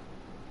differently.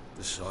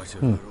 The sight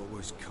of her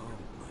always calmed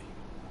me.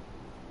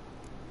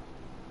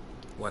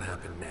 What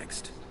happened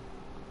next?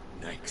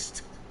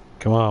 Next,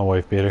 Come on,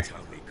 wife beater. it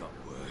only got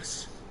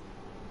worse.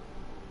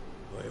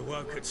 I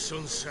awoke at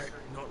sunset,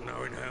 not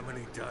knowing how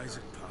many days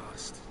had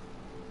passed.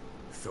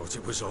 Thought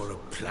it was all a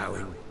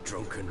ploughing,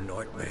 drunken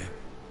nightmare.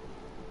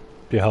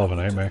 Be a hell of a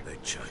nightmare. The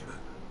chamber,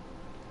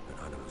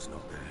 but Anna was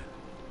not there.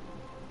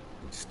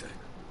 Instead,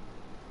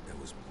 there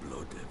was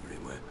blood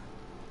everywhere.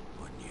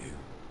 I knew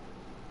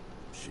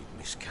she'd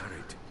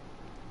miscarried.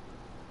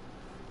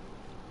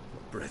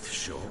 My breath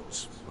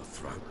short, my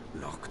throat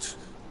locked.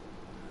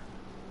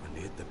 I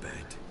neared the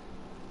bed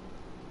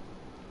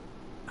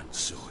and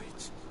saw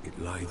it. It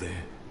lay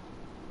there,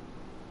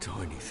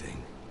 tiny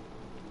thing,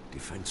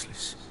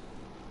 defenseless,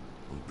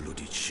 on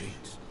bloodied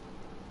sheets,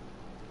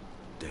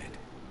 dead.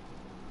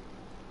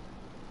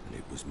 And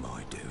it was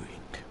my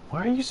doing.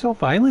 Why are you so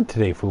violent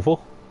today,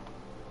 Foofle?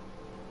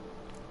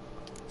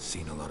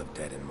 Seen a lot of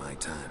dead in my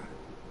time,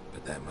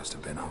 but that must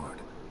have been hard.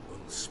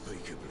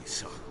 Unspeakably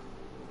so.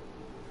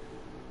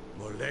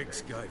 My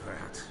legs gave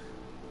out.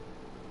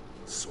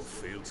 Saw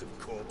fields of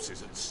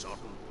corpses at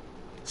Sodden.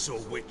 Saw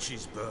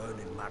witches burn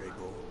in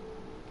Maribor.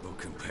 But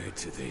compared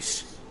to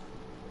this,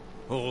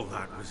 all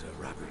that was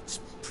a rabbit's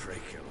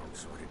prick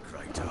alongside a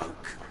great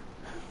oak.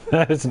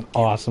 That is an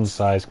awesome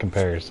size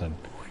comparison.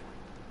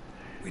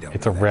 We don't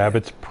It's know a that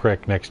rabbit's yet.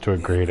 prick next to a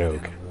The great Ukraine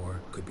oak. war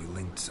could be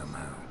linked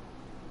somehow.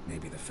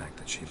 Maybe the fact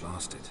that she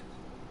lost it.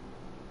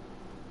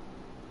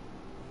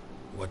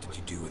 What did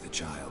you do with the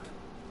child?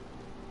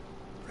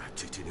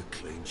 Wrapped it in a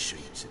clean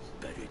sheet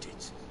and buried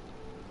it.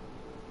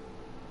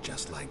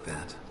 Just like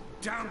that?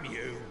 Damn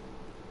you!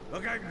 I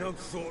gave no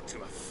thought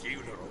to a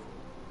funeral.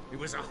 It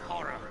was a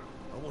horror.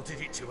 I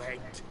wanted it to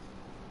end.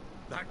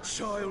 That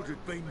child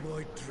had been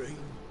my dream.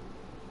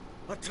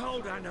 I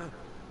told Anna,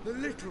 the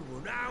little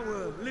one,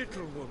 our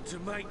little one, to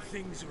make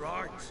things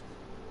right.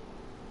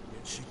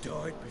 Yet she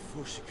died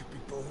before she could be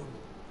born.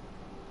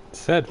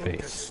 Sad face.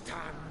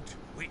 Understand,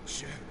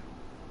 Witcher.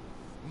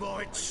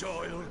 My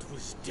child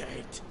was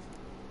dead.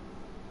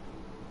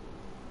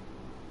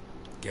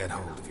 Get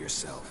hold of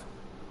yourself.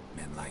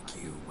 Men like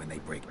you, when they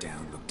break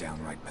down, look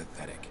downright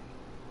pathetic.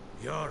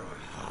 You're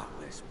a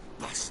heartless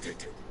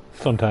bastard.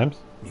 Sometimes.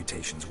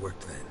 Mutations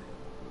worked then.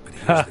 But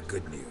here's the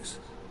good news.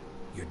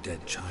 Your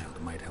dead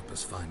child might help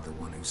us find the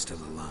one who's still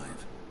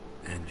alive.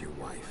 And your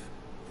wife.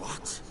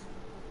 What?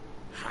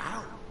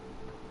 How?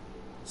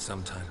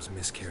 Sometimes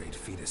miscarried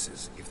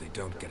fetuses, if they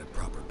don't get a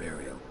proper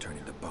burial, turn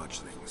into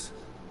botchlings.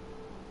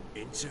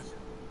 Into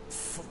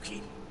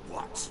fucking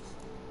what?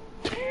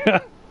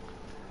 A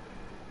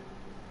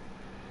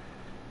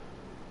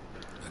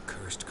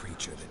cursed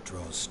creature that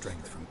draws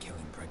strength from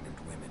killing pregnant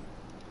women.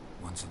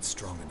 Once it's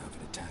strong enough,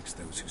 it attacks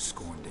those who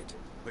scorned it.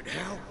 But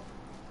how?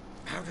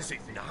 How does it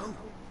know?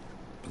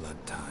 Blood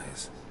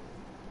ties.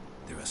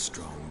 They're a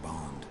strong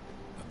bond.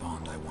 A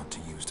bond I want to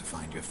use to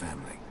find your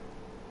family.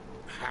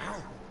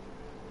 How?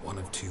 One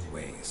of two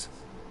ways.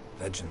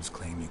 Legends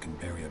claim you can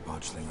bury a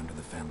botchling under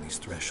the family's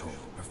threshold,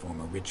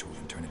 perform a ritual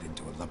and turn it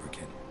into a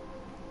lubberkin.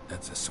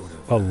 That's a sort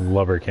of... A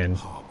lubberkin.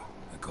 Hob,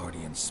 a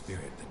guardian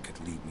spirit that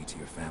could lead me to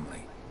your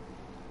family.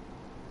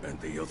 And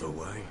the other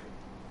way?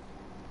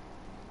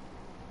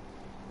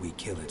 We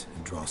kill it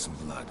and draw some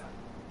blood.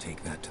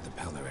 Take that to the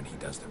Peller and he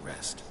does the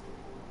rest.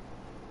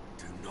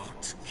 Do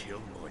not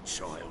kill my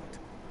child.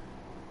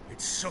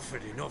 It's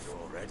suffered enough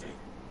already.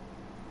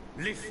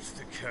 Lift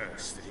the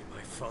curse that it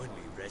may finally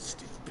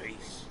rest in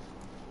peace.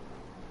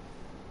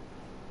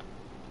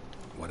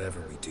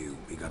 Whatever we do,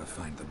 we gotta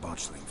find the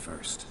botchling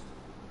first.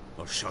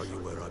 I'll show you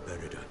where I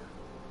buried her,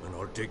 and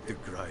I'll dig the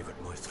grave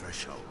at my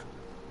threshold.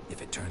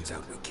 If it turns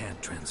out we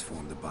can't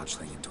transform the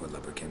botchling into a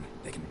lubberkin,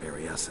 they can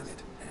bury us in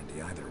it.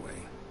 Handy either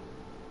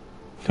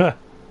way.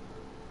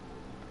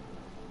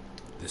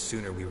 The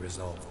sooner we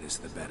resolve this,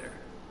 the better.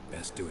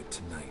 Best do it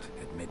tonight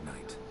at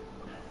midnight.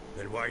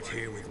 Then wait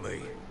here with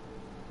me.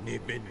 Near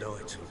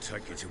midnight, I'll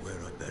take you to where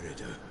I buried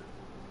her.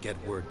 Get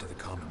word to the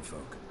common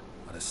folk.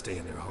 Let us stay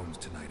in their homes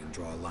tonight and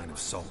draw a line of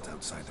salt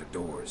outside their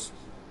doors.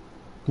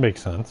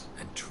 Makes sense.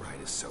 And try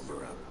to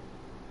sober up.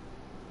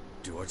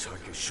 Do I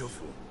take a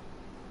shovel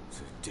to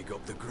dig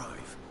up the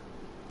grave?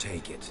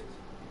 Take it.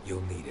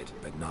 You'll need it,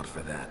 but not for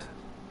that.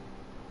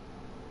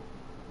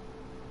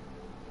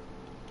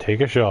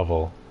 Take a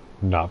shovel,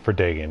 not for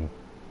digging,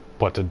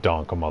 but to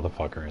donk a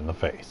motherfucker in the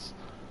face.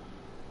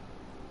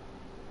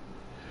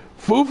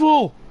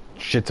 Foofle!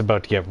 Shit's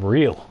about to get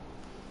real.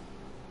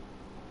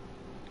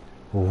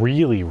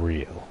 Really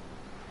real.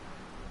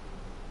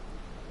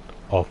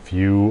 A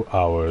few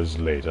hours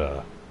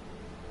later.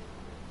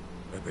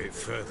 A bit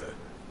further.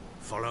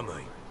 Follow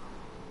me.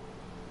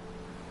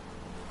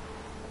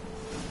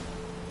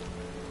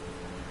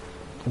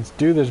 Let's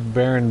do this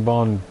Baron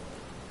von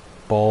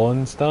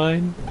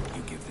Ballenstein.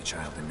 You give the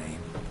child a name?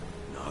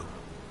 No.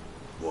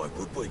 Why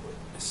would we?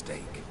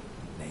 Mistake.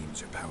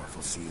 Names are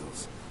powerful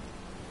seals.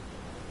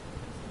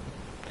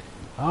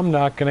 I'm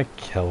not gonna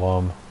kill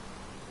him.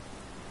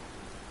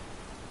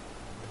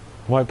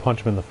 I might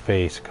punch him in the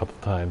face a couple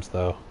times,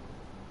 though.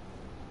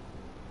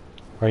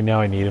 Right now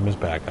I need him as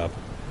backup.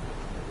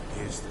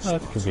 Here's the Oh,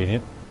 that's spot.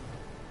 convenient.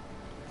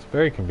 It's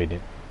very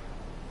convenient.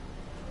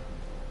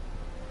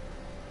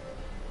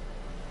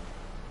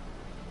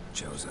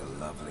 Chose a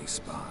lovely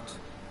spot.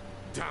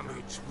 Damn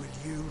it,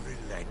 will you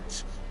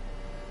relent?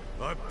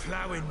 I'm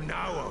ploughing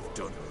now I've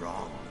done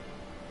wrong.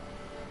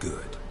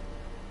 Good.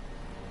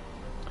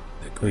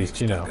 The At grave's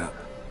least you dug know. up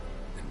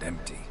and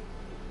empty.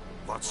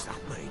 What's that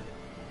mean?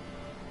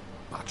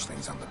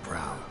 Botchling's on the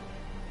prowl.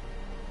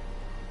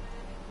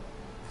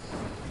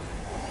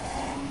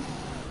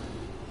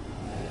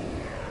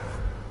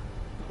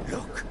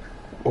 Look,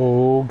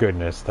 Oh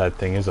goodness, that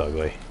thing is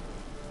ugly.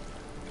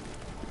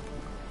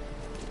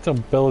 It's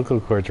umbilical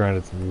cords around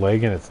its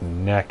leg and its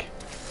neck.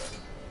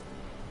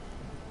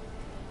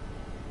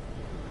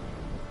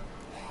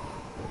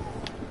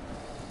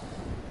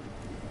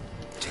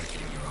 Take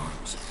it in your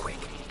arms, quick.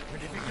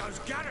 and if it goes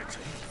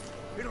garroting,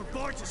 it'll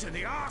bite us in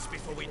the arse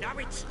before we know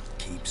it.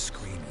 Keep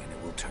screaming and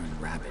it will turn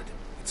rabid.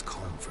 It's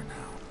calm for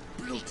now.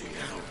 Bloody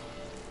hell.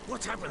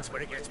 What happens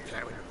when it gets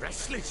ploughing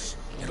restless?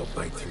 It'll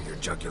bite through your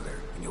jugular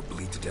and you'll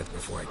bleed to death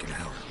before I can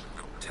help.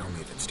 Tell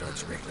me if it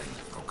starts wriggling.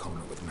 I'll calm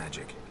it with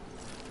magic.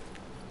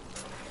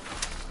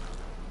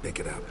 Pick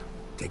it up.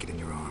 Take it in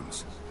your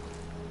arms.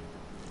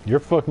 You're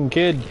a fucking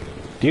kid.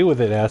 Deal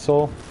with it,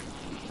 asshole.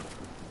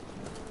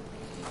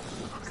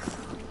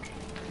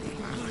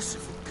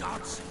 Merciful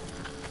gods.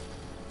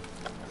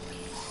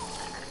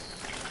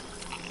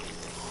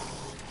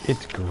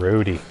 It's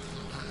grody.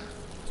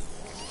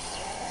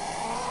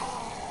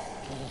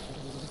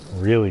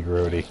 Really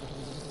grody.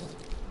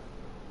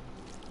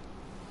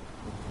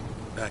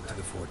 Back to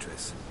the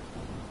fortress.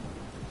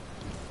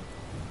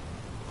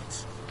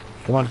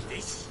 Come on.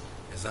 This?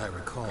 As I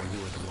recall, you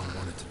were the one who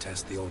wanted to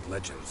test the old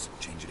legends,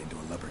 change it into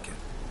a lubricant.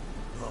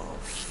 Oh,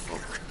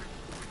 fuck.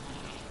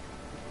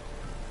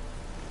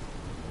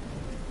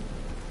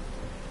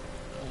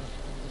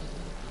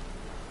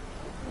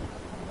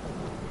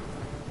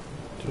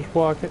 Just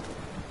walk it.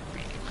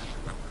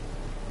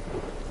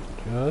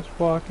 Just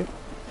walk it.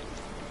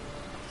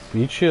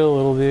 Be chill,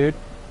 little dude.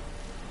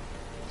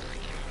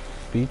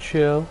 Be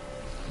chill.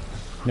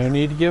 No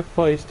need to get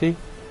feisty.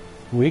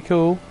 We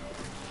cool.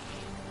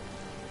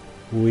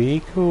 We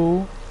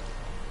cool.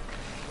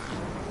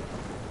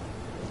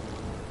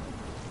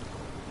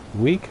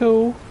 We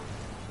cool.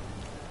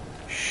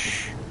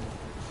 Shh.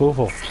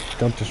 Foofle.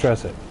 Don't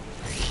distress it.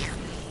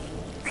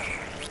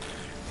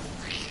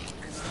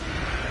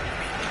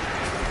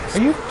 Are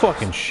you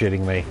fucking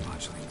shitting me?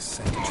 Botchling's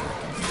scent track.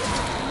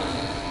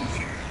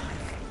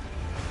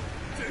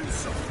 Do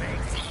something.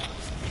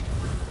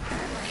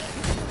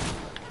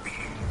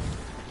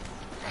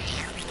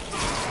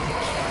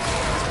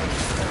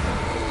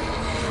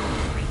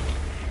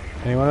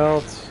 Anyone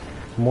else?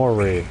 More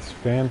raids.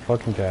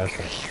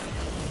 Fan-fucking-tastic.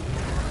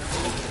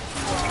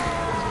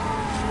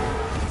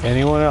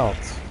 Anyone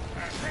else?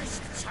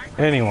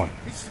 Anyone?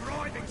 It's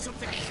writhing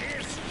something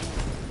fierce.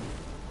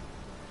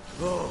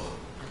 Oh.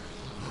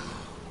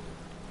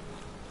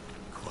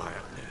 Quiet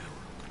now.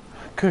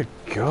 Good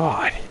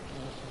God.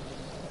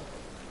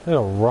 That's a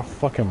rough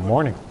fucking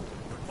morning.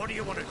 What do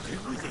you want to do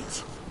with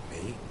it?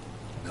 Me?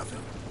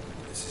 Nothing.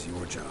 This is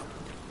your job.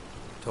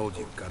 Told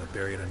you, gotta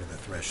bury it under the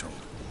threshold.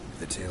 If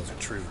the tales are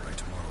true, by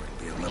tomorrow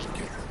it'll be a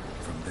lubricant.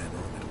 From then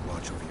on, it'll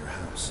watch over your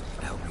house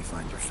and help me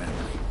find your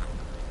family.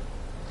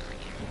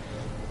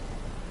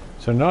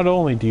 So not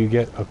only do you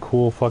get a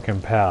cool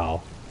fucking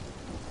pal,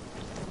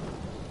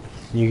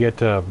 you get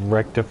to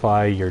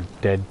rectify your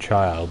dead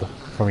child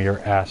from your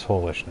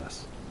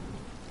assholishness.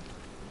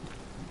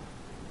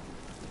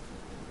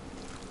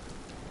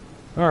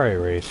 Alright,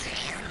 Race.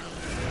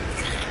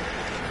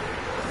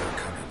 They're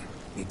coming.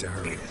 Need to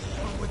hurry.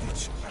 On with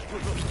it.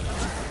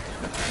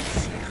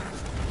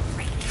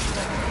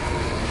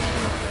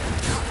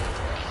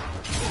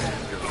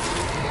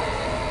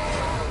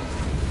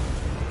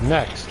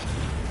 Next.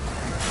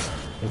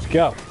 Let's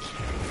go.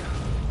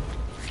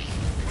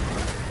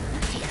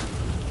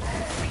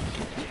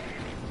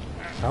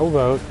 How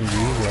about you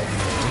let me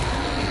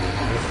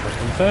do this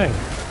fucking thing?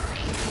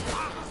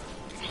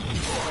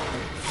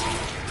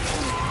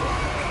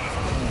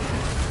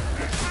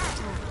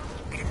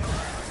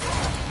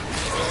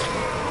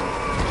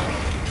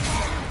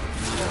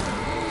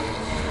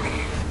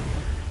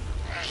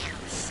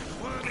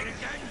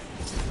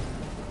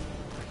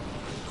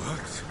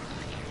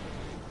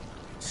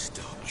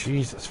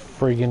 Jesus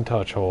friggin'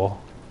 touch hole.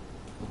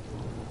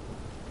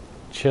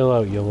 Chill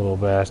out, you little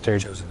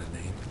bastard. Chosen a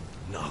name?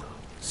 No.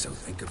 So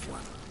think of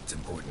one. It's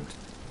important.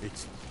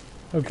 It's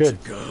Oh, good.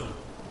 a girl.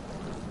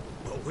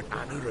 What would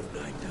Anna have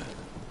named her?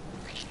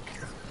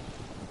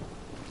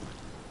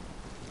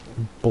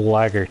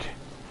 Blaggart.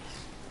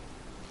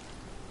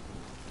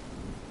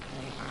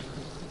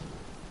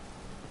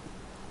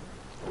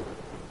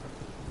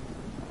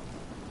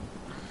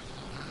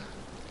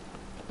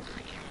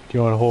 Do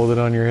you want to hold it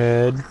on your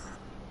head?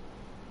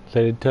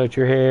 Let it touch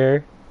your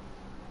hair?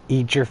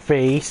 Eat your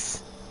face?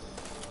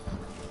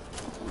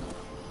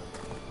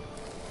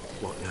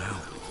 What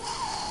now?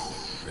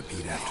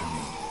 Repeat after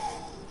me.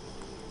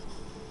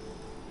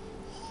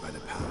 By the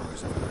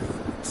powers of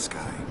earth and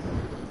sky.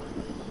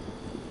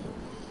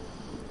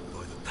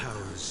 By the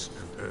powers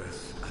of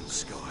earth and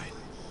sky.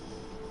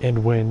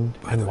 And wind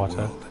By and the water.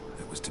 world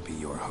that was to be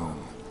your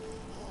home.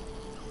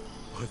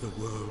 By the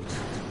world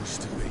that was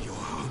to be your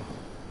home.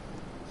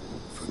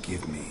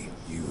 Forgive me,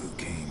 you who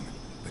came,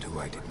 but who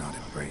I did not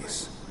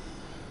embrace.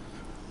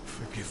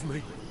 Forgive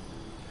me.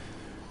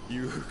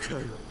 You who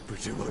came, but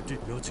who I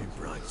did not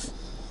embrace.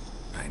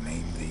 I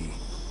name thee,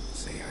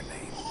 say her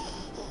name,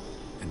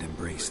 and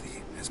embrace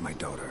thee as my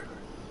daughter.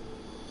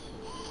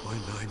 I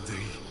name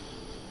thee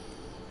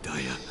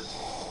Daya,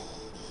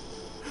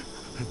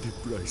 and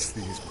embrace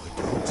thee as my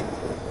daughter.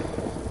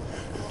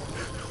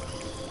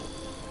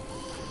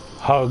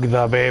 Hug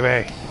the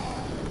baby.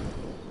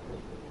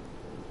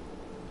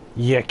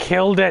 You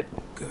killed it.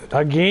 Good.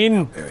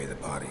 Again. Bury the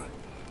body.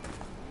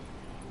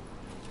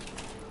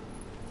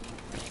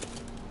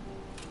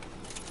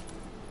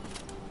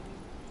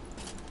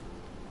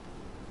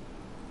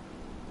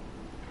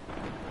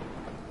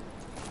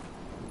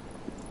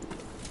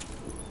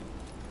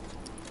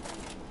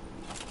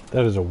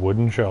 That is a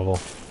wooden shovel.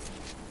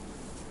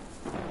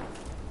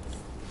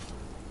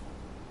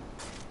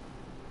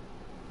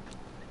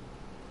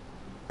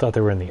 Thought they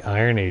were in the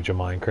Iron Age of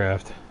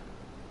Minecraft.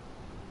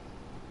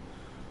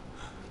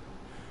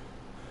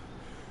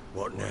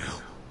 What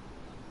now?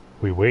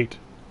 We wait.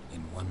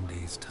 In 1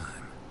 day's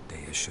time,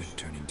 Daya should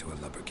turn into a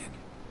lubberkin.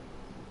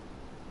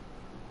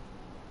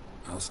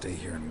 I'll stay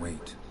here and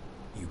wait.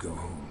 You go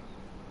home.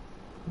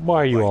 Why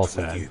are you Wait all with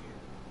sad? you.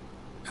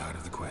 Out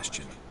of the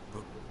question.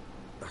 But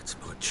that's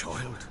my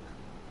child.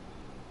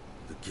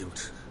 The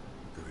guilt,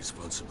 the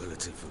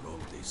responsibility for all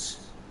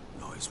this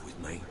lies with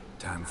me.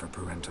 Time for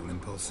parental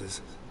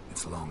impulses?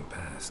 It's long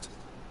past.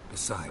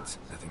 Besides,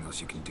 nothing else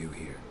you can do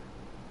here.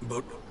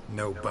 But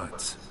No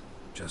buts.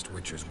 Just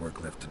Witcher's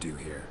work left to do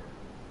here.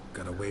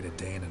 Gotta wait a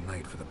day and a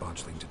night for the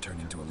botchling to turn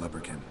into a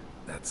lubberkin.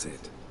 That's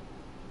it.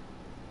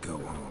 Go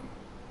home.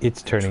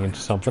 It's And turning try into not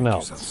to something drink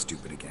else. yourself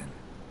stupid again.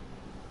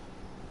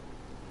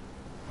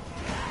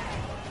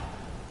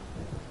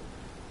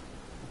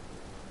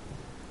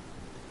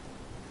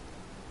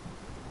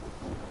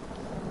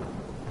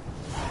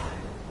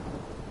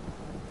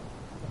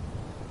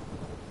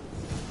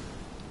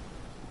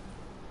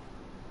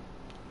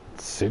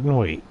 Sit and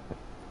wait.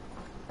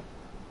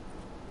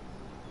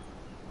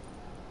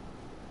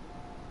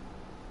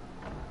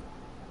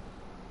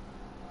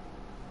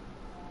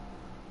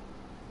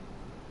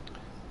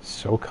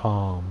 So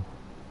calm.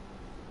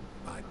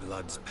 By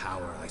blood's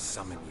power I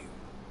summon you.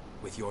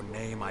 With your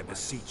name I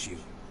beseech you.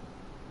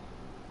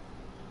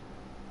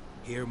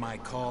 Hear my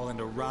call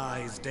and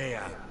arise, Dea.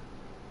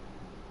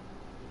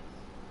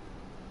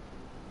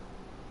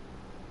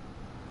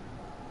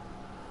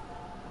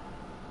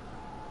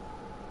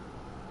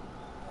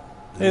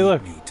 Hey,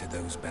 look. Lead me to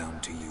those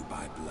bound to you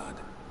by blood.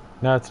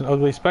 Now it's an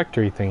ugly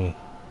spectre thingy.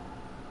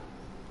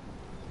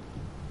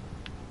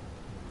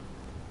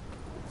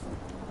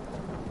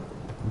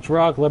 Let's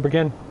rock,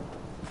 Leprechaun. Time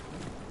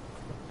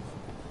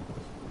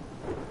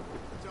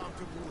to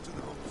water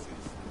the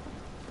horses.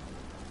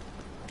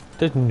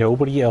 Did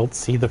nobody else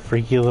see the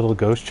freaky little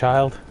ghost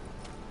child?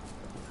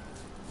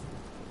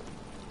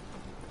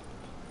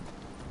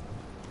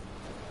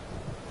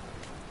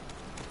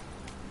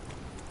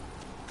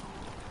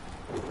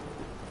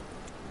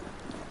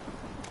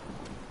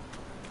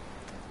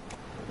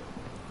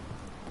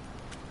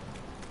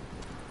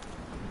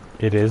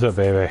 It is a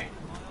baby.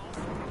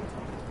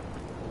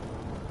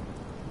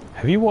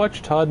 Have you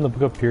watched Todd in the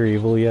Book of Pure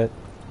Evil yet?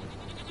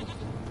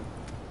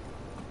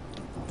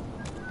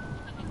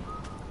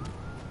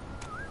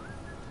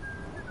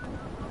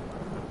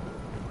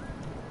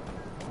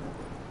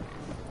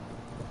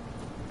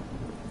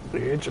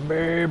 It's a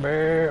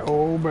baby,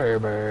 oh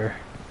baby.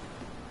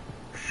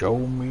 Show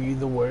me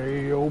the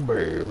way, oh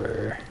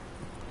baby.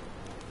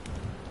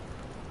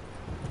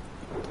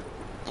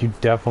 You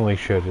definitely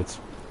should. It's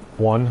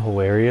 1,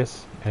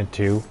 hilarious, and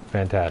 2,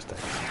 fantastic.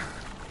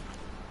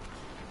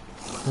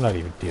 I'm not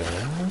even dealing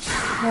with this.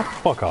 Oh,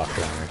 fuck off,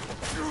 Connor.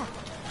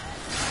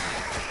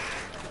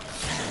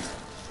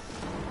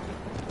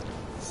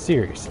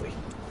 Seriously.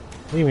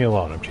 Leave me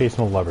alone. I'm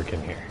chasing a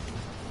lubberkin here.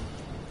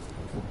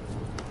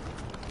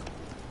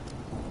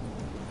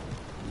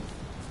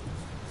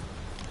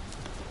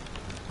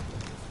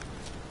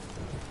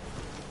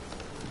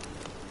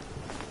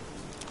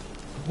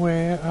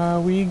 Where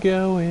are we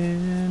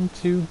going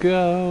to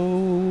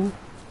go?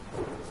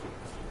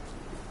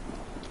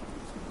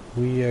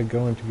 We are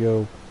going to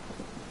go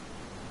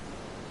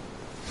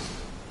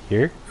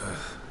here?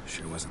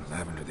 Sure wasn't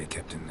lavender they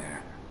kept in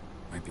there.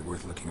 Might be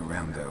worth looking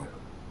around, though.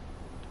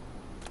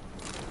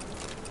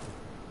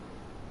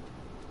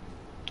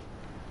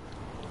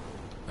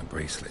 A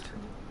bracelet.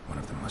 One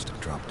of them must have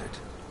dropped it.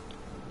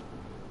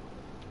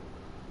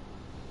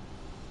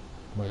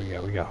 What do we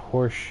got? We got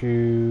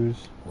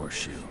horseshoes.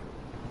 Horseshoe.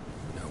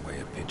 No way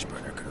a pitch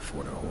burner could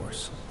afford a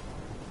horse.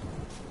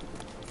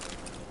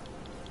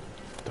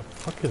 The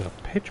fuck is a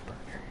pitch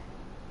burner?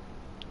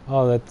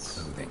 Oh,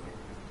 that's... Clothing.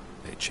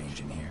 They change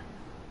in here.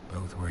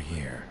 Both were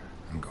here.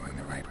 I'm going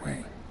the right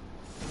way.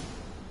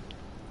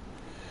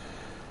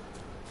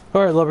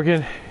 Alright,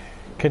 Lubberkin.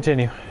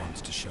 Continue.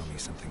 Wants to show me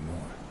something more.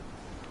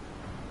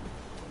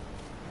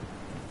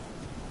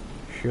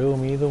 Show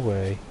me the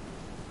way.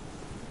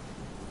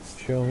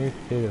 Show me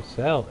potato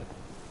salad.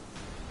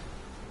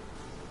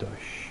 The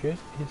shit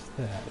is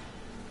that?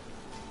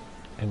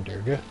 And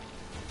Durga?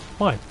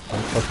 Fine,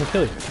 I'll fucking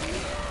kill you.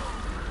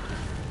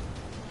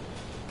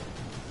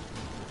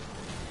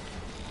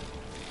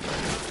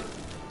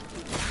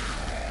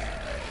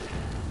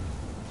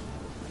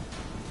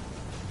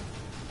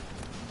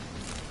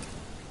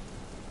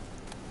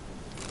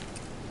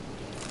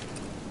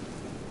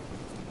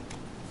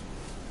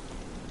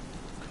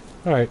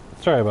 Alright,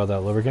 sorry about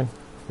that, Lubberkin.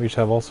 We just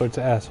have all sorts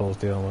of assholes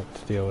to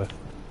deal with.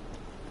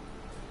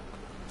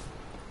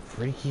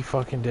 Freaky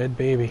fucking dead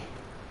baby.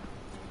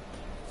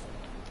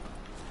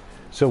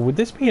 So would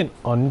this be an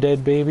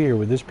undead baby, or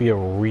would this be a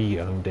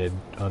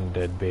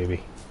undead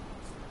baby?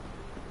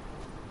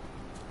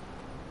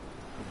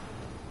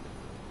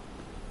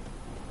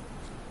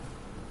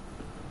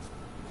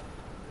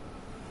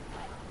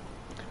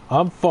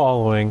 I'm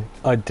following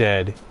a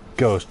dead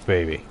ghost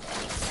baby.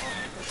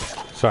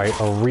 Sorry,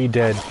 a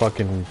re-dead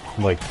fucking,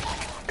 like,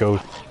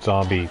 ghost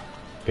zombie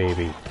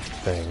baby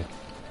thing.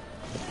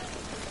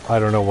 I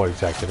don't know what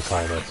exactly to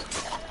call this.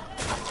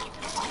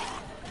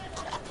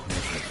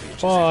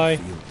 Bye.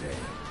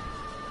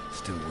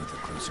 Still worth a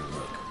closer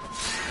look.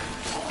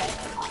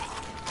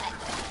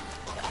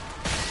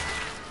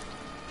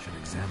 Should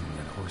examine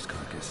that horse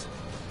carcass.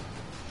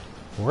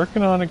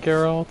 Working on it,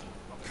 Geralt.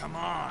 Come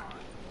on.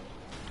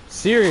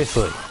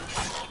 Seriously.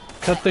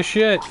 Cut the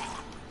shit.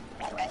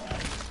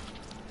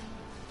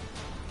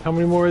 How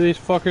many more of these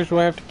fuckers do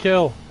I have to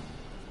kill?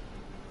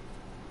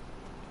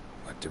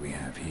 What do we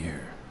have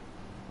here?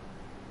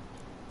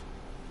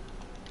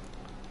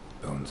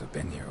 Bones have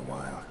been here a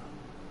while.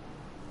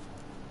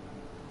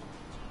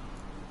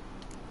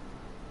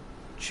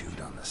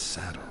 Chewed on the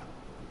saddle.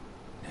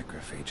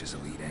 Necrophages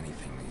will eat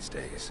anything these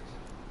days.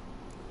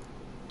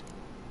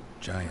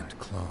 Giant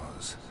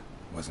claws.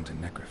 Wasn't a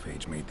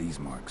necrophage made these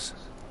marks.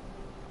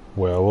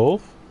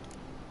 Werewolf?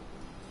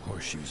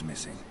 Horseshoes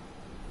missing.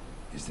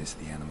 Is this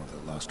the animal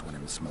that lost one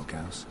in the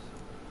smokehouse?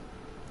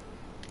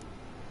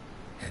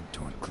 Head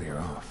torn clear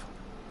off.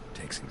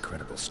 Takes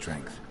incredible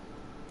strength.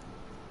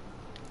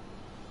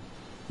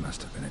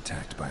 Must have been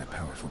attacked by a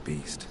powerful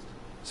beast.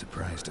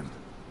 Surprised him.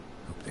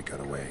 Hope they got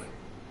away.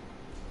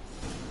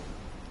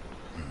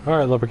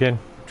 Alright, Lubberkin.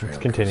 Trail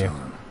Let's continue. goes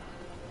on.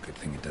 Good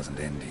thing it doesn't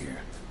end here.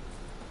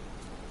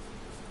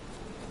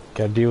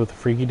 Gotta deal with the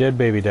freaky dead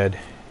baby dead.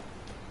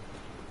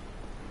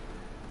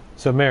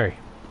 So, Mary.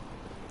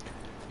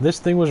 This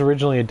thing was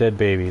originally a dead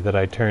baby that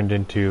I turned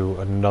into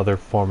another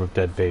form of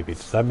dead baby.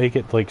 Does that make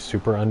it, like,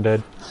 super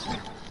undead?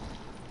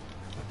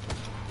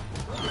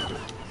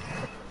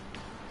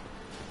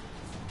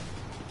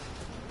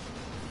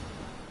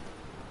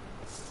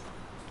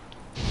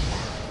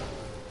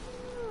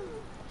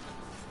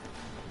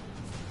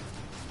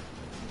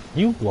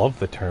 You love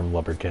the term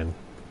Lubberkin.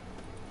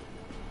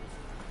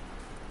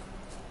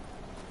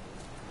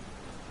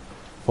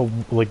 But,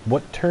 like,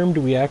 what term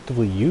do we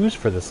actively use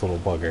for this little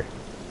bugger?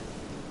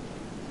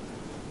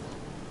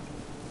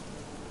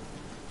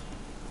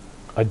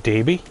 A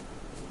Davy?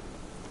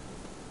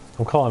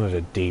 I'm calling it a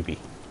Davy.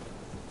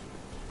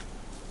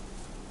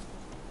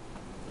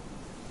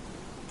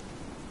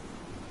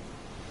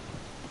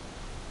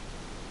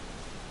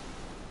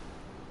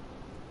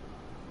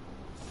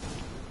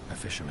 A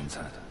fisherman's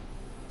hut.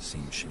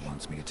 Seems she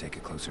wants me to take a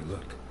closer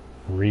look.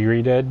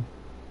 Riri dead?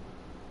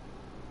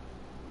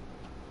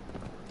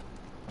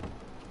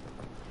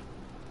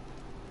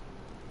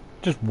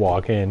 Just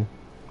walk in.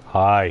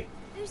 Hi.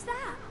 Who's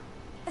that?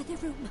 The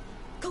room.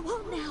 Go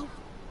on now.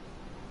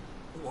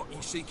 What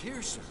you seek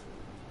here, sir?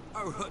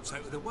 Our hut's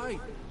out of the way.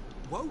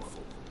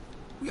 Woeful.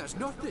 We has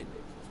nothing.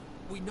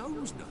 We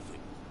knows nothing.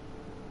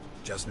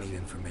 Just need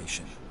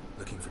information.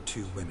 Looking for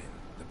two women.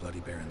 The Bloody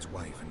Baron's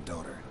wife and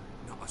daughter.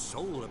 Not a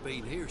soul have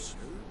been here, sir.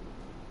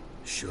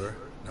 Sure?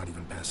 Not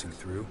even passing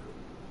through?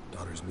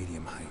 Daughter's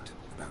medium height,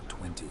 about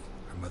 20.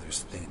 Her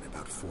mother's thin,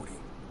 about 40.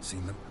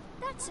 Seen them?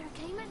 That sir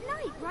came at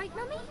night, right,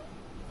 Mummy?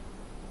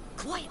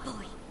 Quiet,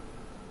 boy.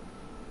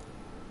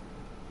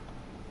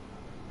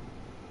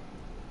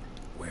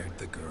 Where'd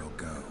the girl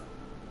go?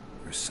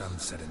 Her son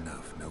said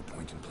enough. No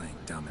point in playing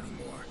dumb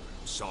anymore.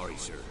 Sorry,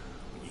 sir.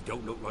 You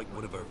don't look like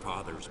one of her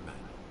father's men.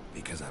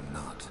 Because I'm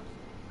not.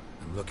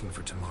 I'm looking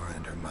for Tamara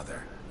and her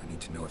mother. I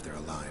need to know if they're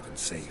alive and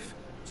safe.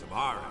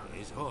 Tamara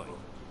is, hi.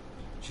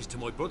 She's to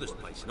my brother's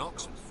place in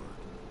Oxenford.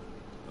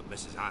 But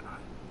Mrs. Anna,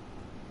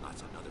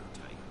 that's another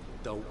tale.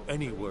 Though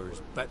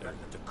anywhere's better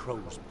than the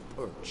Crow's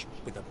Perch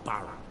with a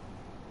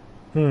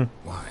Baron.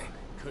 Why?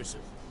 Cause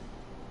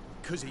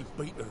he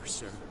beat her,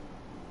 sir.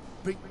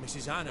 Beat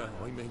Mrs. Anna,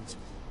 I mean.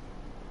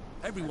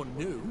 Everyone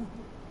knew,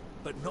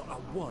 but not a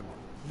one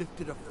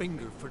lifted a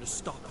finger for to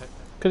stop it.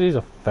 Because he's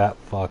a fat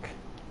fuck.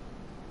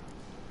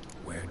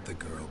 Where'd the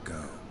girl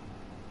go?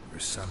 Her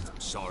son...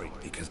 Sorry,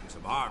 because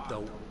Tamara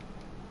don't...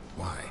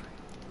 Why?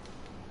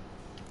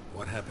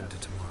 What happened to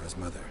Tamara's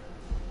mother?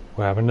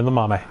 What happened to the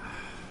mommy?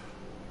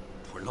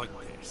 We're like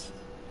this.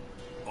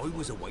 I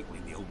was awaiting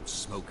in the old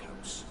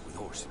smokehouse with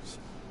horses.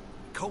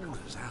 Cold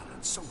as hell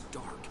and so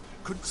dark.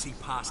 Couldn't see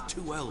past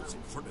 2 elves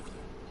in front of you.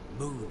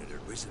 Moon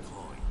had risen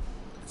high.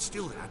 And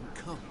still they hadn't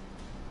come.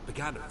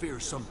 Began to fear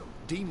some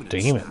demon.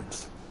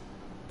 Demons.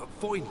 But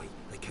finally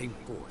they came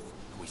forth.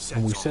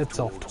 And we set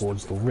off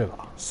towards the river.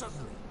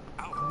 Suddenly,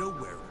 out of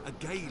nowhere, a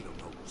gale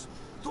arose.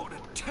 Thought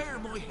it'd tear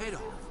my head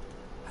off.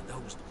 And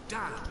those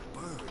damn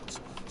birds,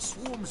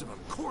 swarms of them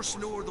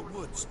coursing over the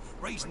woods,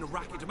 raising a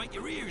racket to make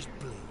your ears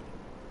bleed.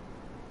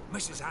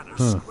 Mrs.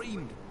 Anna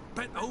screamed,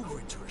 bent over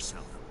into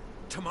herself.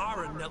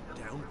 Tamara knelt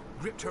down,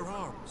 gripped her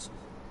arms.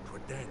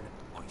 But then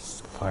I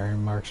saw Fire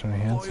marks on her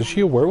hands. Is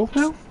she a werewolf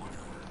now?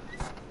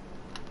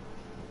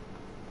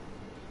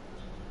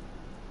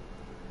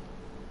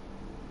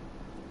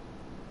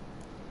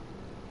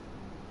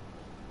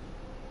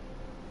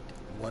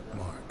 What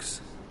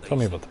marks? Tell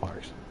me about the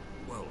marks.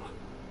 Well,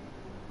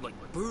 like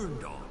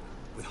burned on,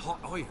 with hot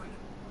iron,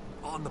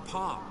 on the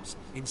palms,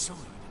 inside.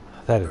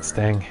 That'd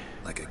sting.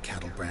 Like a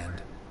cattle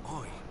brand?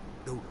 Aye,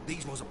 no,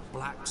 these wasn't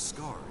black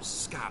scars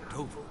scabbed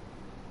over.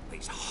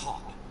 They's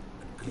hot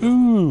and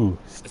glowing. Ooh,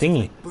 stingy.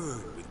 As if they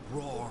burned with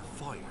raw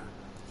fire.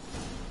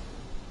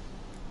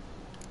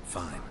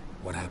 Fine.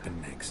 What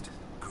happened next?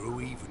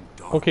 Grew even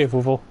darker. Okay,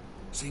 Foofle.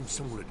 Seemed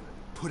someone had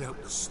put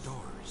out the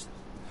stars.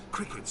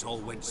 Crickets all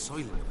went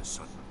silent of a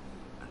sudden.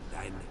 And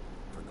then,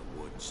 from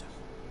the woods,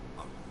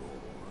 a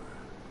roar.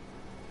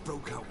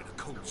 Broke out in a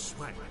cold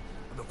sweat.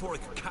 And before I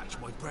could catch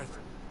my breath,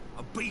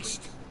 a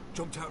beast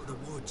jumped out of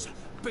the woods.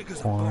 Big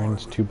as a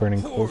Horns, barn. 2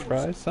 burning coal Horns,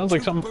 fries. Sounds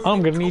like 2 something burning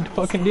I'm gonna need to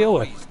coals fucking deal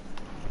with. fries.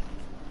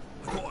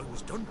 I thought I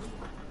was done for.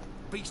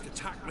 Beast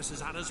attacked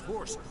Mrs. Anna's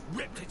horse,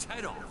 ripped its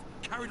head off,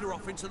 carried her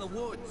off into the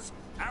woods.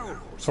 Our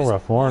horses, So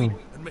rough one. mine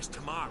and Miss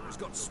Tamara's,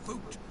 got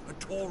spooked and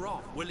tore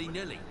off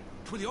willy-nilly.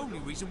 'Twas the only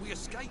reason we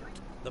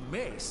escaped. The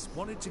miss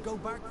wanted to go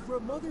back for her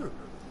mother,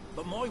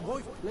 but my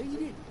wife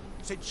pleaded,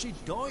 said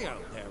she'd die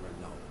out there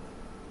alone.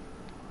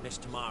 Miss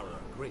Tamara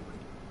agreed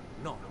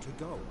not to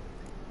go.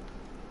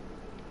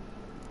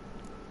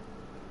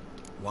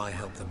 Why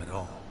help them at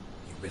all?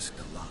 You risked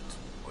a lot.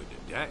 I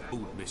did that.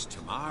 Old Miss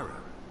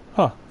Tamara.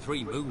 Huh.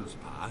 3 moons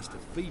passed, a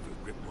fever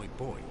gripped my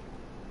boy.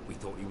 We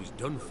thought he was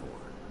done for.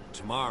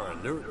 Tamara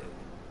alerted,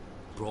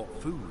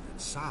 brought food and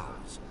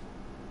salves.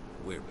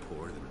 We're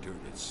poorer than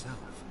dirt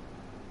itself.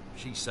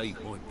 She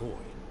saved my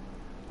boy.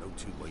 No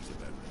 2 ways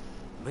about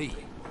it. Me,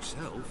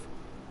 myself,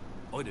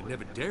 I'd have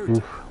never dared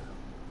to help.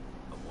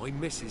 But my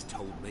missus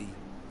told me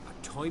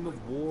a time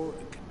of war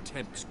and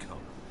contempt's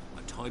come.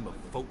 A time of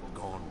folk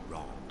gone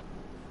wrong.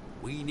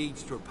 We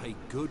needs to repay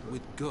good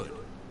with good.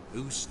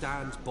 Who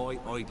stands by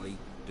idly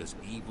does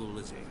evil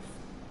as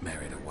if.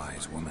 Married a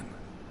wise woman.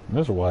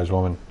 There's a wise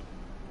woman.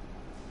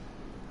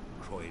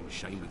 Crying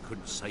shame we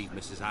couldn't save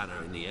Mrs.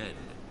 Anna in the end.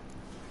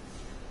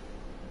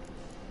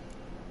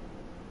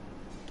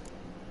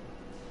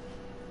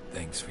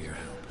 Thanks for your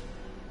help.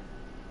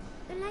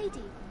 The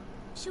lady,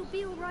 she'll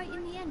be all right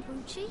in the end,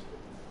 won't she?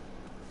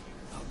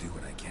 I'll do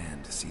what I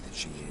can to see that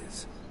she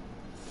is.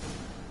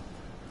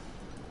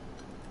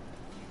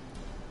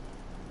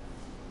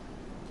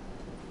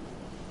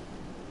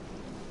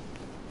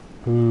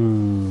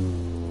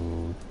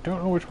 Ooh.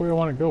 Don't know which way I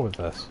want to go with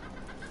this.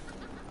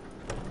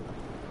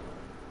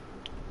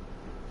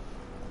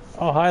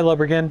 Oh, hi,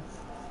 Lubberkin.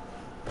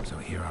 So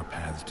here our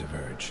paths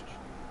diverge.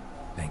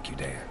 Thank you,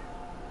 Dea.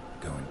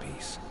 Go in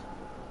peace.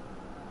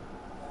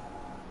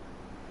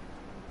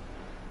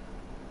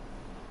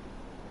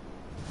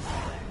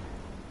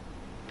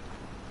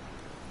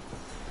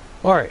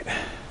 Alright.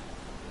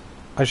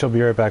 I shall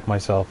be right back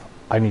myself.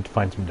 I need to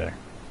find some dinner.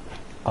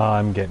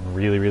 I'm getting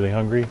really, really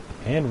hungry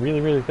and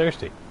really, really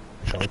thirsty.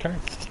 Shall return.